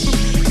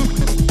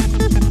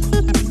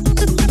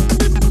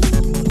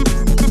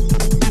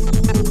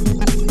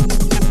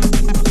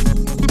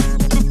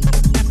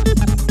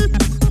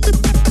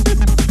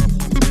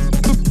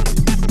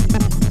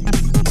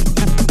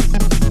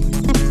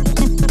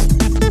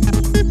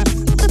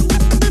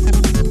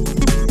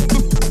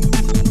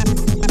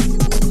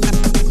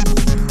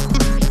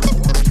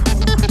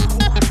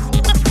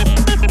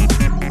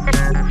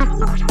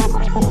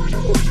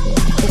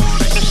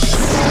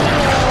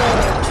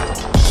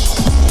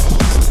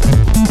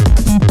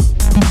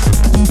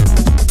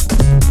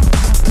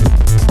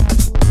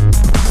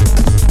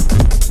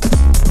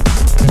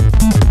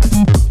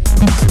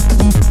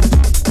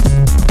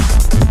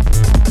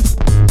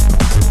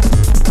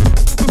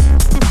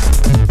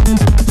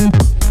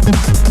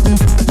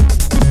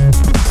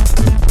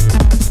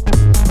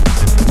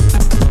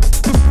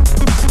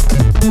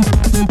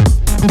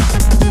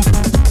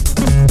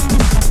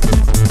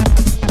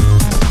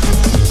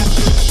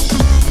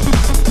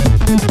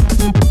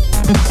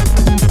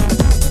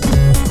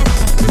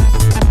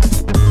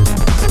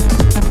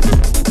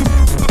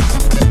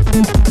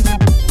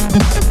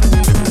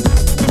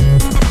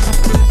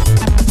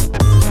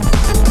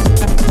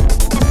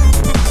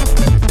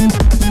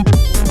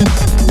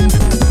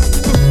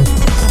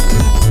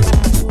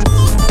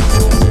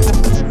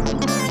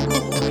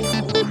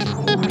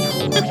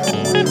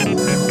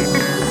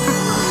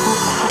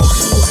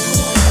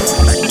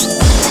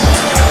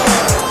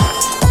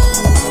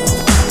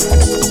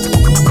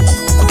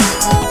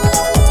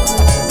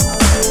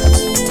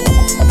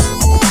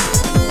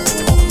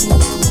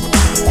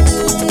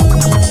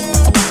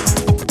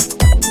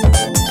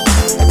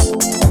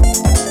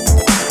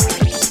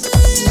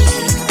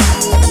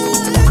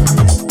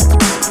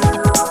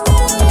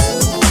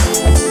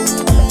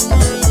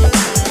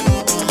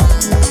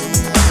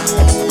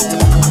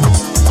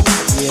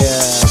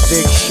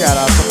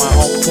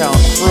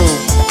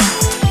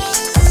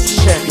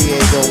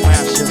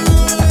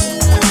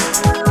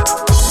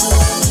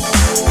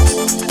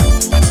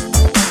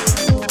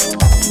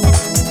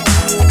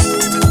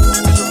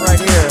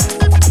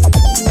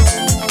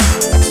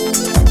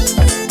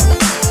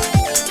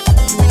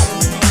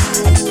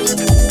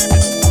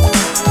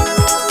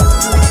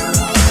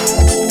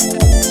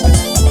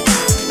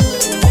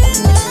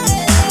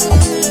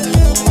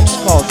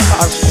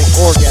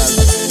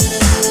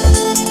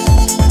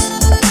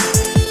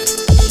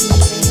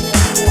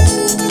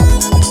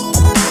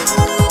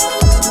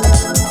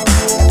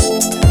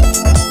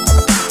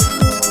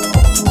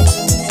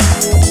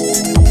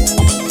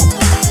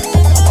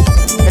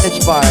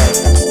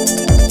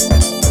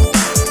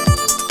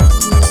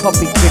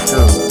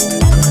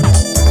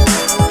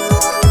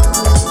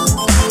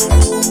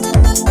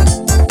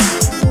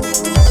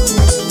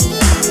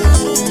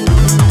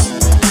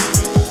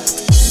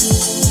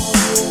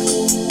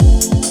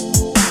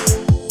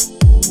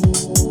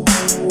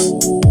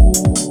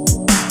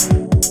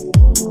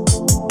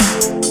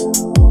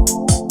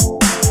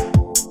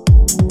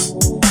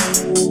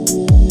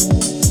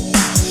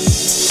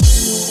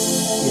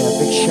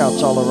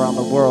 shouts all around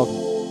the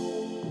world.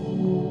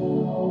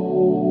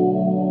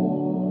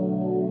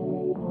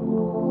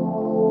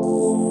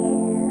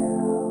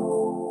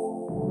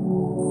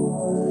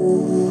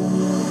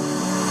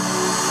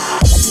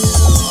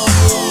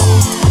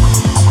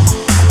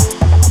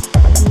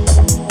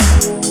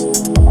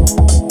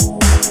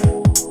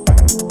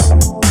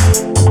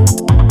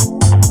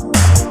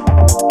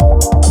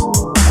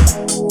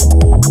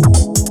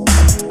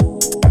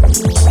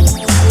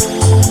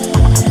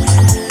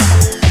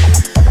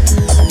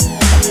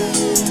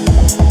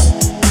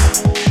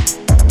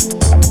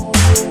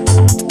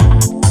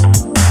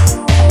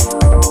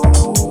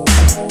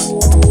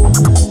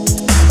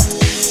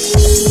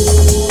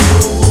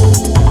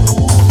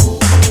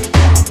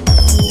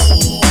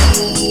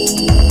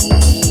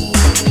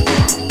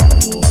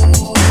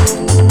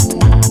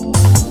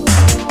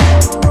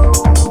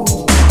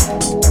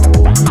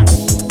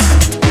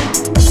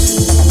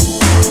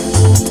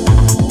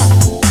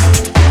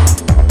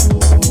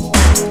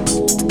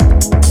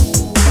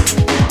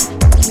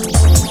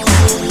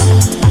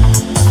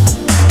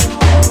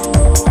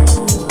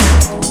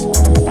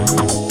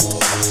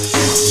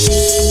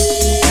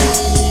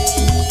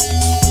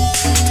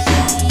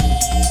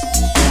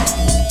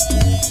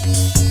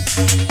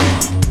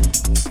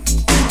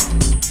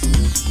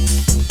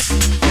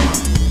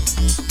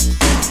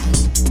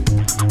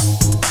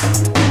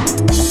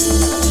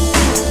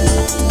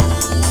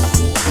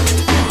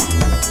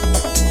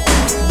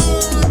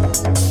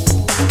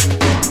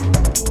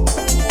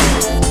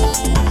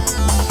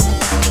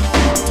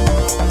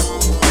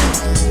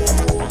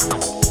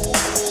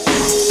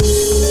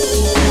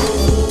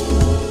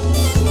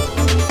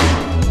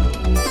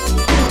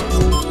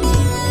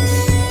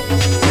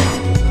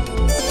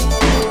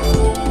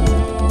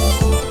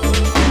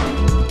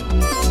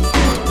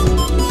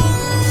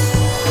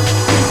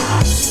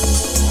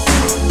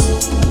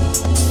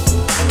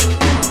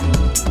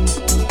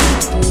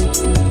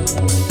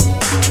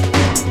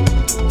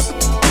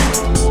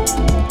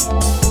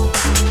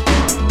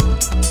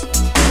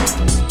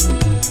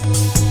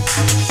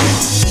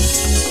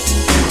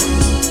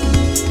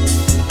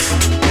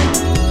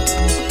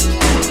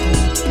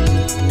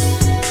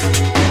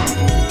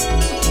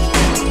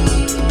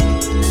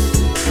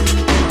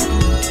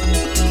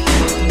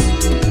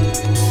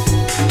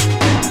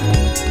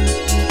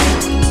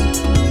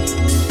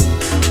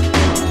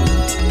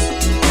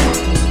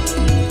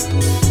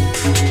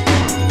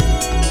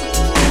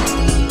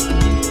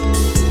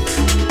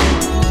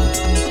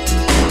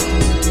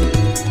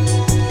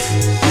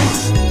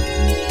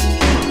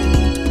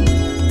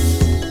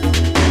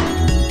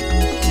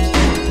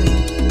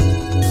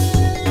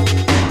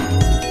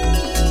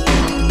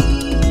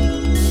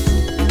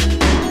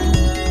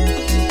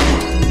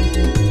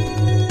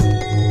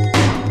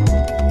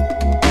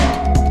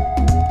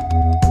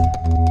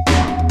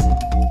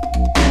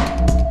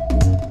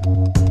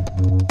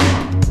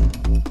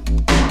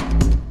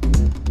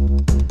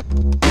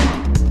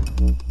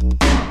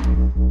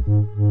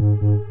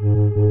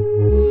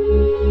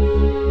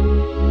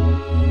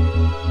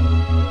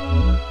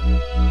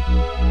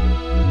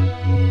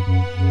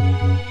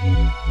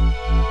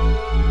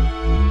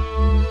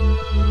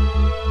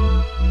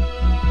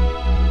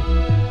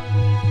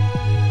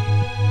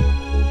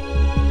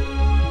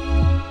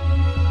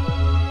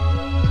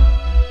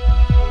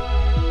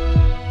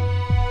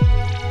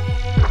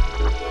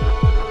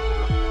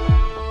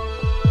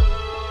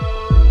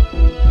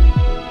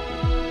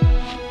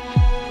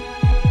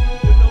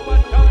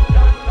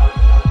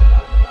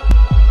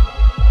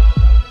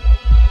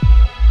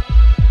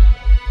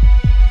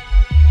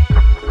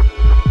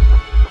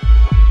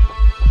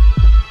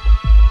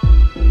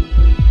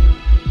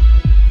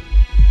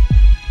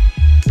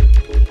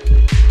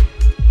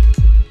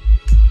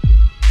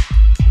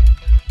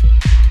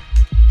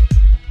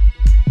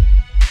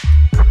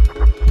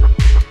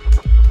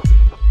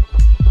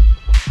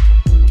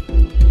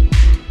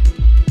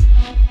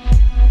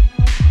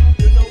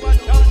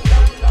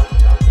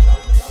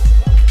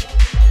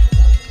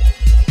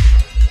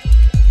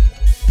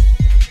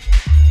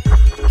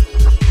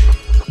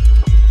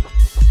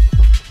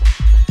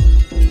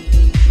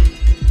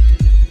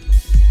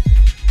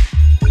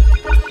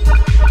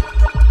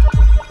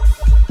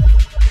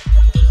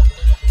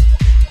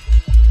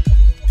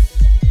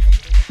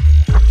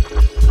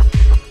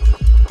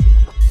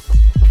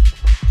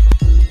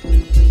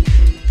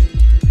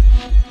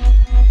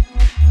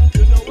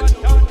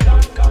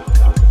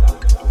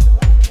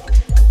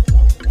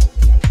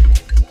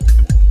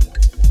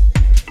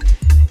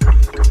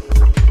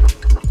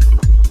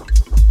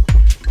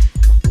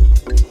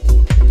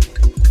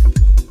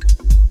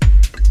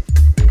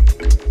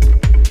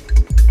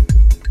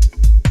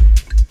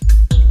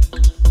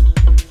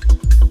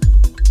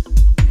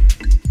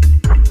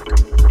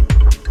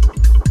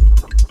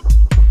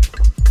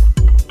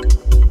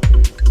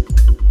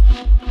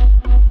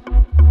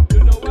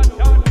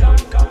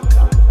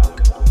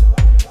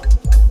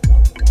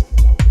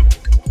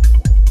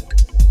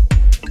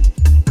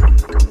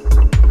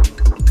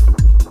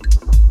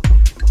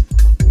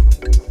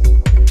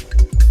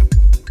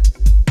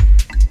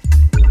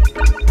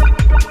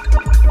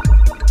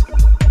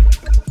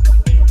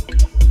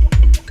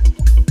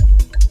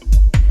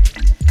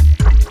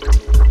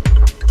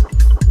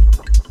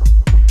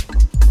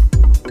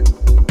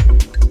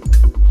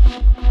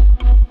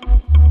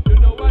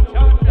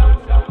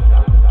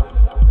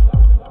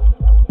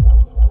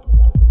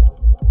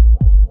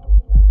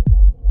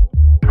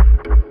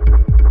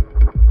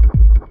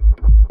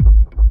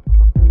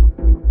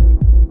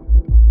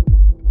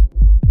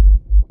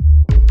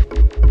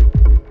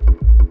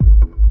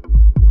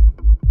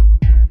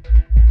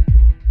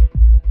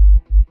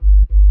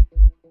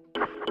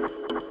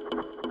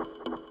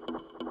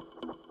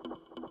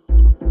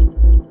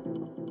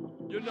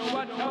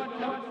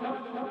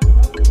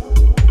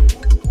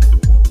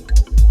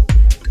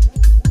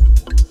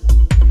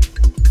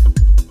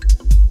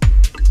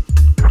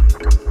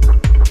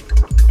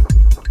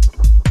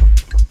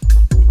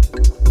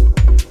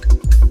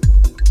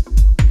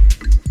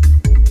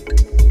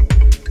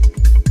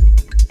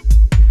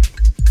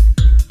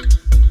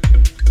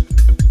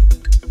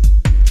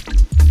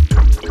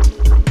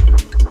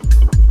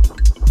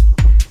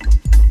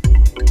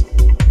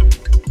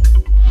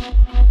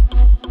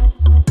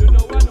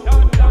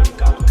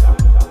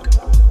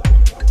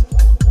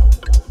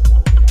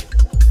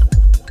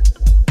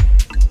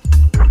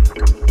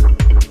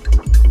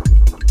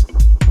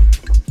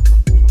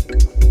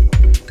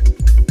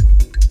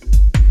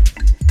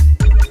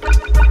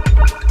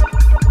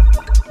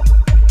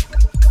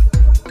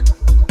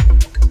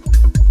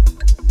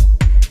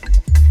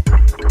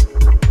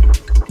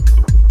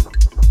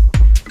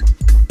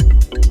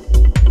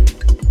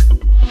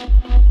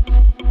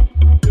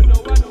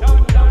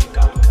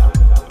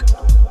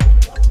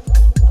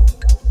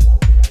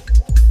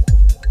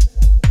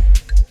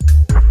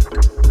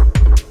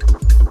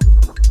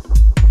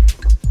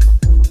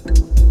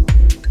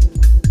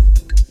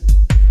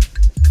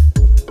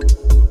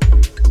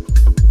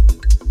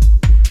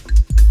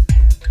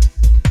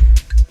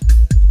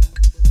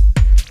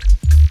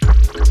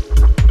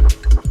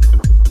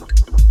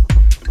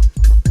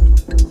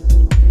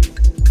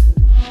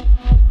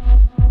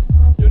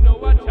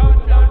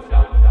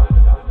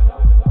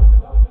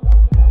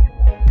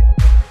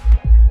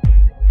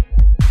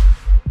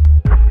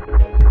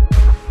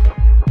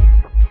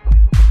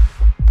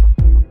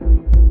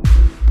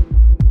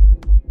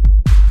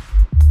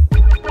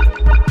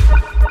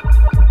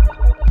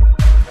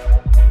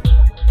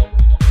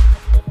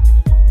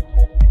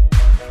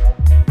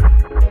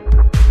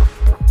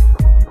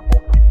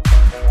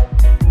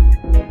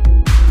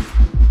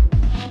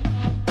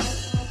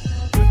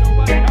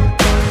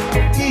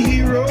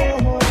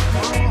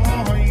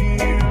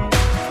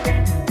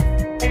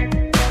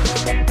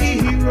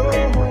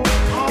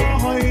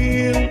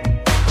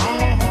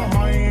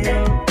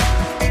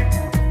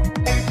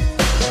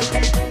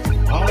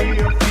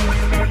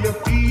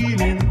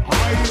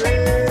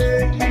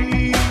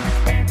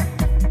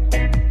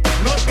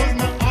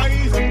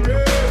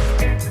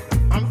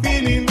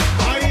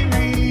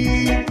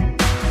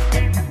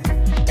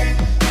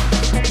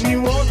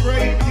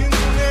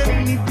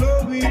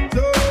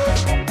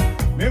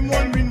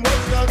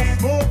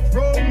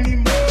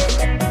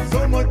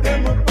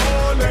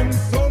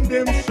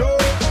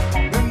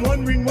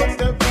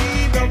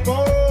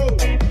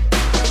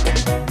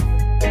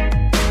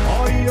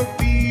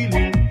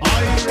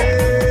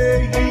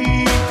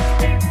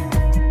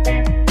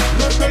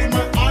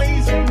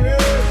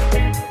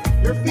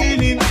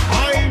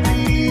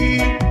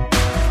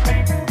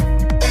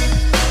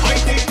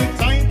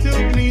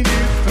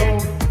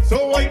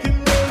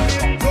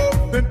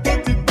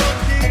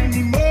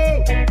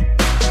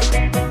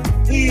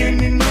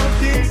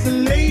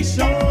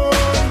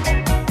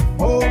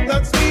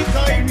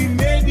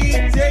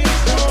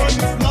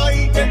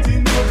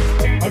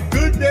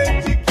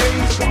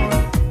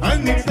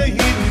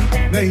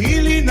 the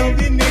healing of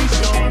the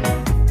nation.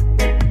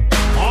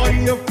 Are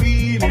you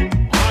feeling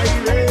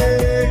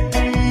irate?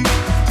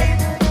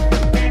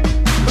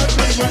 But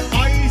when your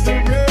eyes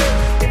are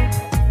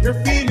red,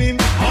 you're feeling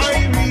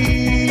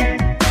irate.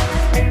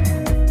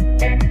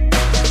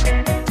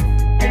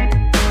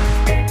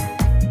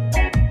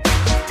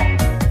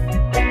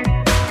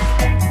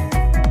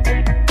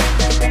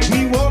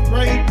 We walk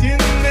right in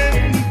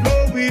and we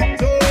blow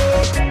it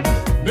up.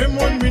 Them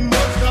wondering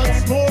what's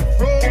that smoke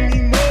from me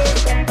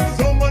mouth.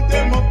 Some of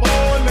them are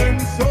ball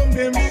and some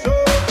them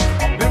show.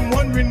 Them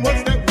wondering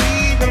what's that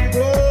weed of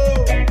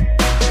grow.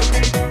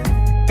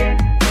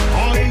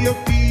 Are you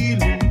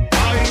feeling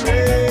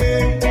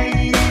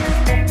irate?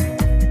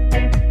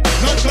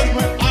 Not cause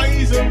my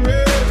eyes are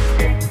red,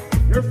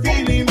 you're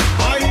feeling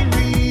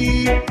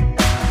irate.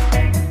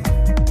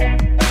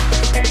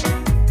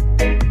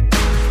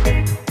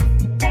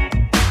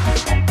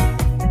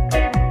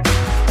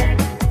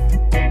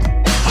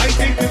 I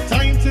take the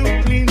time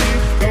to clean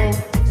it up,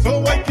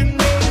 so I can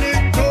roll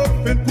it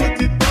up and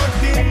put it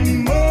back in the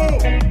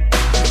mold.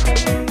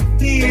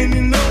 In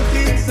and out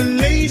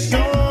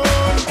insulation,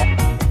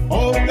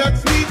 oh that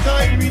sweet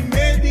Irish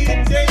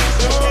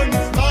meditation.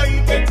 It's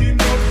like getting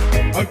up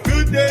a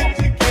good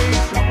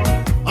education,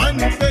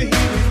 and it's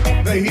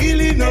the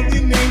healing of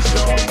the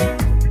nation.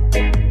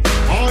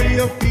 Are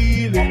you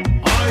feeling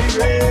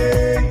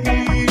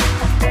irate?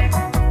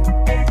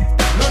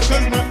 Not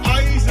cause my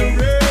eyes are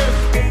red,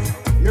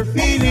 you're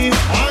feeling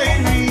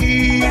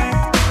irate.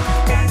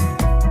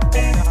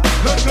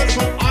 Not cause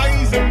my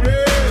eyes are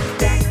red,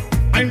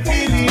 I'm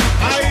feeling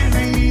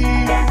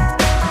irate.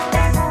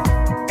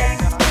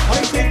 I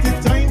take the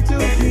time to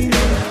clean it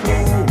up.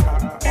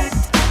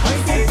 I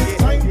take the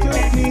time to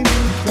clean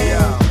it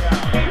up. I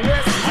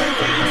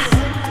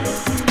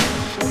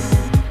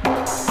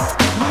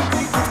take the time to clean it up. We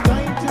take the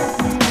time to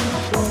clean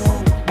it up. Time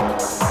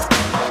to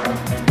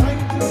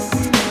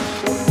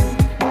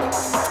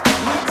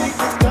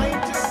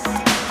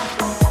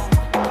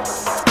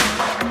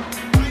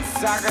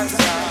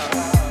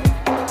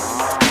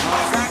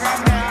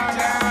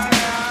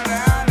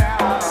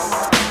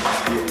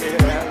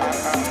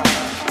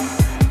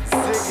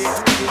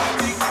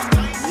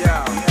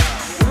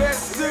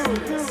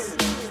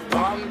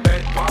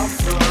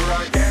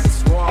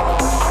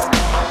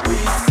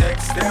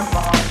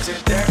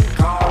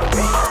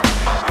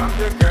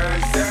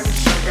it up. We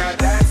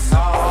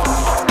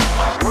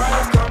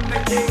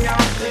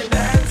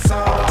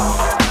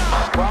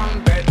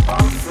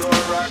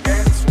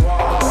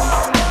take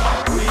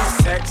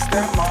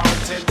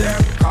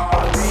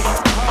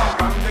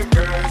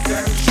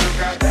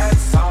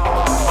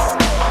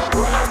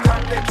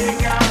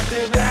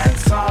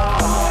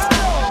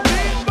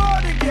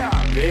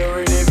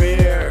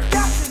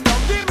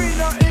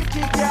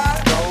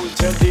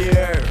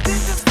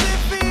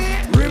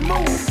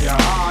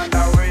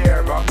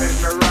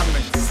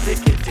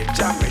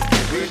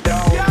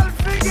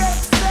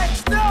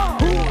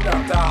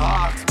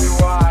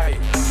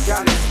the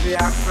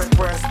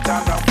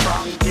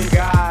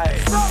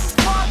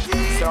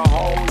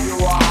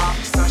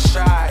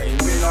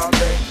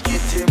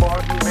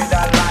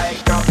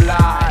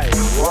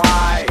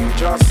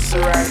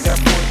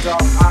time to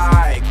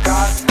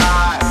clean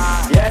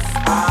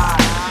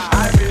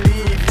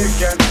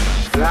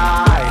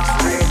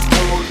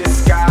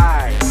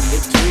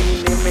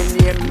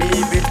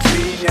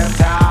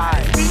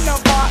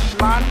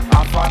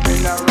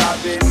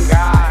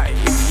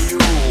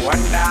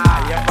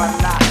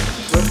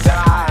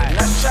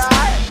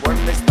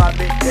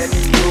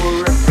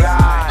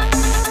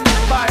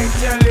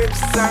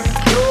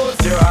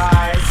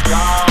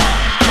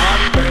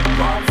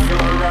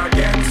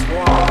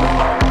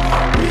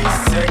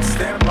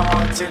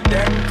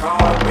up.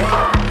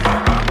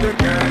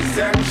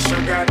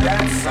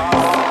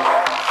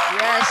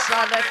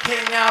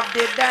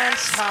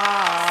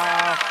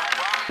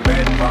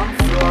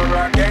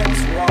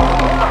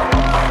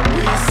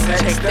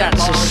 Take that,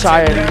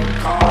 society.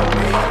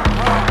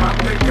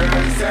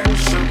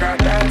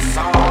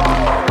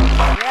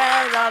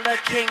 Yeah, I'm the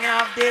king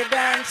of the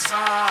dance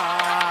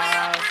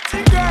hall.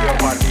 Your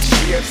body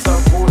shape so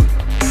good.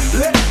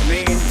 Let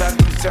me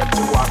introduce you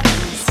to a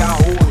piece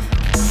of wood.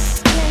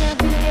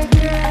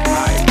 I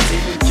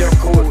think you're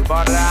cool,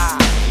 but I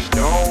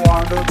don't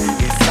want to be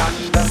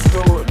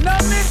misunderstood. No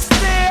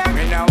mistake.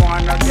 Me no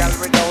want no girl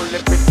with all the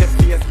pretty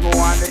face. Me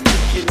want the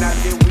chicken and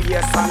the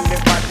waist and the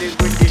body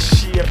with the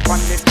shape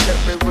and the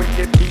cherry with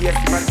the bass,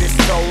 man the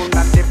sound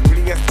and the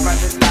place, man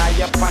the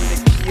lie up and the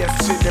case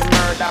with the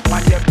murder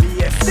on your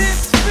base.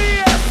 This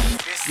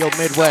face. Yo,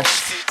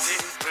 Midwest.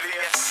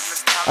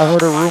 I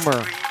heard a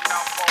rumor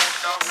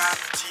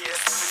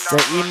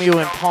that Emu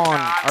and Pawn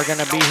are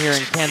gonna be here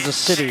in Kansas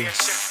City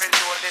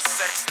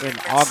in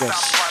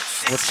August.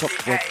 What's up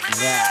with that?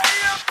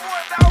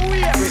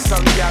 With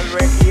some y'all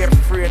we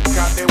afraid,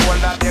 cause the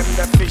one of them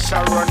the fish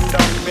are run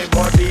down me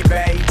body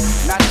bay.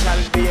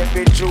 Natural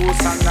baby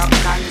juice and no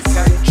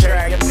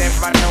concentrate. You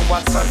never know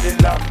what's up the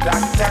love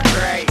Dr.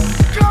 Gray.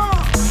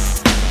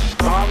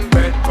 Come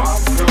bed, pump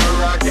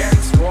floor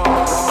against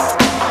wall.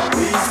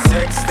 We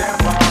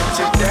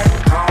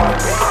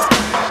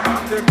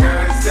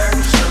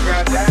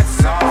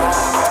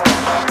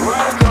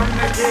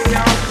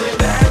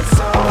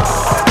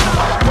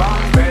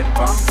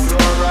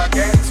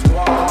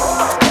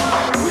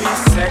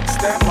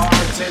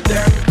say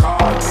them call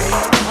me.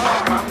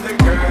 I'm the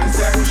girls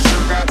that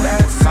sugar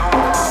that song.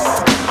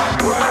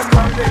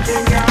 Welcome the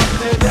king of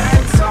the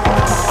dance song.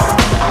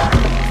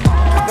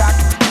 That,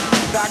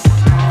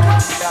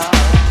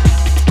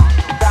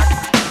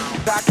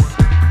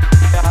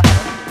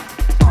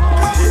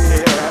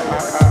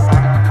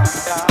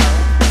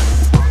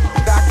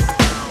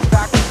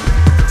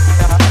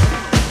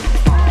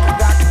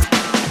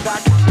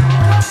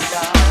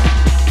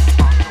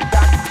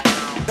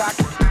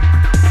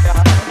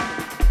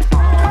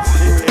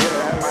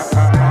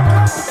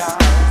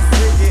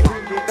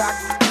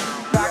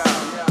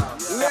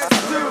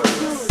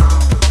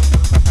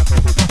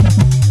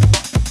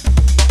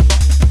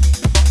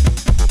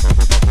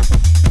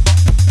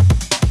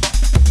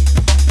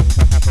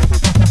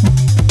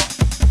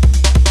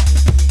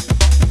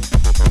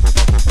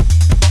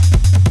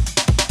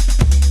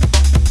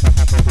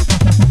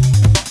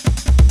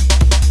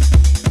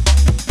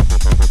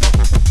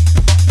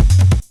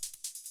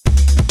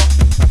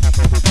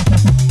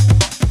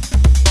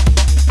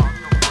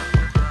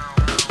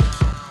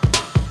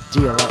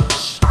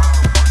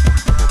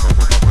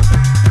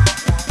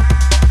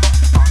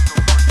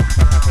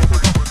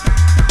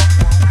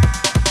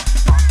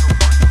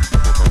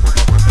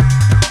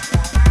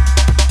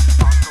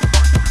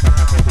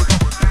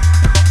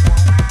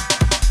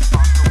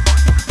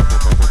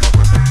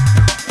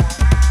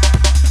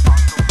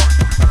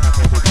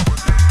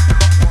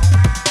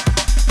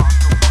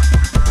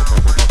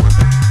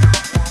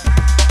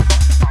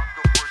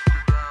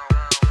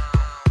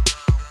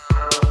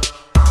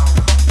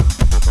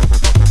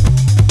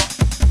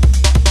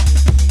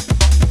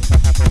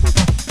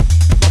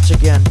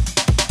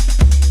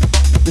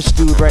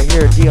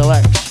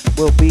 DLX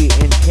will be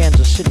in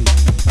Kansas City in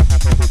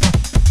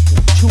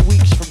 2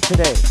 weeks from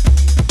today.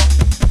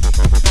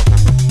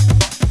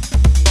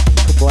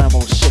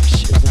 Kablamo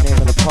 6 is the name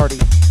of the party.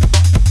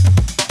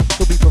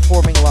 He'll be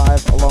performing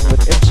live along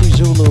with MC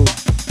Zulu,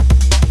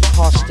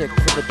 Caustic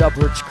from the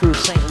Dubridge crew,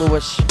 St.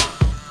 Louis,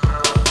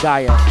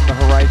 Gaia from the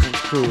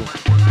Horizons crew,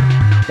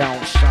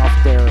 down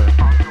south there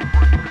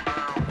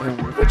in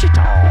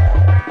Wichita.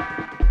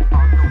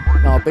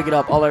 No, big it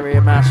up, all area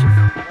massive.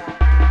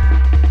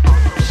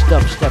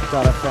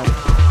 Dubstep.fm.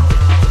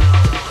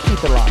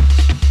 Keep it locked.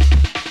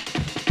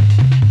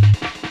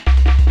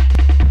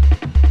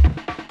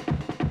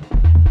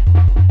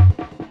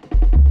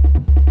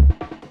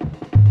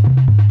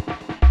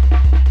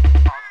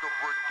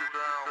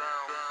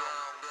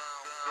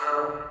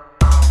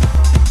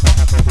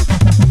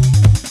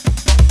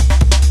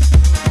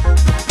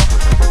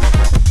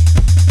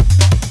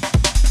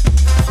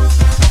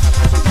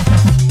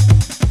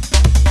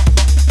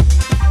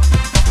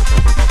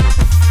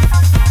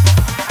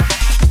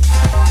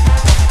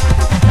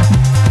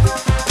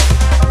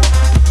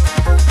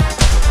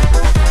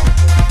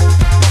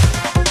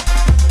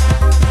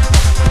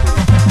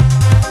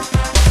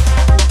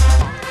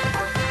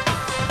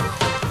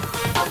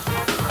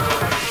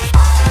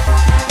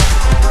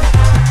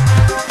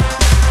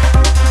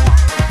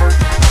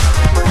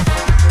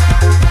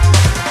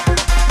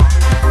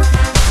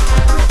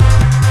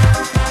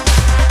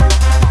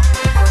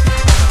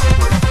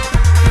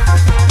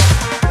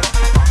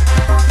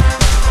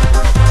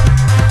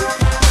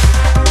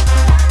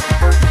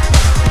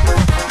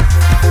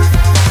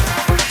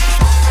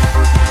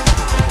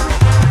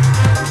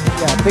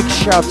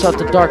 Shouts out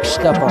to Dark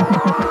Stepper.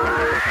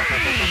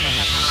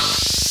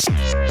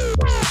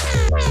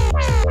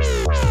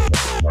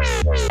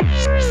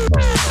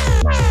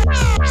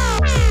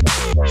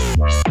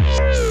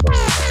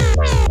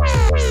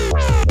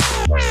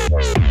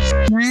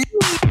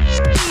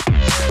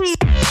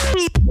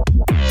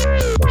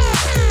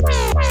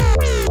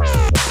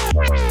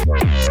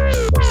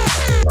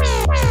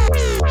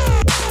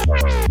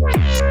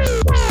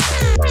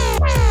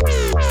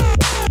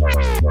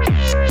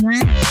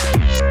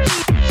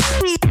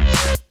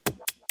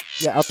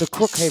 Yeah, out to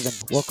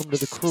Crookhaven. Welcome to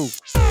the crew.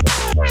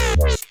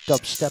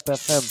 Dubstep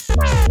FM.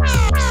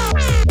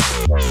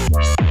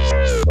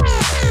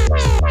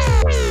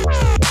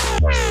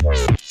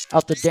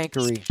 Out to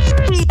Dankery.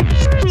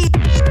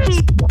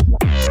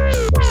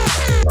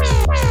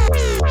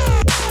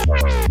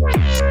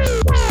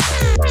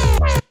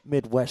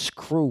 Midwest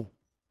crew.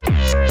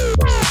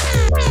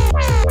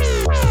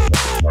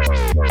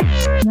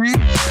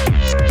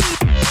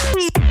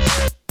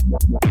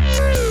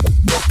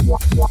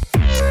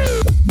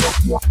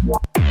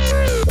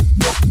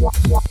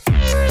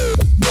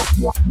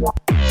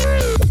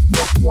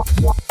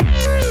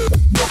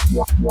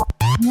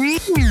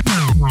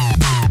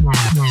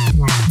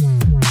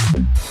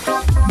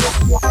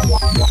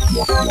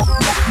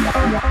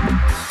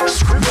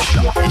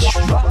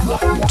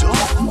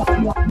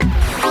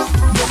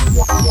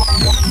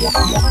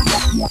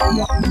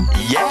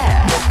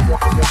 Yeah.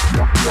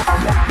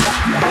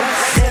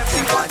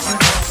 Everyone you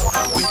know,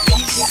 we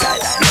peace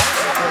side I know,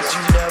 'cause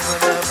you never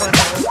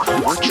know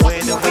which way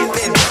the wind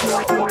may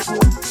blow.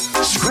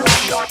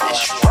 Scripture is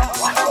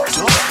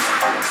true.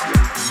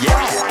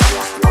 Yeah.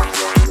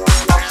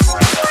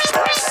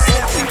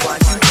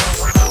 Everyone you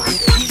know, we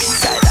peace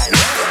side I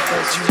know.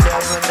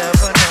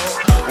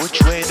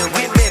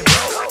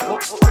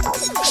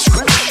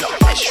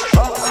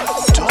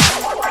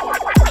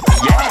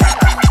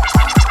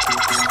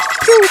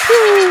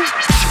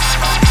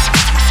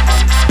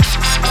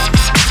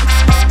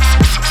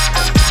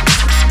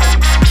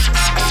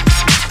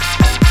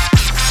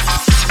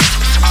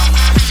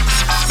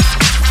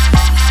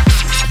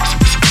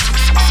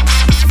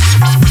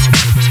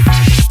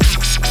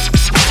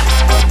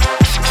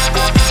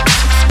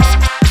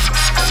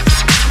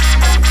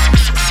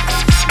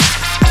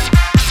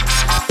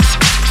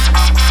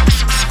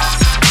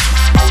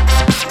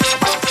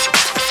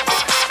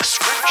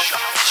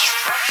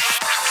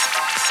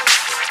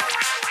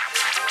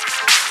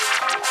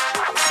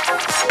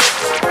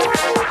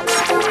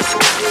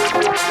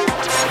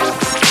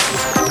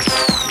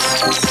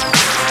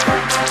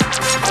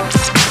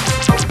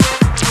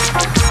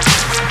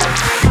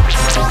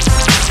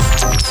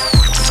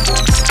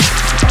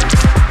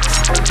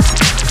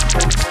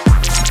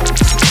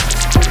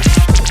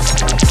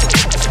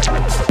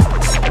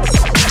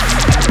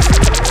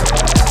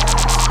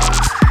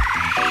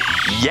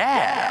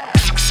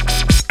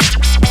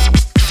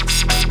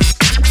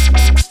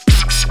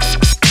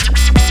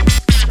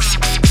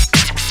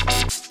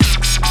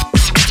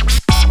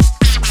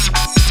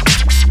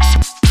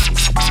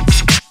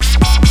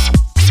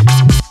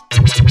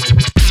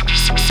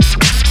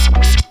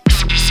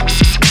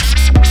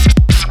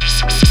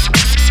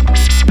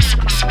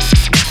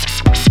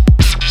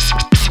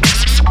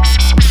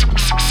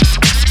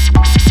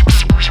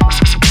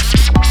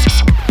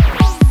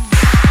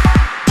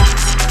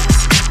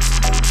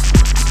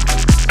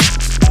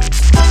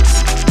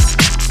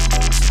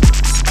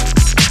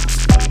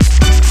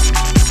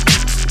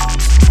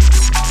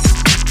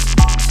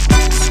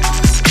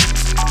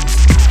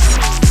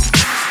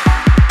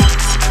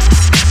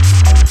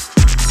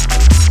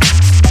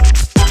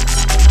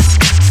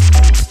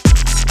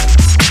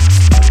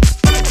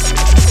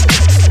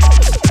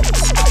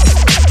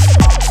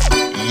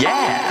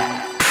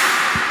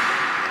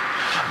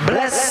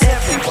 Bless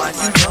everyone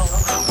you know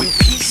with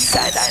peace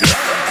and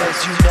love, cause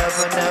you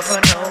never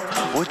know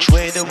which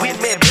way the wind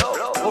may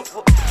blow.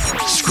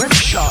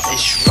 Scripture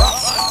is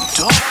rough,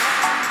 tough,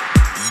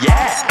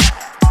 yeah.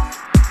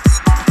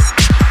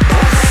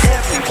 Bless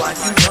everyone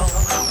you know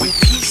with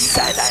peace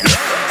and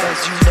love,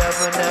 cause you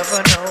never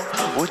know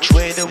which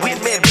way the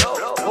wind may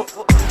blow.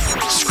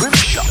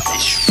 Scripture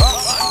is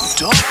rough,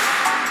 tough,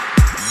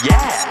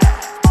 yeah.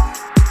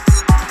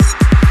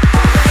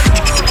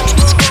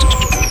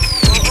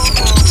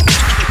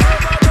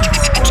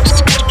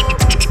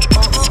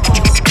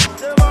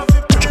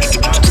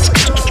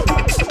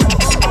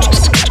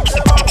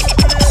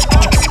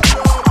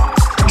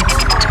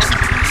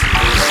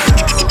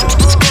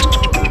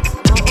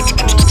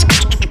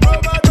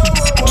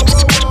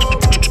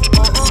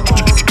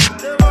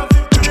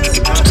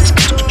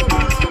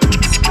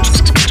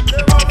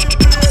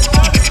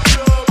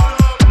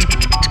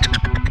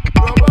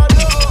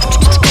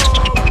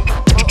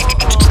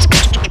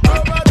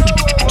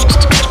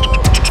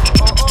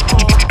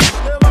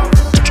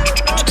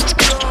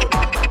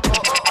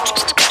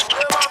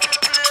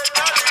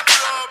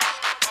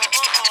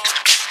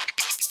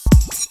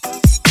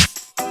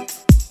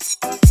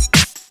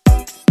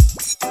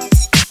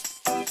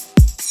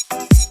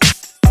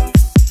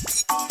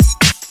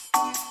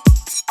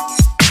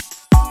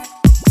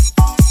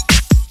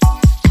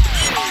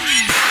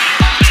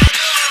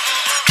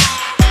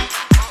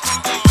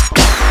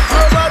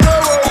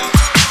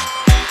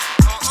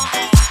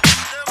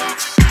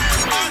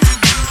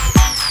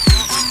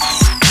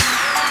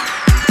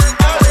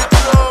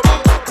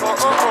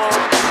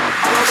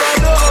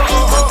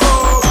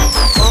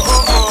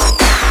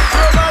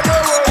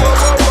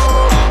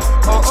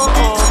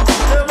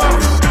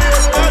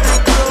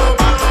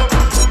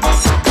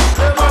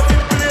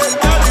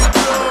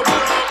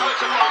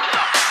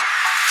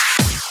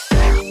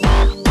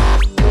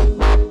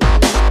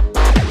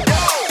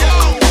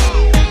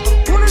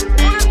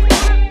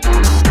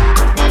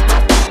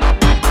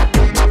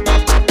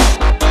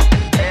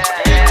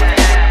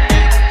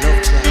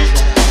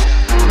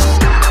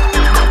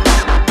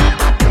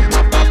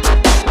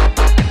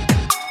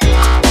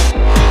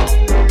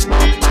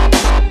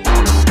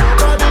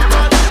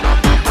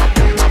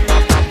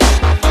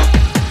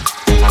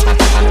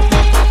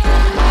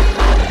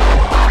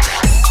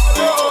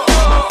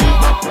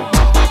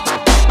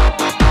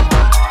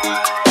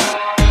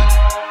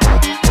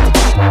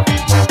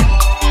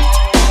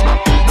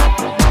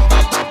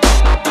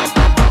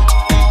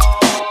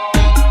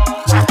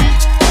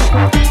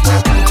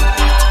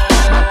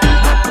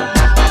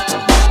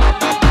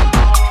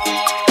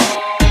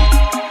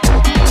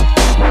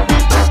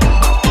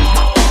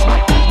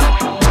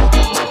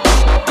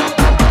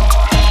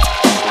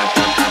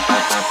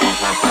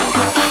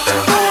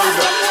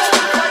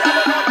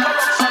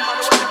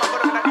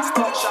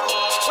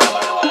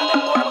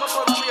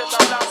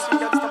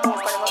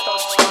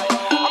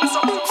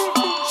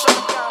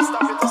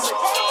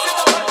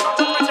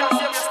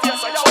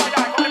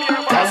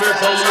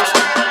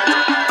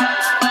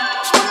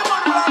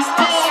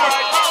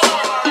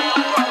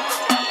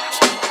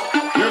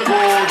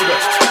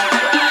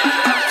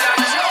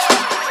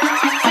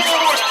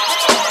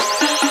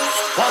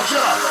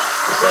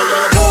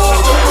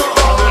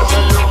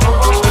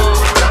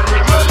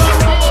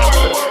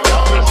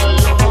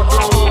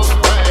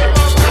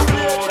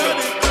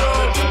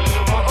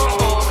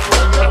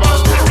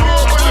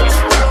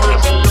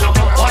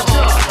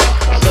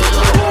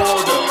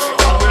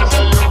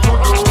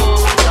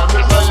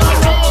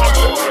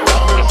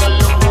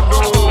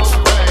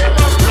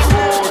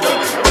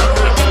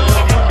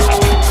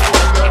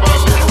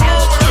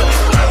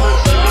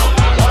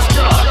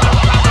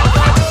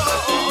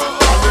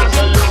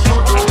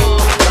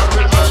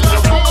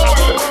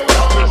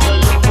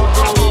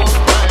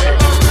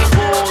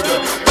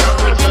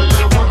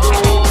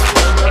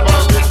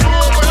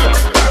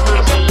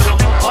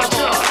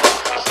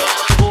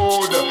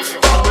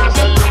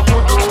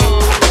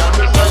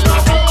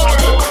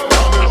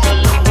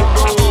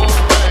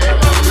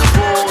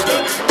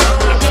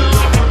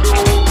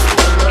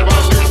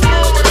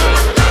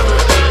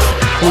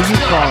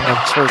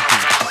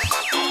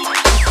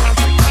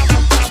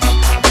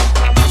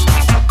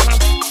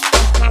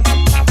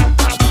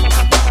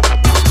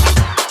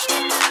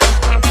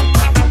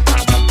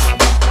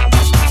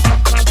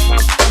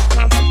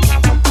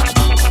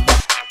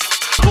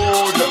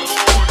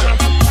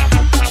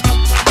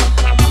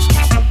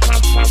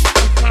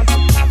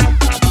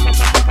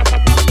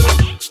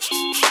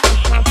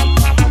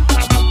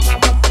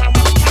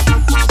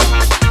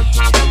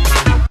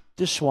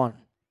 This one.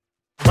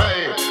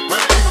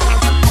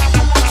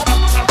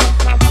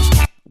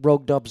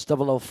 Rogue Dubs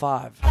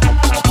 005.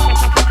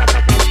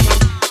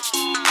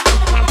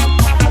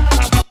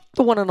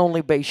 The one and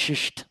only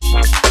bassist.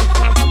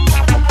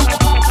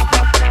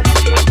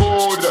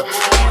 Good.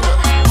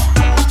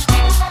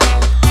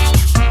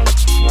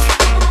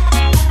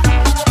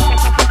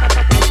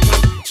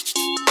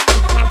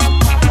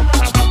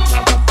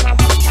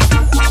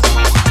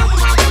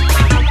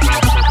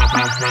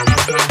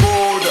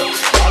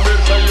 I will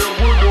tell you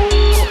good.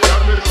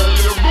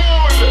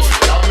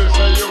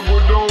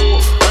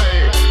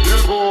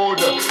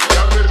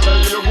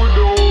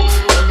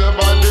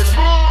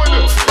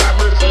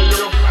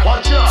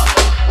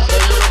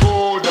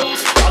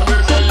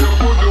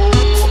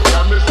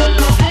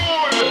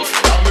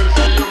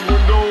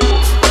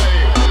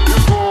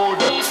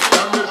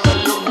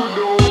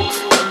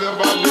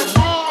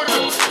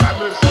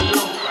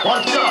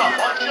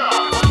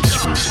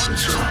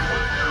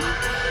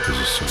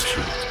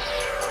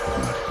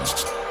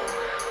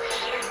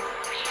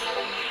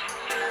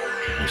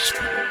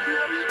 Whisper.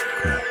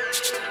 Cool.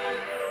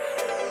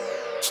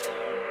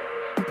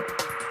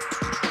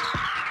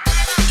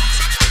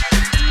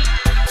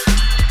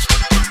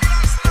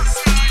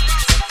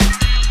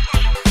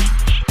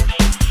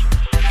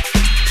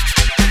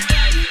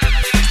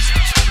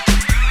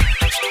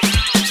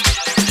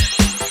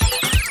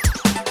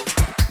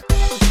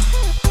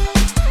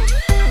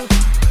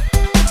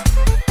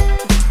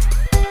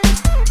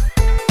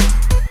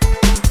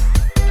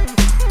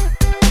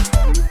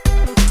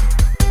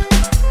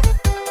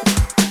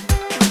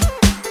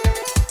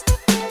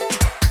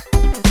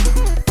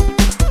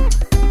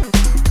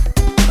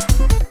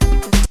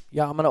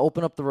 Yeah, I'm going to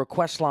open up the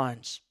request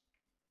lines.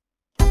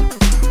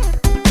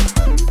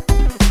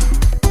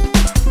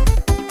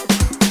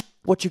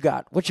 What you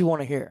got? What you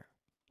want to hear?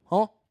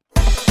 Huh?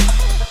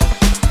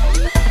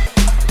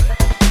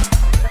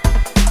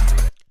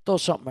 Throw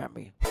something at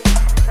me.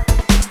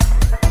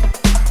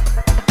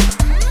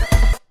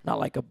 Not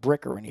like a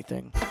brick or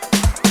anything.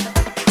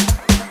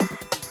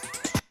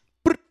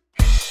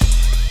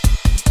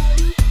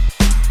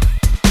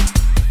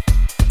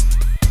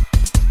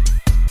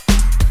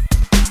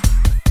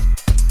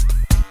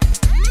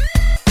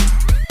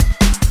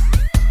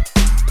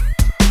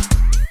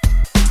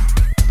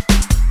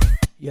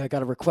 Yeah, I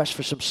got a request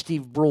for some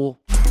Steve Brule.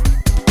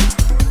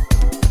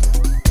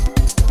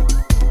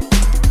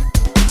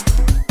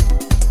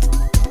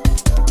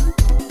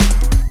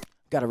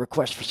 Got a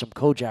request for some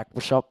Kojak.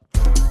 What's up?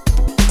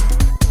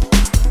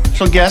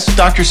 Special guest,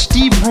 Dr.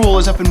 Steve Brule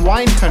is up in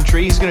wine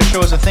country. He's going to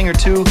show us a thing or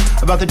two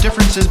about the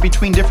differences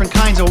between different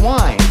kinds of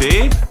wine.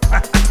 Steve?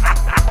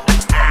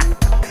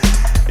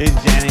 Hey,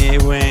 Jenny, hey,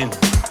 Wayne.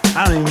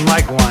 I don't even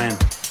like wine,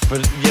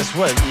 but guess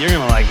what? You're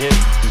going to like it.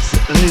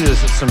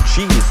 This is some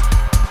cheese.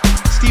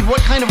 Steve,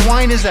 what kind of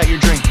wine is that you're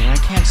drinking? I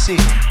can't see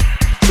him.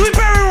 Sweet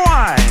berry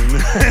wine!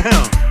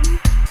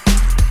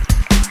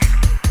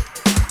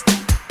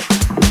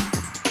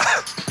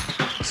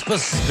 You're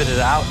supposed to spit it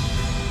out.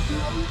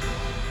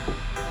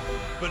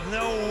 But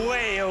no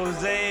way,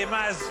 Jose.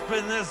 My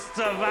spitting this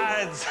stuff out,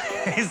 it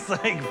tastes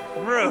like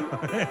fruit.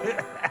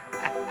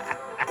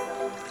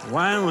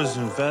 Wine was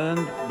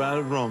invented by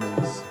the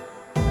Romans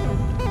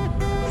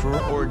for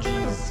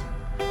orgies.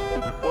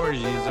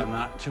 Orgies are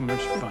not too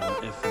much fun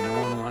if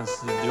no one wants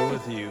to do it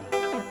with you.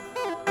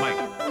 Mike,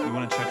 you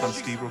want to check on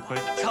Steve real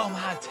quick? Tell him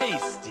how it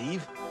tastes,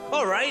 Steve.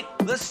 All right,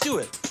 let's do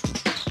it.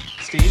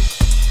 Steve?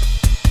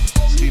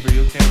 Steve, are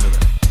you okay over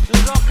there?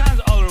 There's all kinds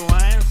of other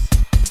wines.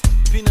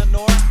 Peanut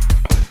Noir.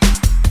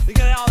 We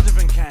got all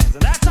different kinds,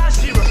 and that's how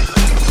she rolls.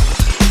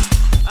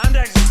 I'm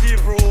Dr.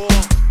 Steve Brule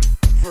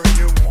for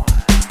your wine.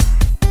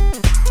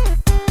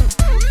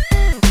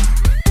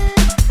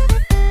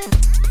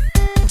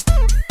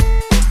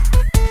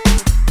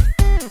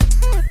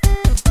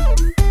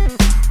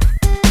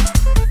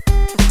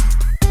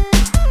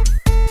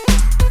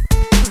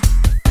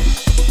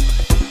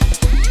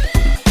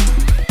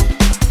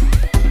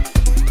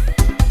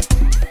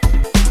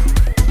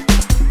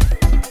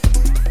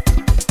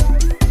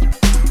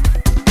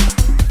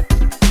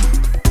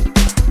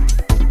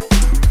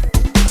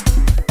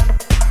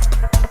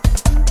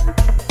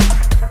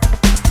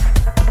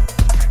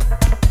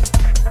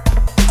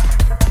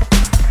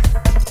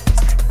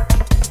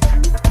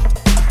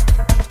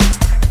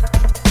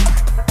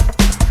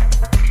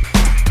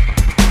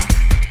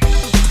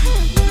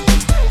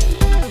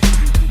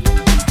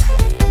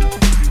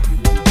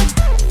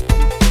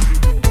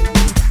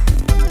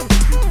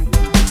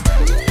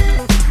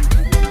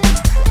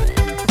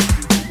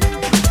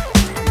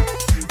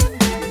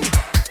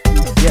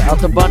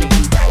 The bunny.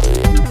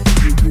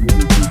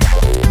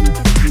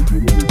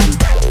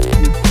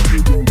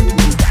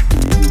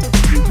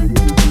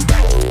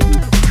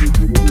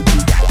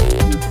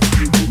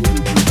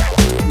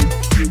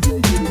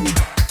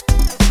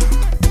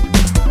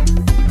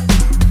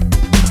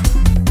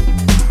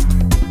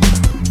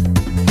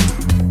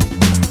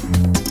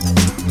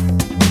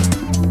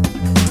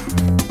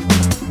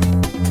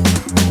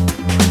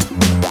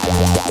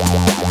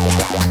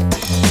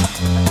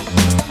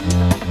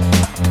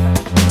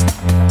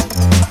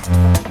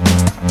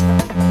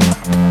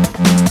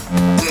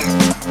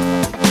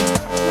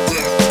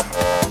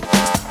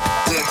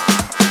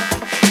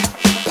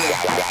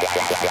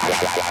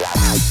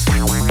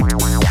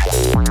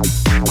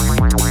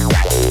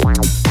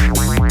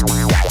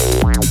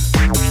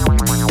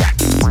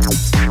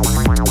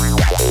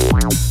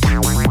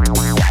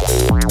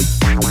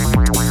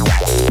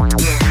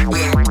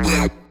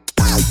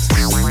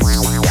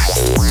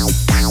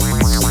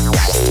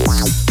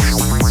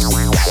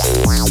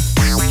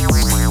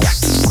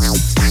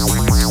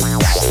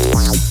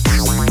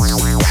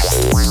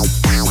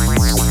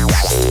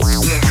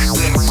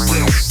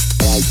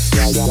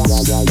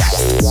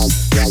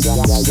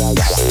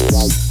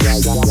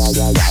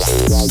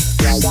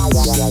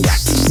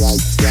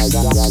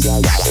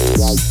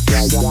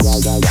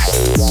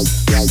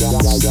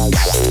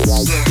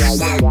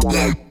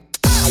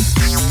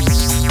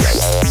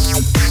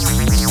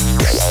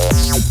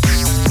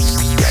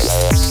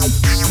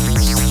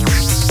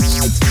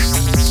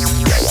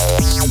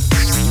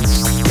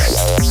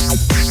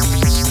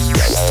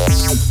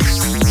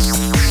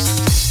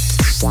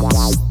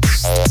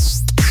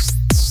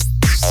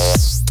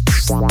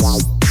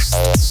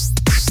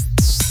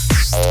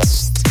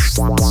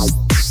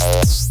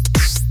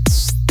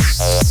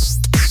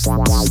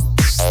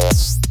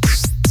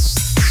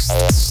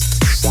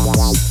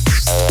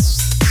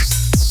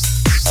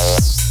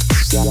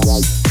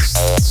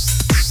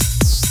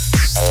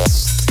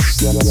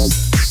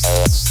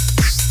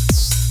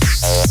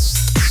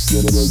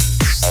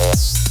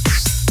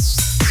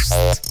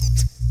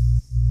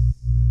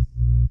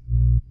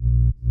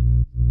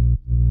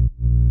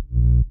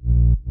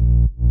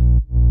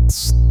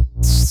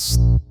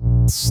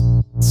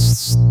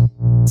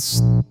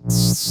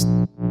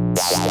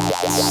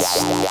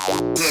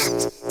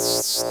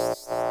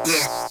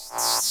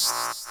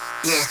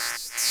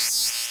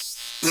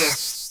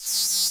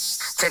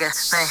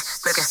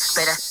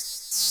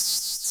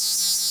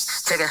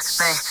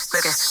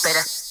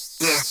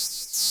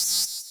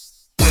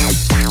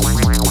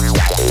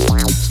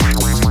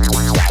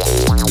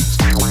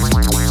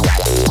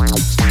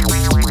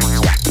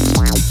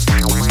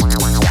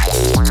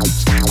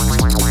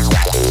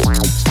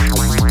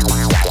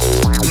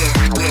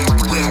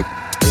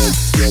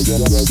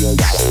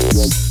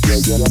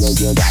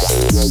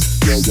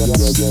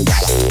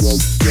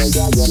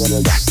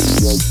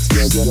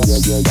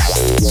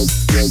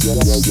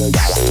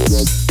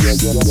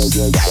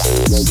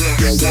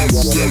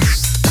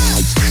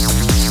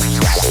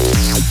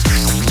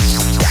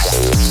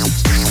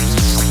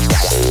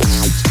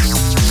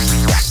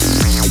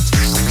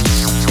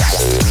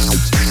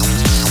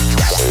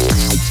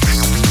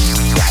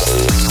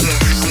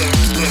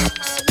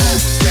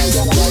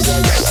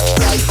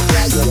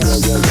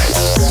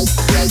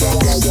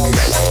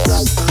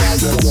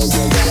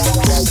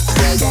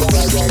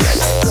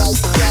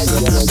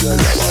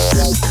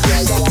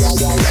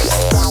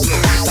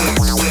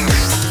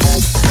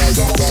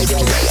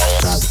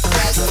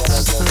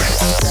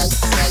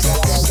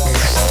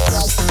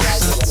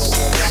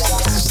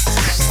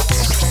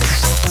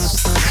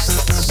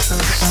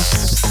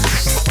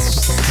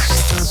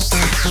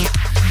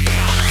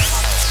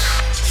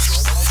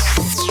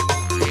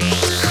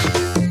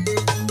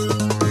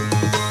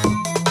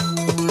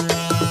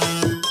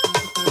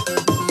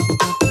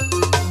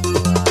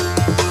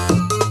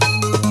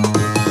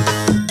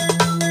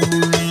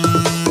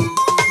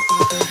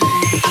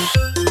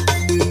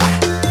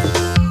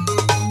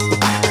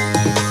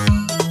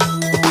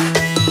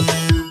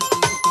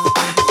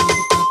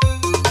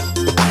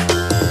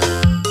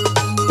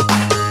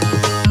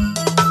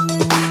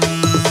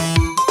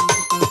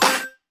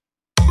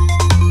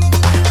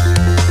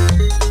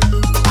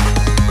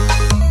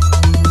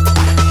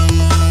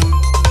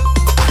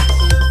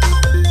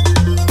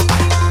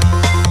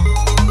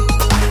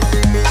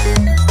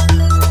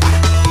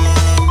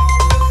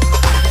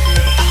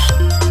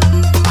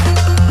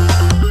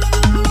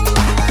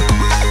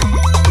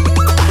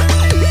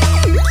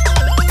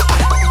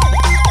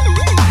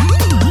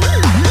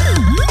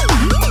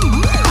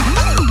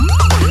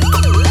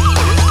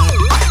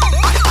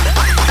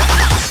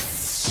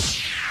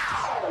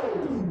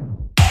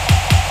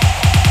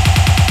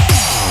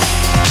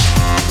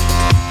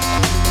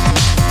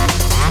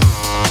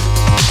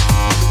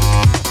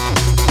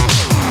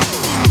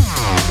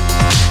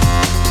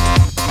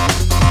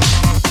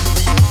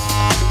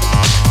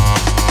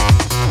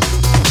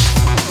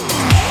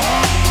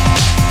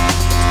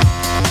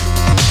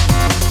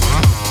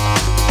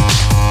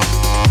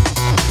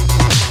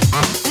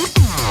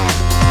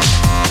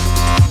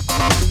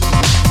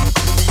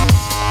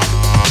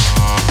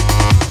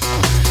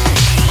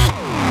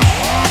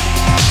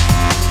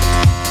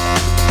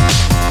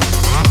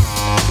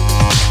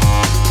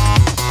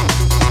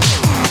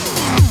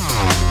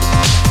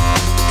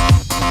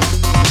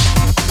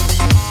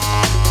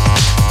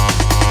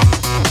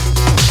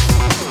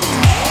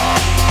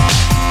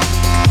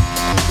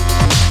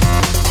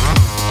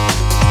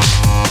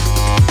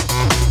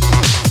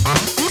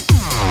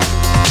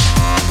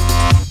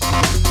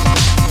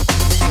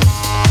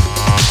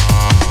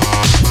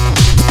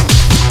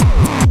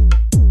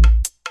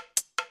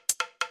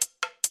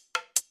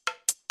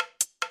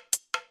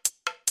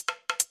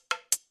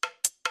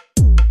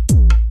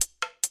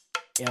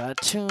 Yeah,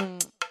 that tune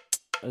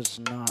is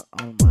not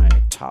on my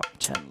top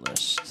 10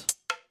 list,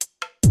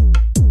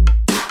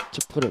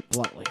 to put it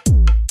bluntly.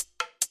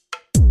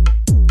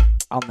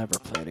 I'll never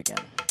play it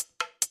again.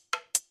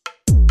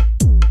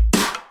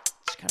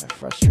 It's kind of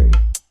frustrating.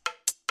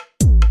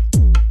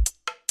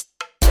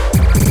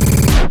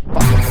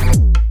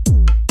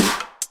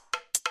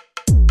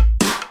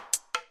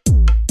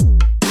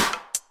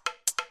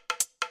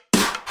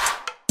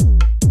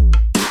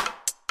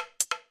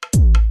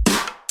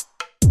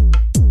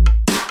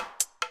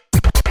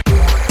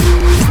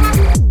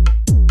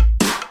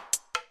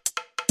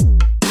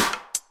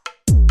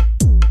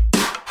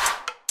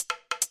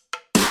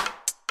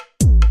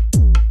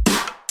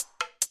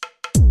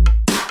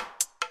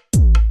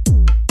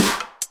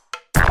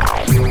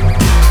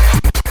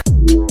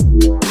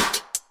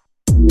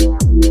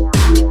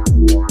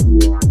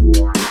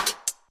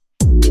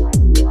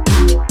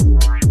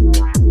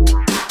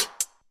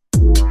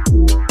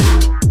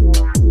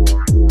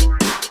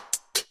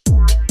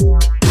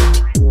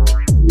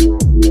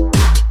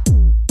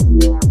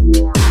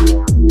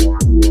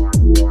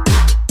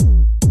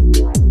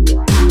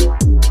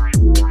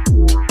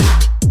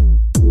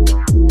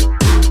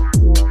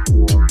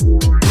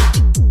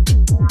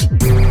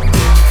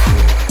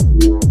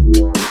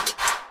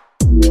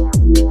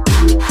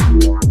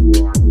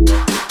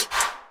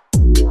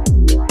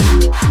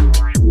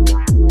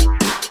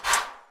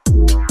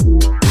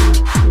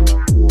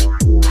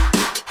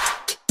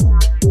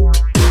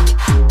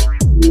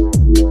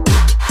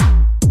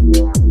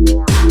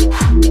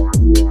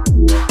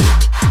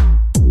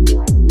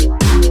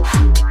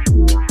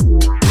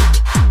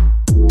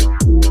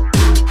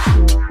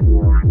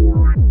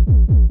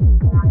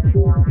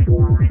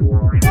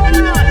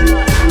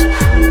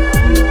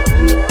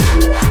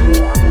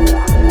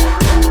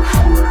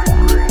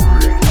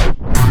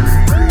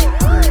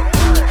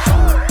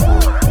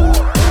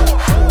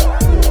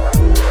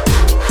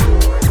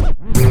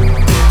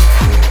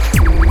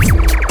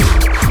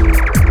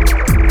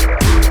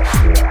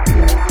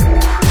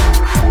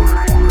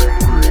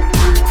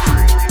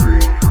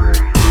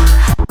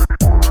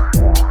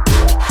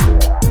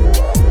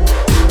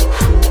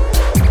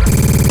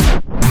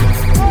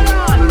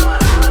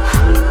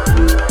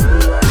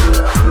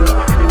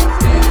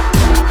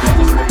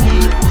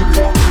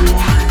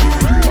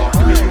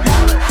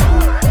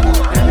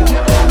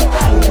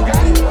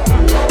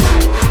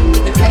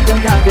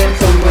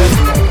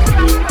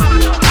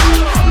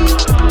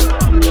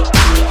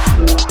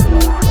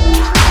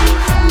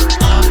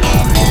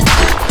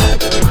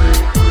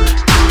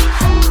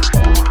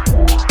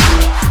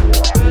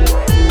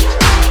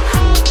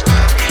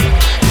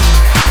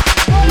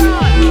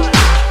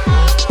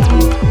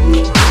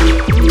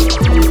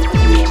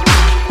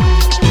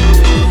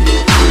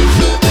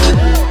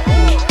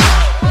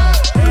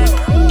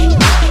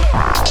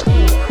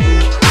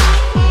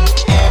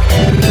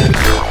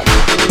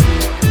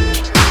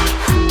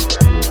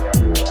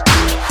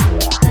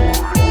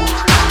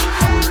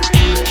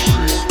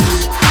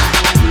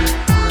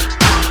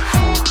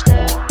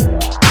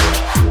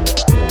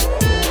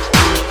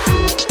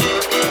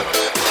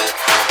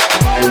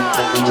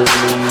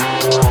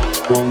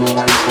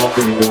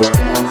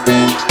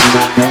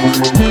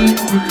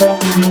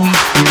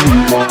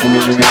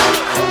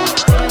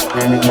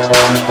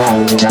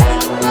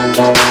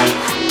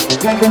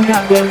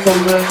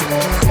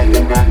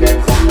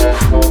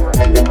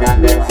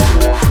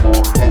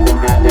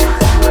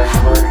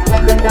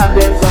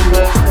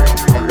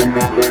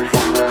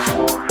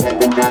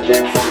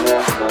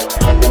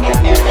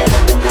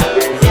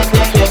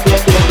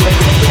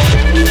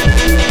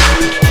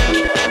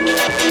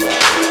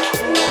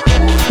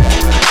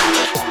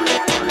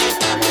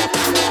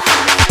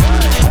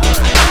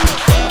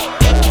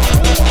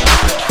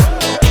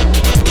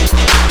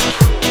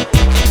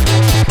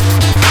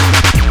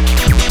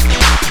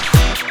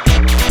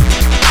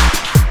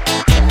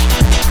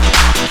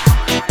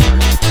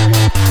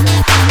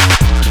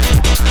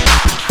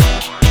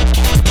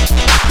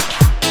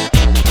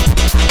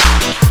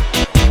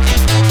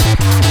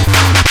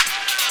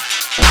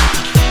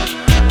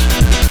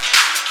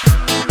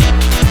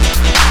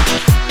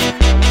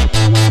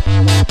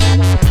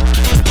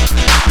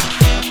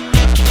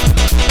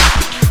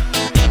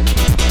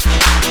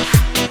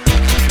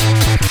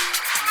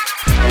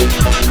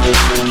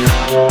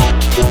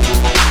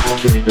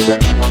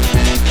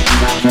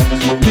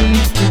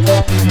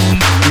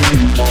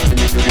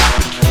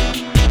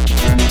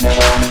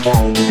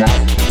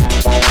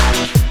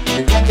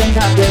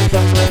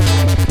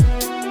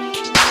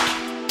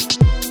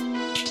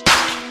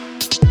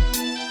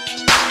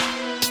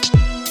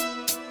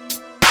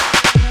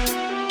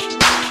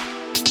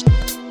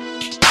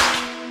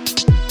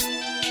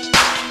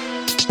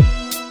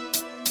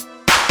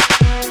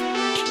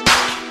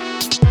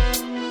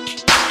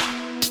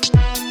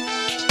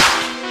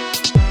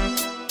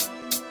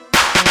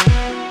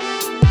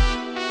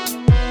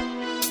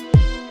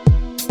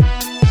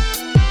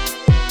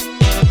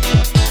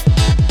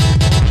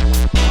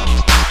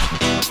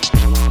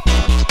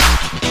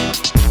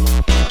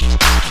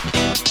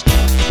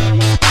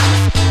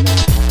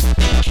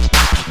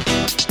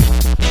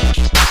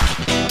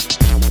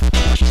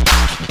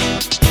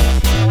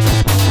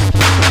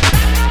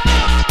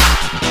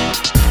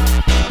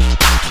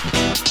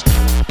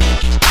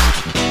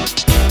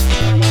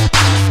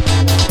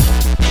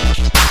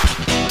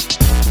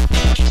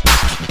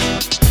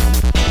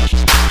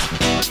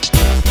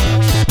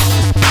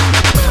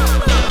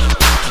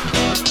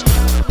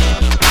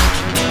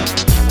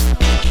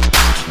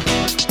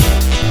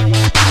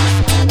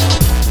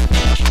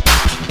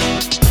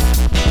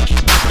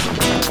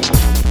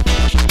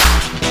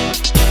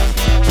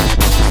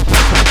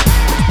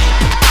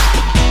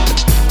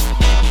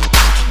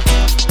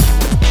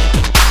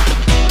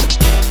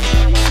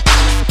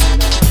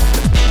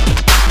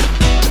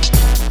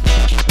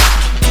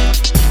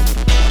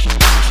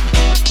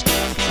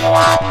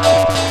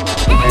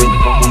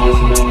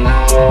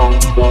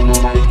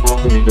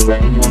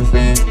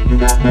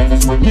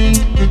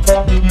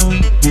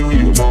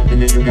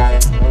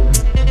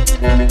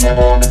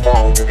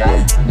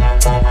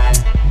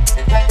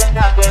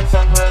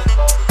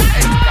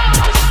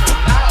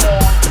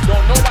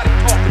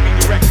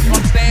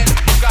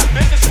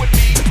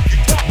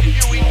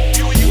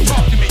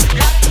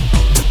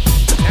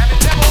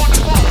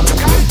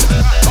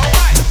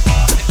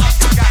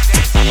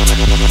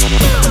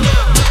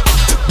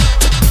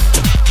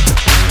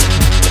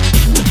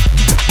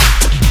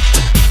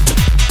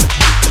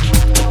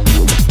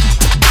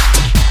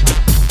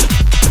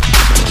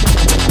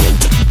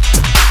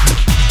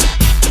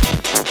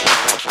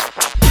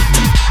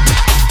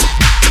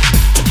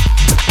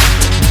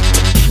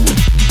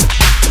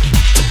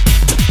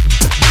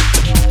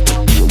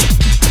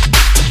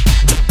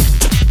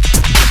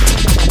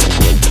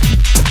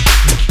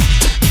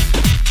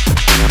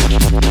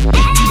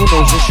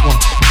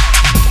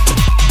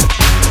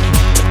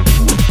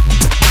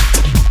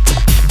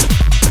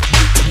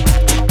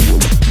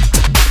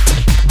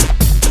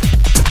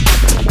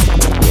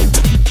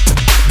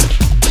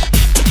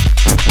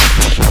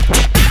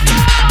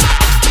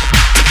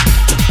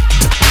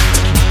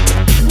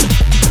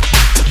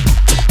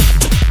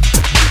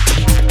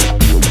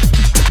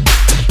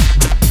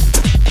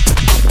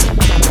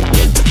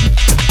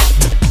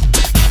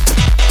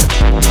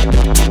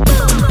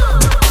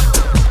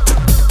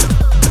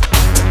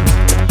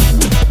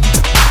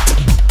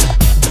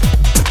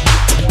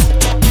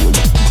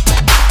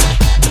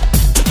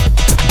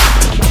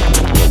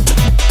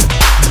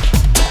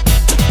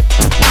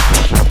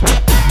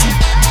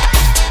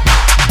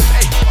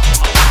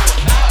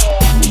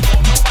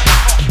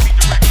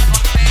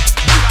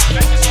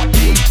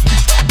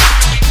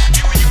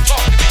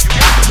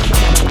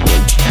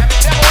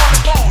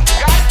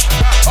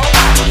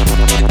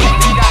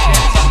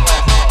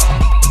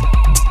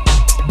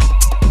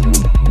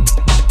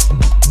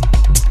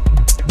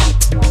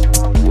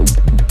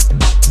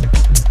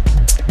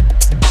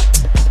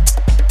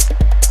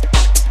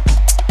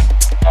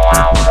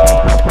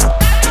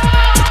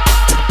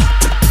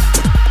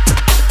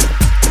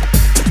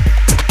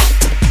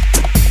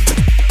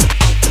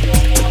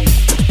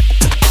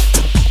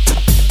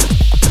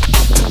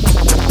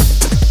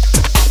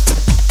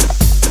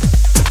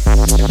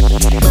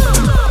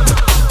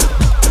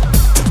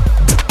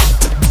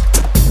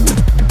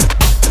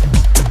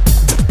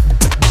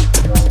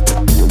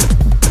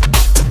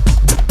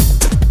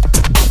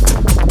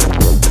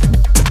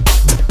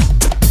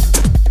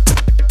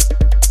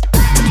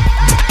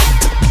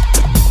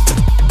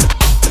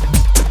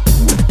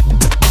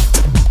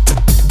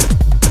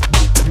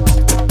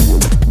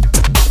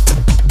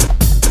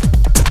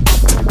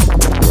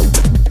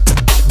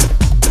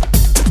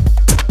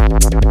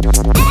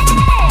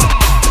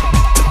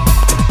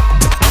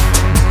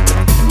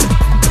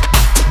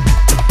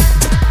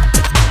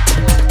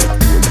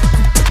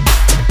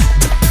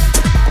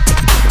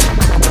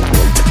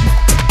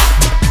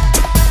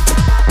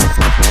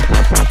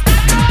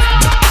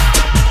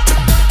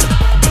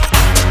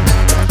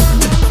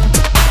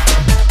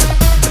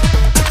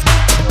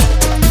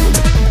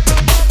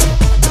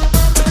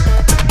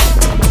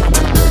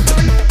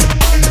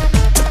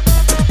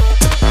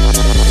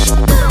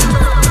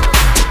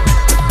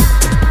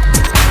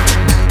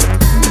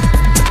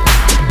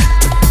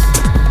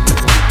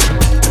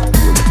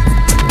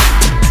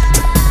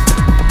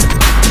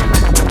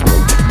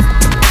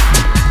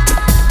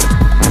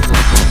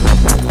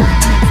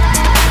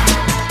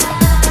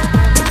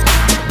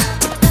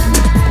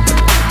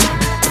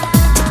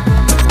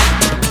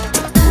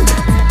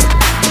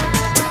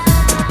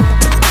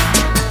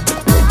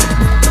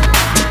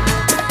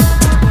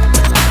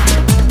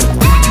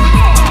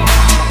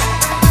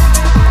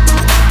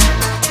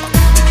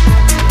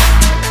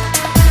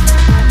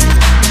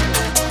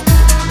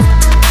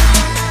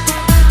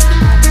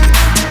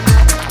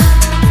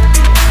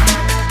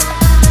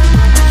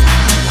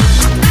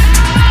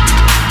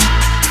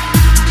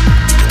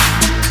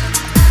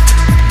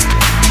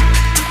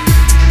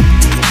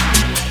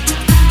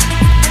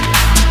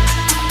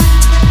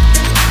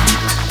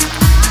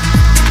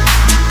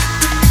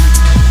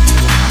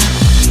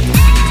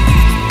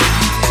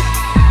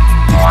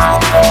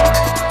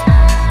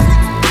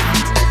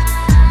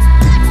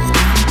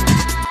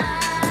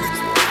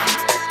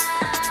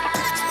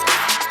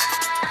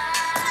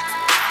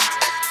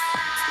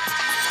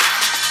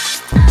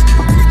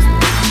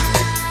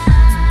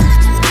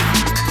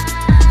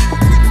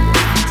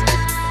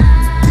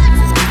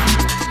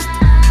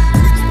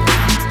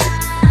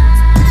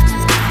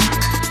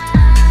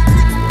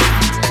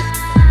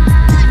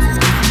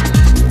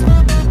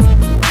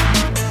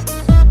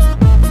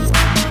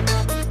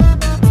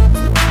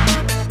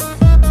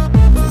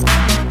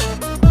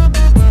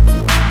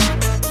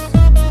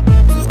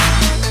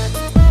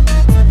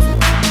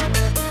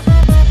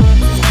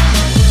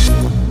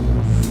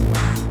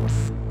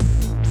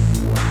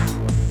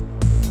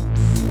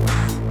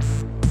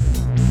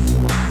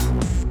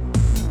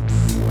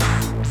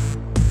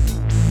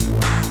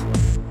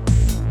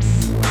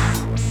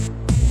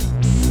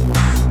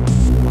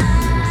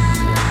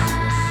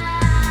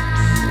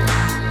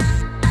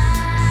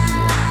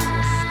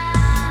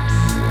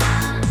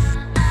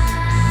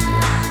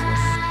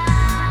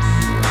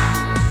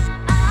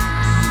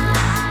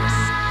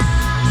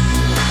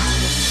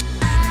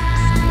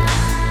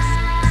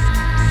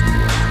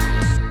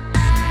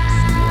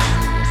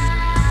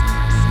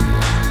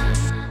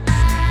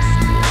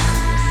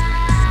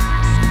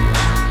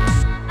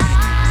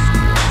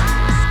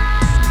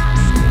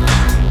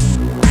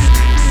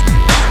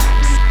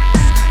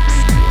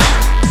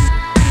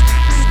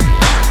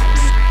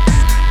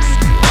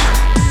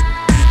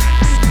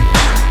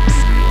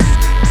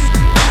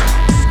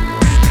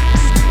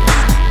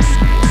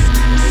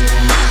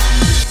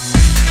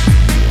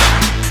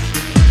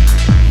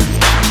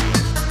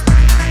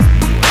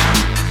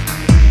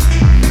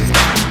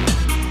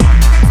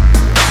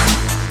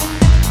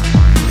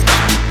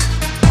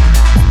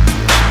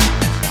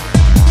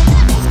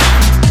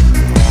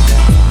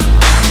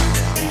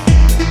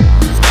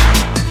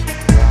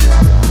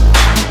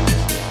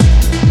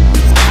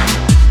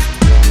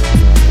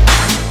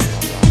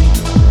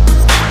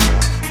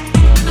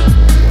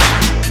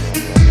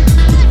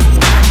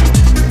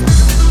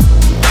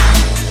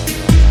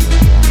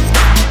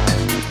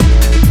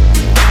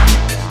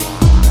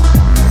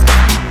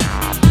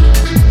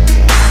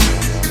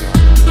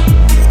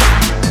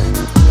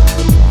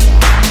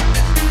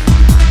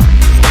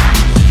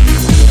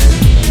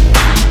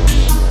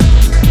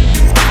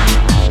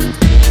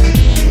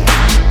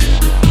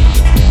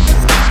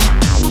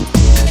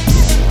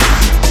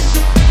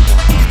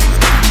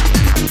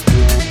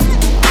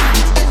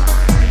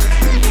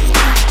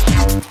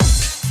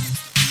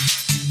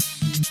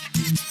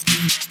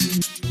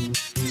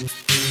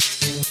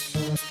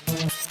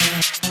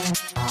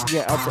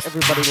 out to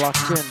everybody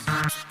locked in.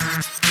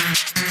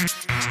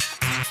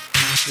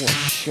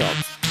 What's up?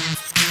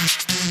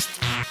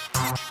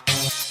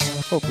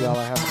 Hope y'all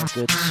are having a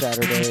good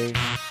Saturday.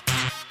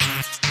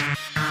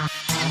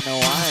 I know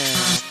I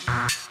am.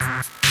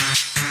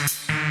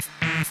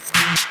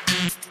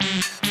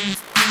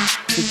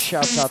 Big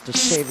shouts out to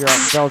Savior out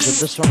in Belgium.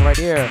 This one right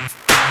here.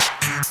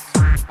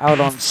 Out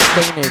on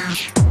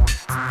Stainage.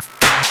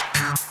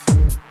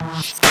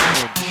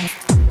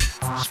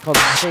 It's called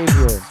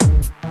Savior.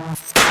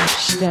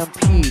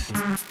 Stampede.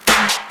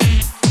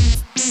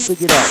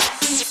 Pick it up.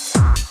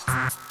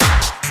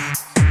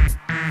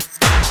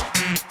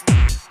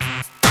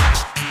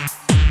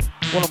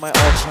 One of my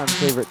all-time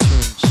favorite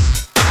tunes.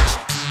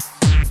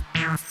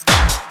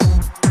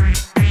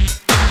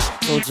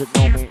 Those that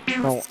know me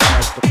know I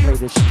like to play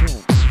this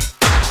tune.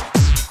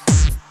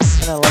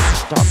 And I like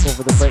to talk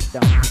over the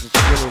breakdown because it's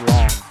really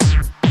long.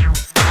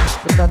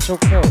 But that's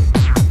okay.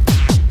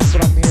 That's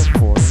what I'm here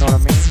for, you know what I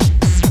mean?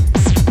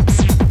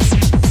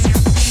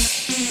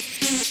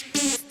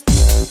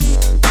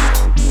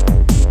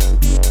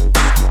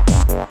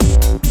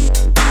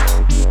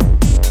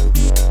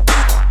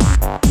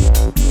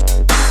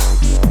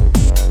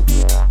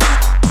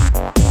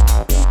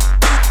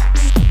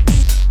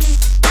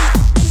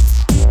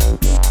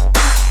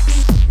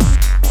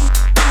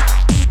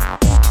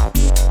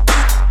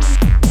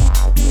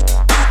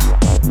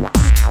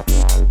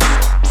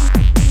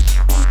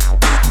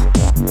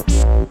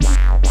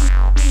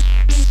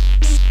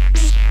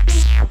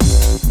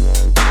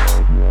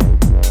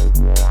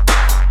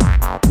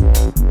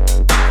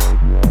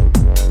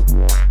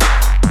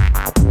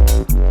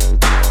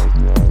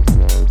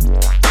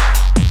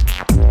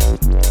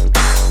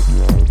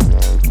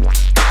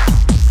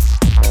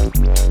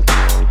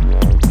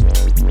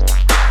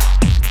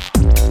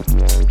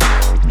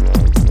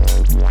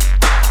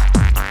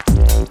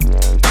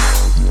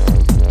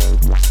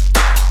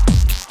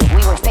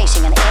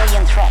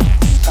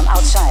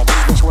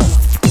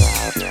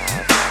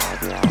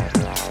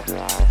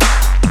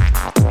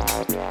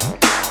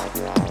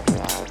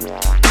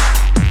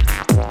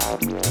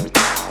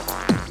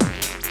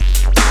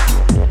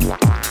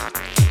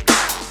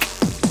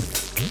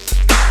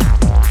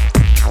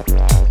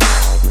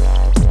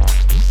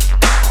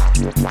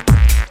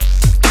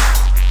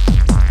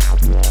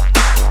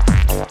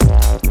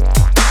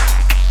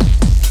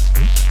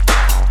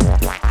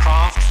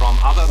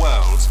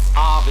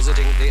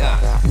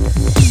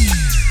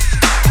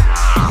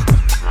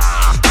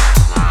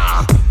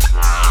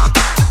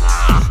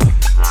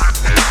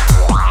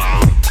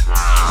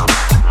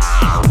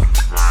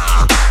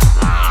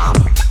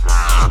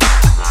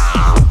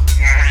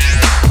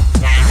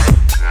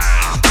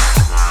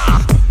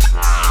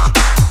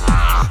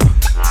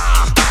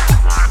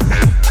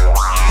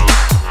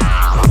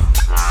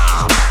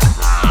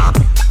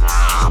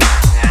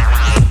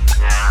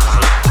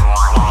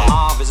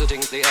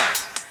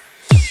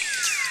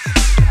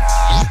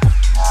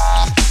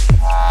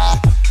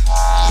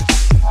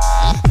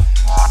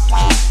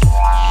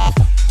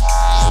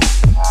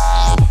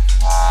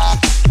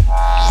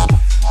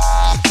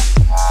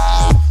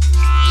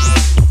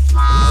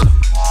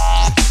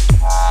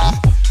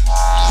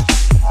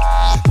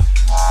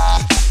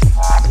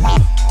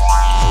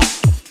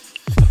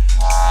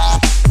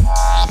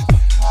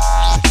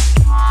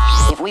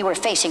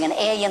 Facing an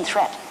alien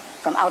threat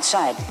from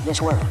outside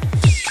this world.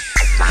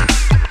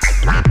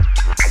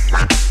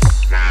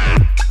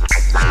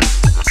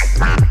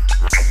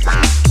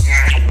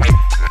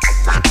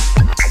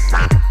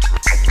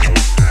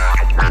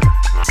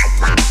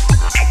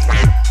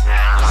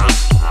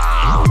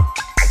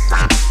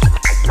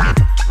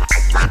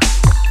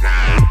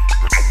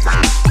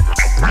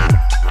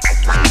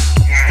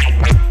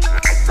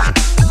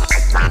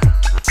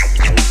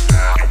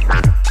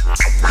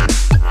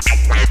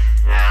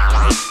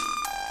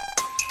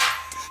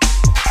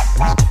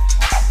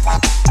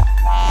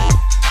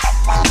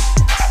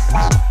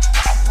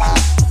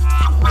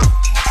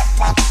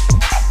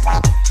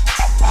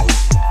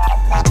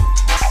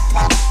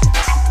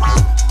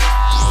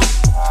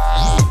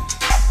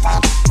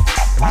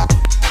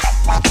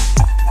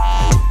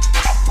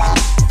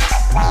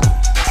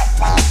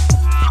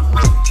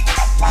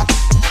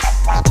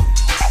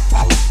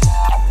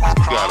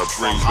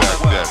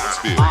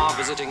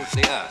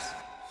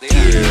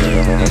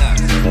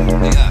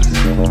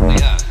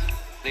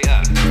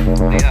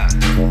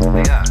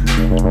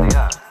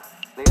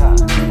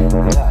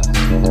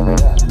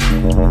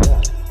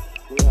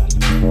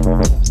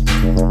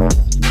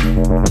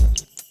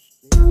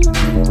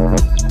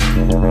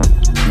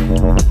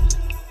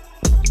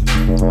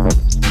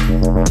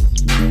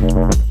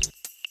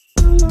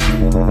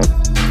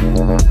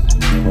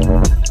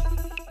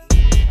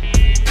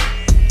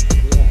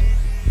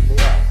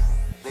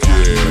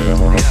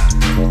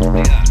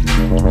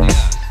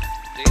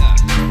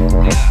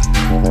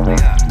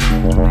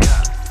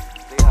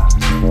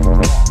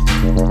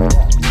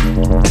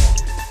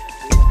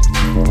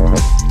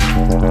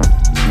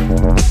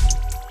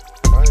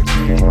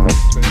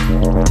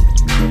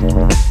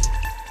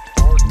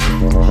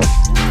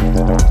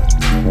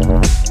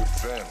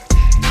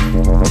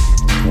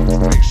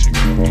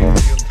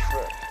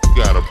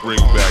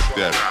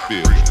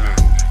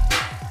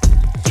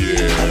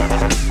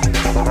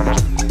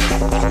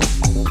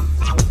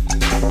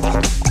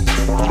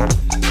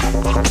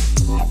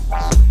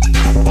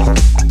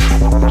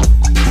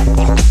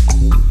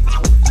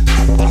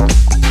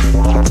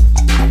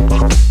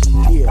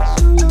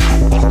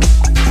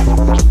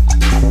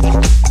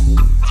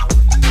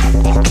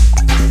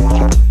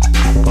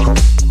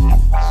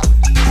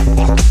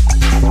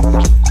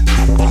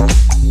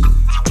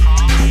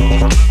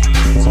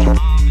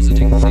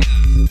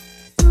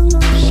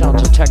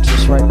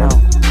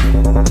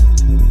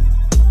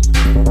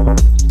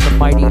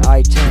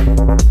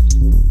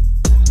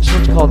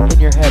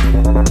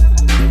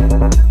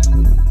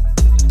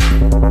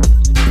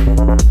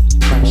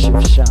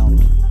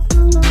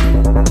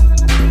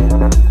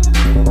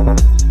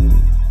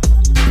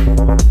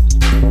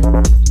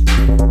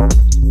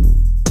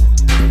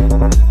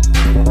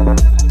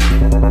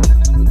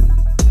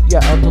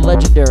 Out to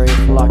Legendary if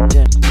you're locked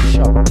in.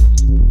 Sharp.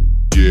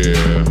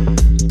 Yeah.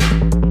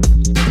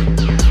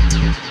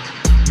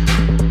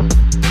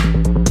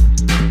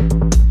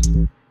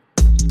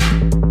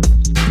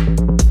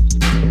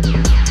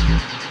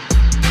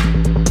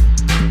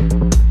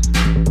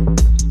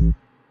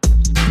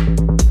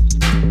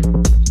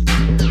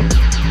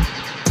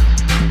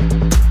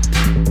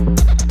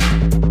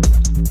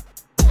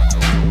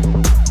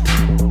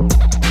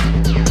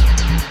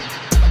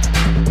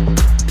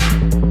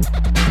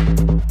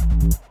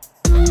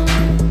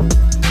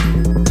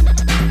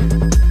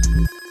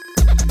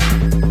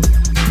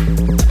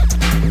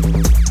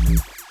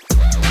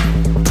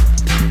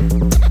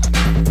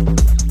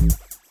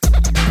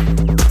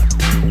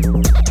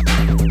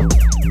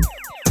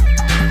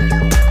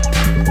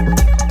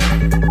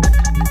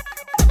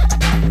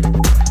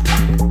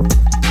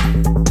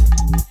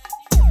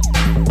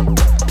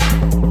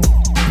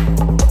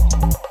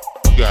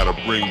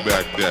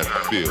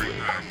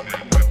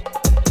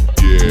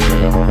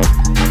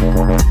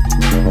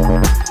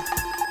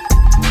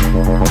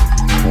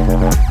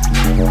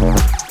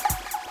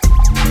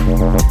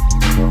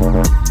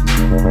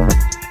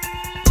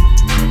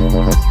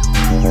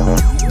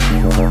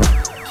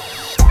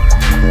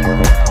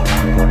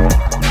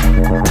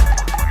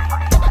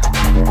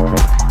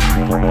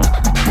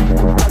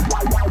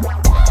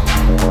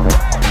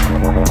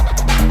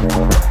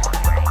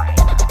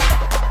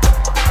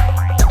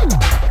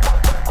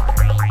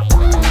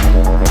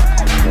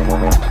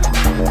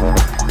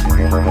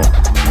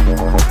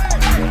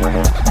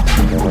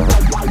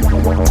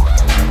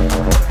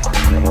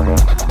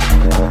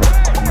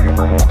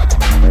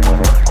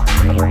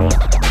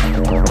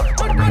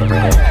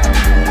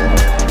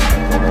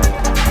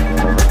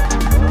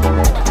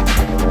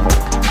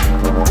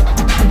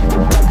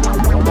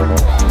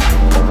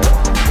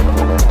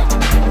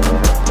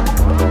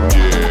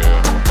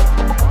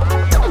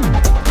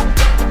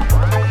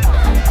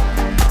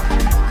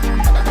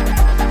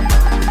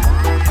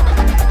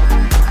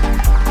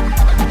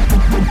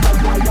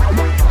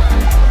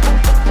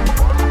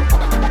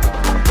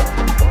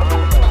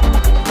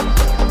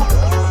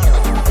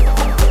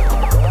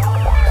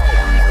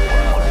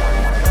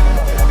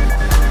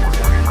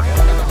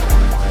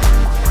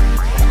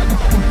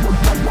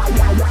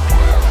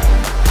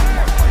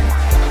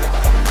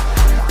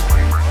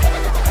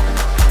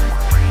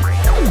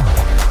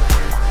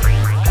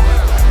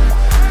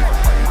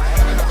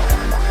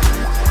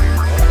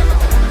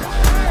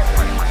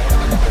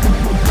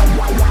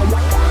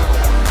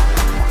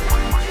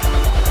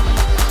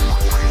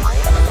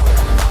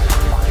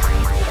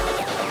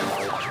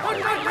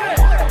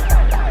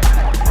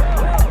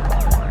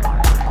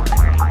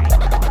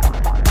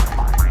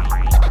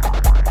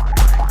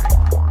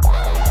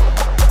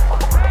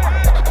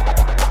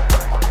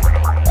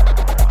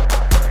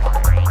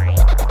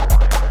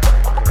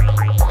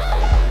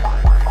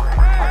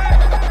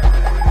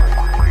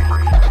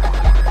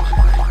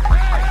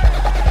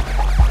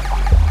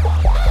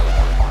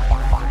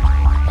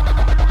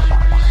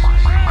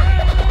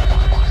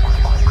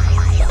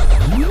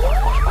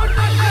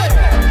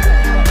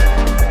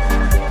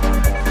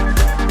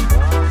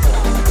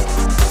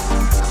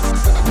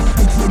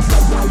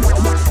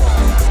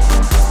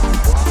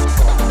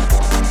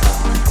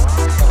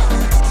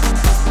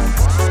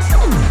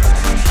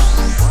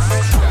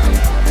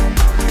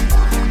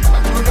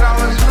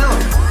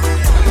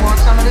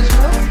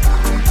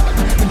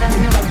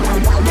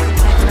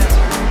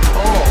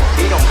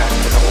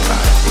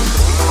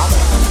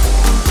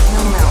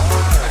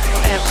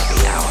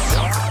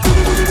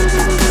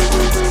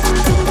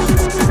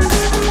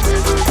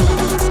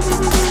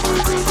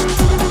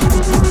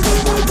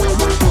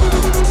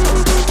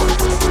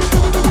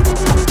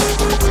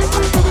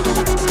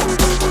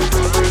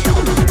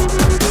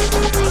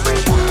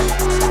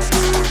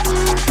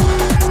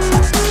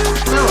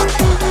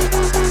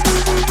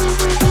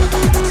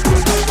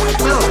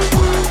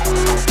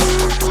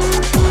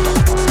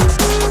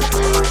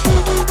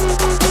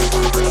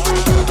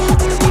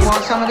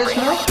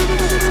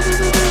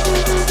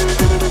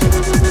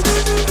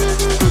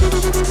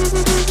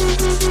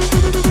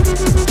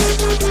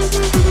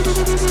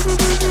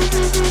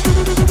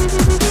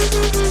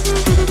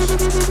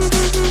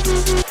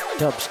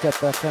 Dubstep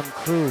FM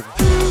crew.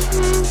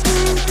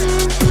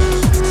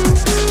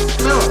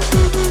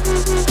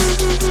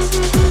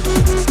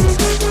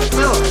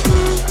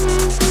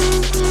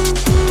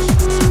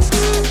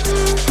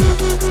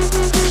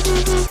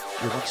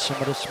 You want some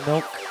of this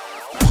milk?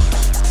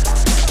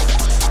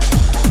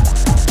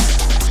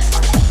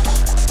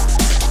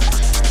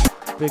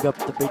 Big up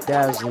the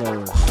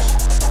Bedazzler.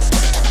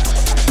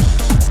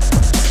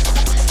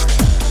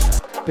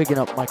 Bigging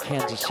up my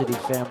Kansas City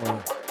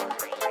family.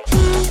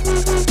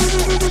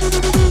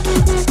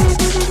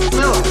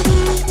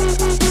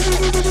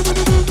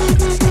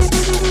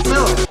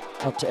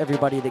 Up to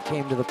everybody that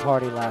came to the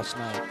party last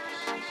night.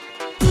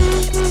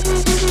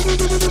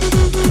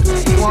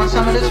 You want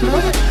some of this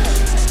milk?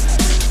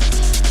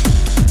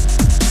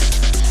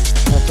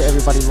 Up to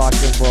everybody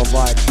locked in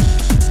worldwide.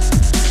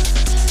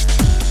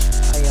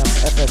 I am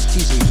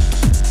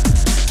FSTZ.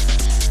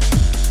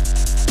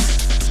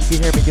 You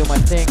hear me do my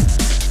thing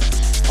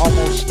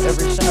almost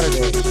every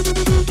Saturday.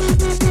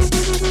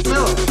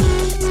 Milk.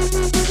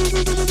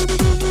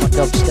 On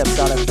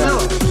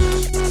dubstep.fm.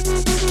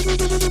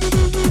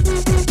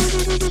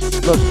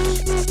 Look,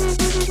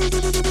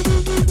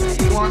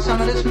 You want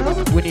some of this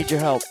milk? we need your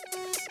help.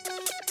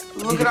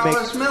 Look at all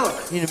this milk.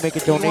 You need to make a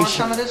You want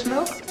donation. some of this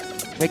milk?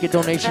 Make a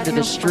donation to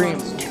the stream.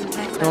 You know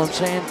what I'm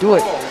saying? Do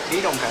it. Oh,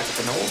 you don't have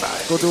to know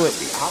about it. Go do it. It'll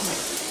be our milk.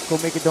 Go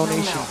make a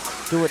donation.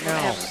 Do it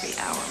now. It'll be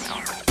our milk.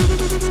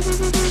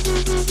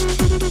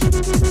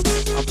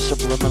 I'm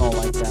subliminal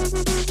like that.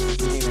 You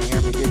didn't even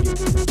hear me, did you?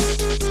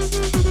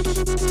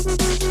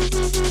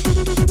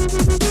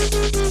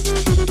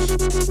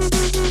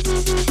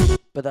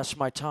 But that's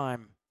my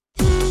time.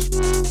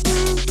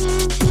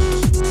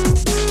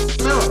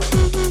 Milk.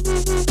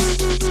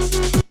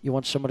 You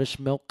want some of this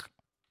milk?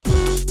 You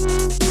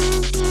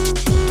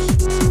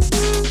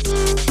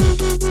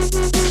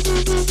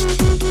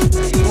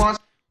want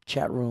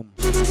Chat room.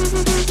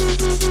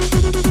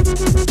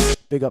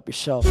 Big up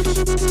yourself. My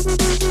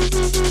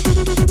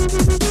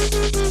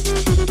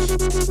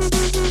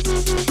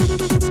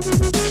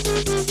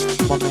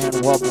man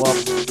Wub Wub.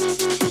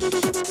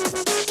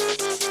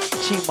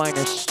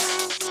 T-minus.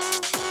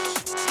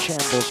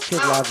 Shambles,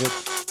 Kid Logic,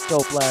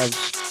 Dope Labs,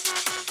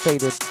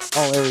 Faded,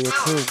 all area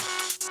crew.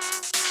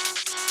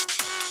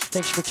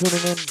 Thanks for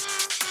tuning in.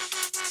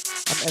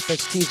 I'm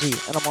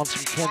FXTZ and I'm on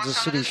some Kansas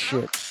City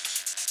shit.